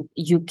in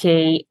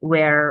UK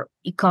were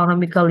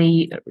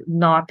economically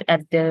not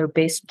at their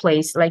best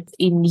place. Like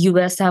in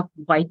US have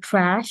white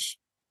trash.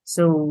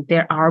 So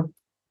there are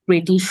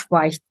British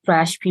white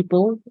trash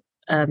people.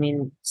 I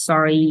mean,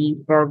 sorry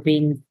for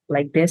being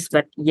like this,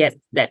 but yet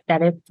that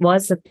it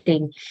was a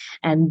thing.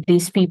 And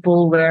these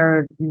people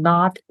were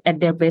not at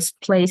their best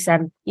place.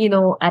 And, you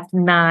know, at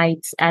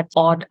nights, at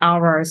odd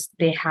hours,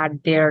 they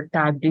had their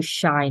time to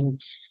shine.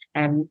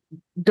 And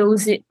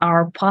those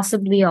are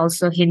possibly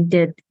also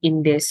hinted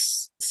in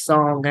this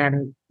song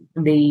and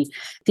the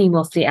theme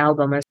of the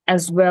album,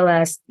 as well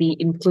as the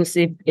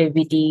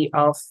inclusivity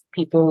of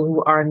people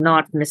who are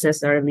not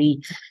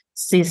necessarily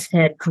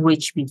cishet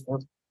rich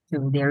people.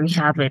 So there you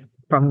have it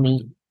from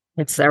me.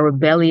 It's a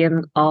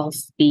rebellion of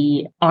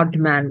the odd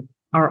man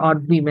or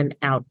odd women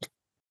out.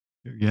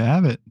 There you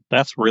have it.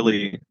 That's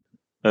really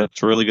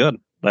good.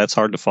 That's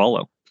hard to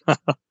follow.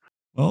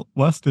 Well,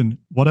 Weston,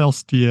 what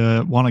else do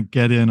you want to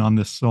get in on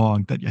this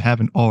song that you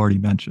haven't already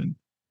mentioned?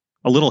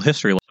 A little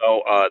history.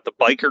 So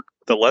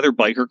the leather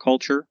biker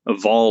culture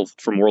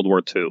evolved from World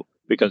War II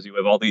because you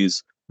have all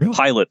these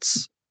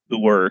pilots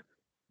who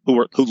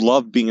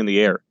love being in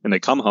the air, and they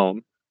come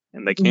home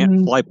and they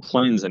can't fly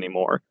planes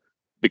anymore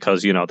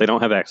because, you know, they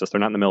don't have access. They're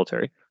not in the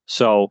military.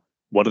 So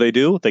what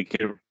do? They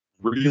get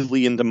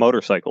really into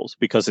motorcycles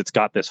because it's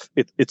got this,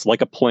 it's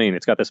like a plane.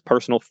 It's got this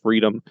personal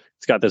freedom.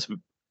 It's got this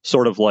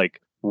sort of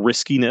like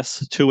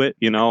riskiness to it.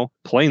 You know,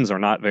 planes are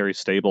not very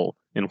stable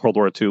in World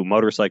War II.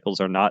 Motorcycles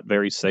are not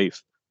very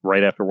safe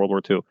right after World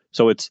War II.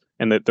 So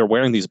they're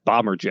wearing these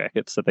bomber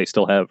jackets that they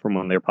still have from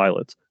when they're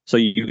pilots. So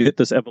you get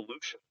this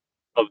evolution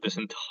of this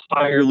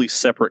entirely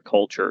separate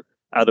culture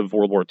out of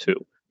World War II.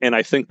 And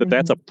I think that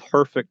that's a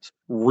perfect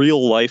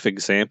real life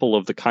example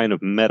of the kind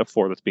of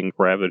metaphor that's being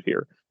grabbed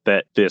here,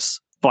 that this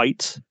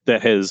fight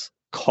that has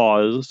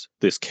caused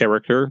this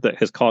character, that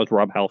has caused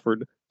Rob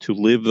Halford to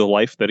live the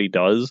life that he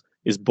does,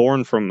 is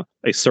born from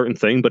a certain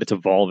thing, but it's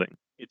evolving.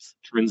 It's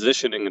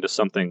transitioning into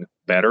something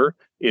better.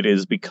 It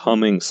is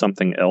becoming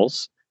something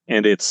else.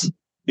 And it's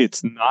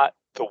not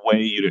the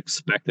way you'd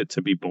expect it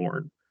to be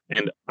born.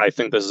 And I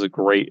think this is a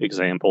great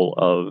example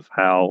of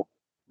how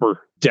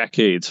for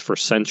decades, for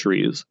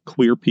centuries,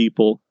 queer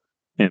people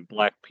and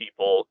black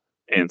people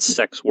and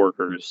sex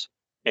workers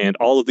and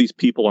all of these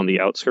people on the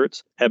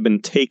outskirts have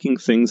been taking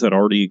things that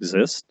already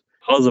exist.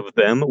 Because of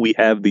them, we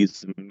have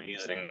these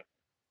amazing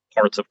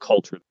parts of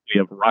culture. We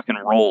have rock and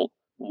roll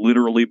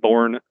literally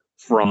born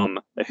from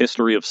a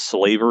history of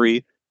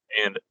slavery.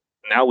 And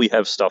now we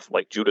have stuff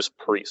like Judas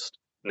Priest.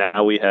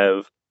 Now we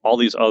have all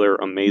these other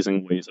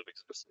amazing ways of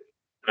existing.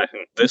 And I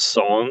think this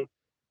song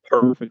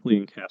perfectly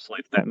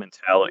encapsulates that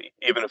mentality,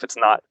 even if it's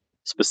not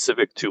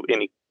specific to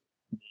any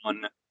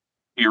one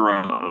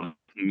era of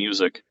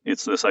music.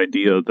 It's this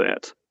idea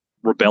that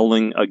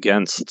rebelling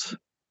against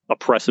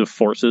oppressive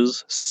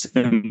forces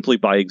simply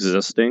by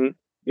existing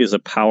is a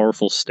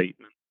powerful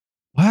statement.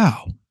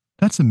 Wow,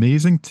 that's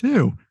amazing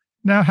too.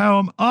 Now, how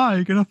am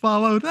I going to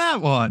follow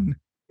that one?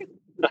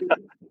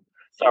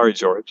 Sorry,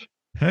 George.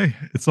 Hey,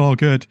 it's all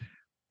good.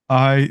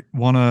 I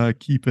want to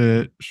keep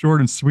it short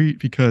and sweet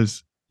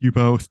because you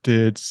both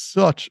did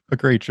such a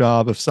great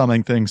job of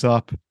summing things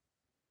up.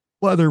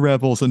 Leather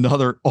Rebel's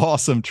another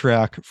awesome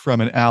track from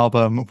an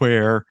album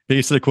where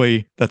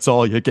basically that's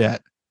all you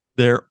get.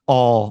 They're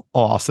all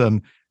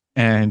awesome.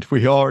 And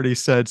we already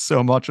said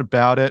so much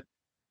about it.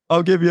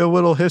 I'll give you a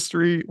little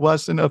history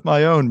lesson of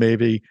my own,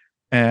 maybe.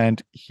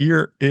 And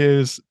here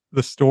is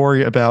the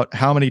story about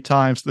how many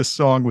times this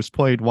song was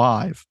played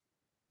live.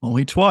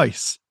 Only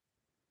twice.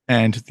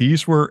 And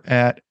these were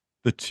at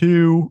the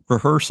 2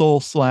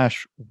 rehearsal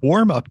 /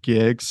 warm-up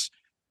gigs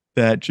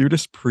that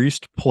Judas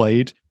Priest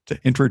played to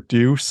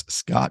introduce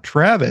Scott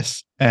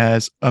Travis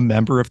as a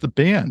member of the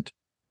band.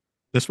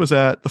 This was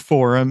at the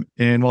Forum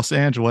in Los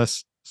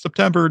Angeles,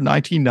 September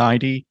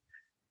 1990.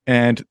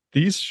 And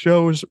these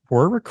shows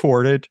were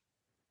recorded,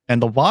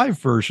 and the live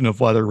version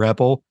of Leather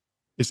Rebel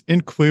is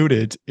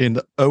included in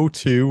the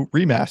O2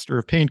 remaster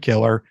of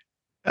Painkiller.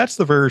 That's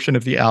the version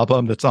of the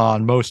album that's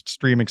on most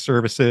streaming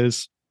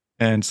services.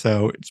 And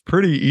so it's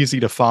pretty easy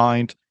to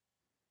find.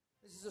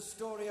 This is a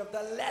story of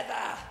the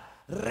Leather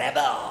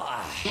Rebel.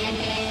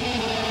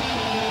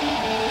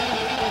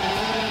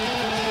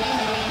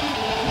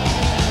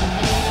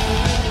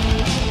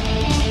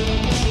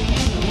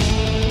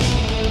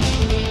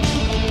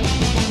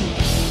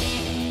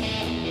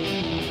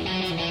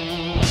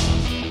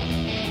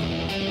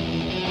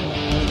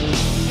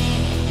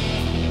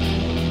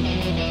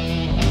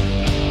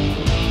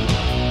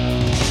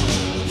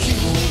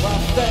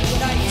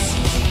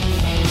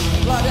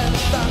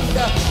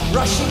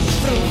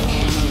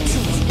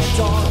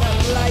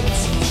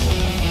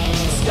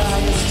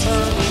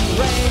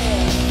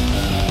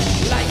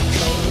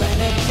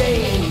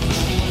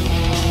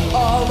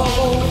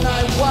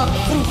 on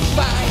through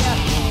fire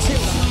till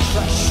the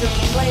pressure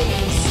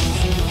plays.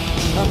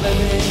 I'm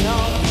living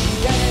on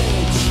the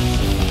edge.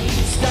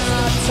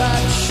 Start a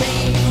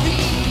chain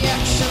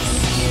reaction,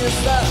 sears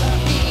the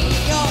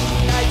neon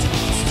night,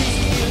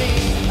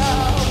 stealing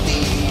all the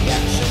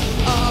action.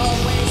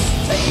 Always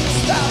takes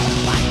the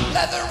fight,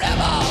 leather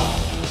rebel.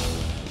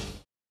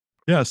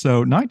 Yeah, so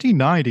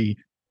 1990,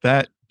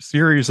 that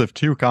series of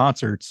 2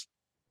 concerts,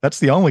 that's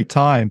the only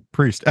time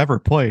Priest ever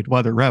played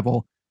Weather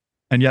Rebel.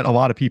 And yet a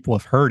lot of people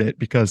have heard it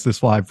because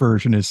this live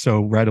version is so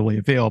readily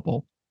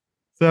available.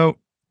 So,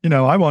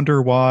 I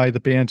wonder why the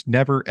band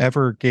never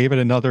ever gave it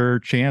another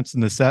chance in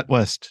the set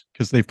list,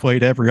 because they've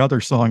played every other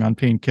song on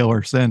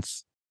Painkiller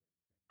since.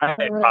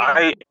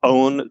 I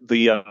own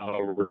the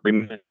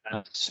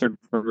remastered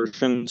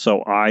version,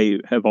 so I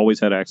have always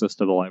had access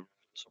to the live.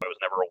 So I was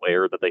never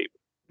aware that they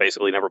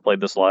basically never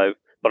played this live.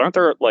 But aren't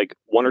there like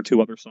 1 or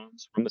 2 other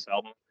songs from this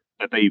album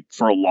that they,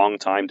 for a long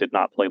time, did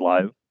not play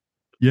live?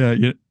 Yeah,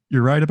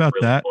 you're right about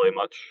Really that. play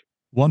much.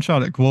 One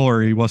Shot at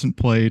Glory wasn't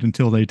played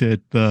until they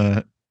did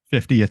the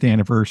 50th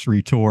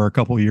anniversary tour a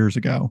couple years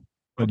ago.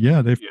 But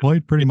yeah, they've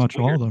played pretty much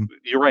all of them.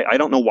 You're right. I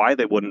don't know why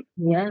they wouldn't.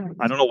 Yeah.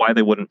 I don't know why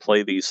they wouldn't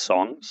play these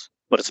songs,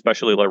 but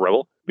especially like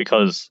Rebel,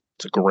 because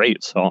it's a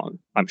great song.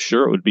 I'm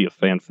sure it would be a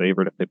fan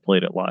favorite if they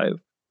played it live.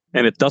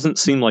 And it doesn't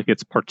seem like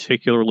it's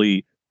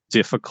particularly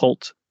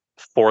difficult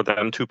for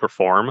them to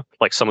perform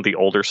like some of the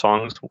older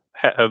songs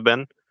have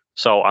been.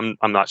 So I'm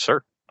not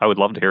sure. I would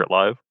love to hear it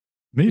live.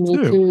 Me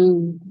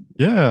too.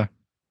 Yeah.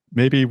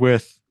 Maybe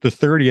with the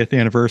 30th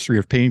anniversary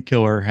of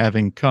Painkiller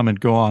having come and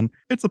gone,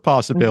 it's a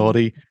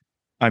possibility.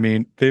 I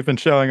mean, they've been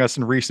showing us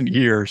in recent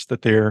years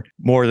that they're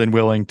more than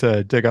willing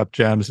to dig up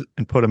gems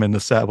and put them in the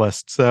set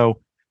list.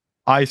 So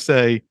I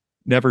say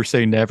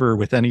never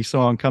with any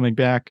song coming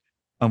back,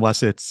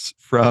 unless it's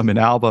from an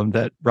album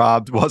that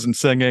Rob wasn't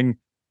singing,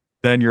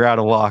 then you're out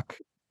of luck.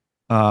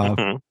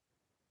 But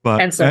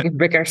And Circuit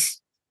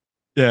Breakers.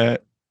 Yeah,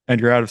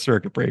 and you're out of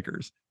Circuit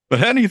Breakers.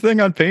 But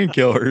anything on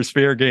Painkiller is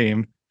fair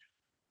game.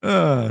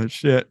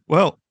 Shit.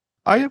 Well,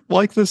 I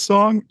like this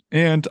song,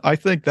 and I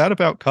think that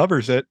about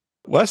covers it.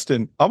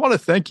 Westin, I want to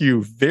thank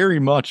you very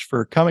much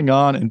for coming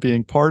on and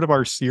being part of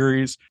our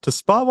series to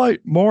spotlight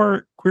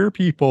more queer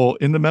people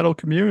in the metal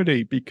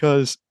community,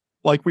 because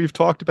like we've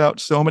talked about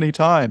so many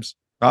times,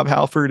 Rob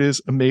Halford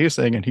is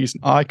amazing and he's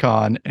an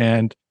icon.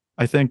 And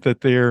I think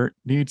that there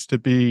needs to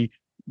be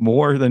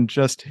more than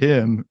just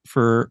him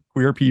for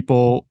queer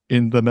people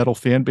in the metal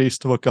fan base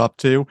to look up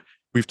to.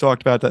 We've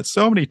talked about that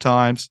so many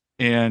times,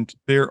 and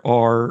there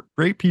are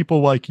great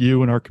people like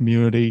you in our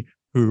community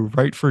who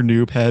write for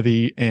Noob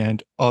Heavy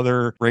and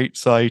other great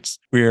sites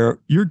where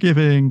you're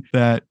giving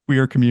that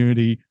queer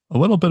community a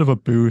little bit of a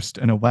boost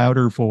and a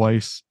louder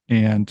voice.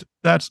 And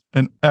that's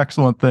an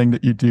excellent thing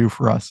that you do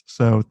for us.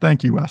 So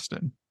thank you,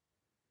 Westin.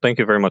 Thank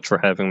you very much for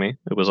having me.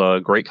 It was a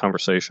great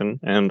conversation,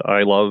 and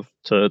I love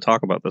to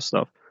talk about this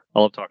stuff. I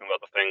love talking about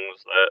the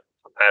things that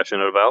I'm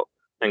passionate about,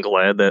 and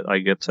glad that I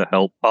get to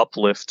help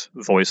uplift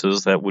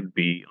voices that would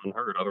be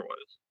unheard otherwise.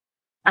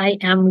 I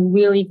am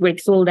really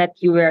grateful that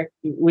you were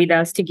with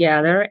us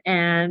together.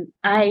 And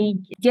I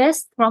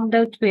guess from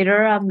the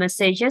Twitter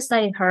messages,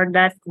 I heard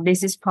that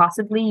this is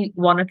possibly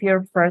one of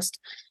your first,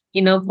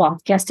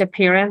 podcast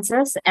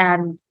appearances.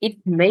 And it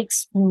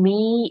makes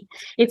me,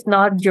 if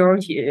not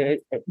George,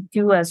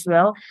 you as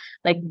well,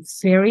 like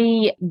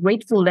very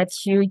grateful that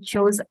you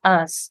chose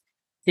us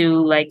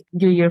to like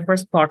do your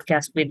first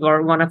podcast with,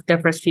 or one of the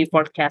first few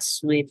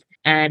podcasts with.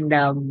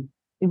 And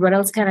what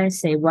else can I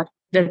say? What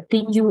the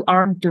thing you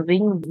are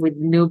doing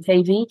with Noob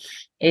Heavy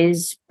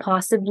is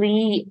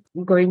possibly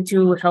going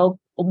to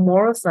help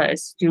more of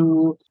us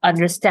to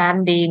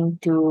understanding,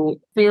 to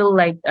feel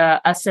like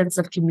a sense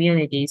of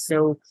community.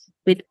 So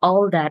with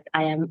all that,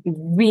 I am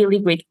really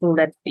grateful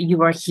that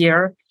you are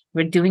here.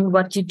 We're doing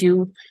what you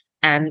do,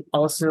 and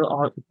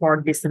also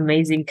for this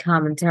amazing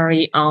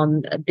commentary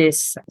on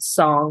this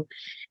song.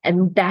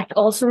 And that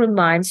also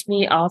reminds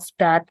me of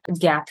that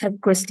Agatha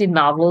Christie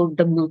novel,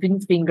 The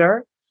Moving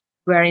Finger,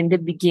 where in the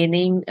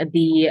beginning,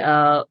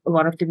 the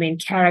one of the main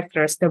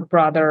characters, the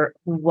brother,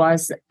 who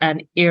was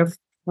an Air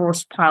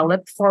Force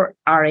pilot for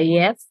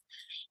RAF.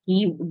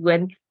 He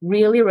went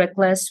really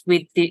reckless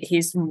with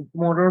his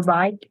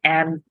motorbike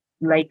and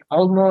like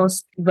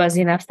almost was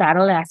in a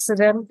fatal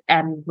accident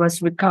and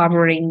was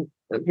recovering.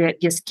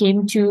 Just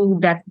came to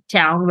that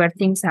town where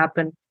things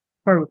happen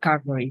for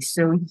recovery.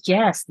 So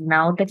yes,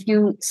 now that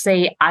you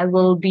say, I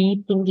will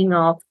be thinking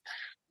of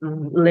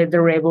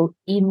Leather Rebel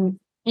in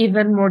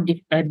even more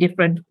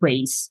different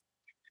ways,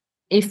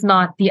 if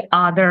not the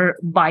other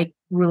bike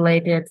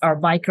related or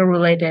biker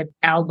related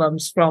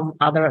albums from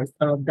other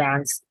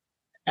bands,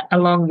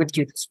 along with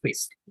Judas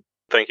Priest.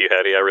 Thank you,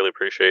 Hattie. I really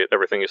appreciate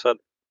everything you said.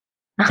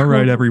 All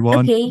right,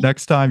 everyone. Okay.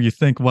 Next time you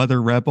think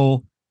Weather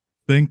Rebel,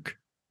 think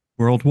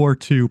World War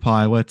II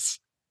pilots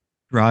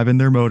driving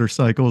their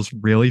motorcycles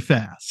really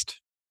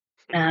fast.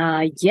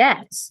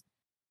 Yes.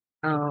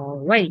 All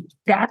right,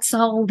 that's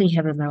all the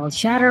heavy metal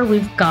chatter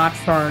we've got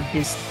for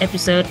this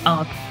episode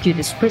of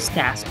Judas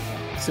Priestcast.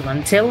 So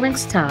until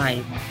next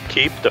time.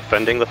 Keep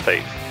defending the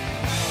faith.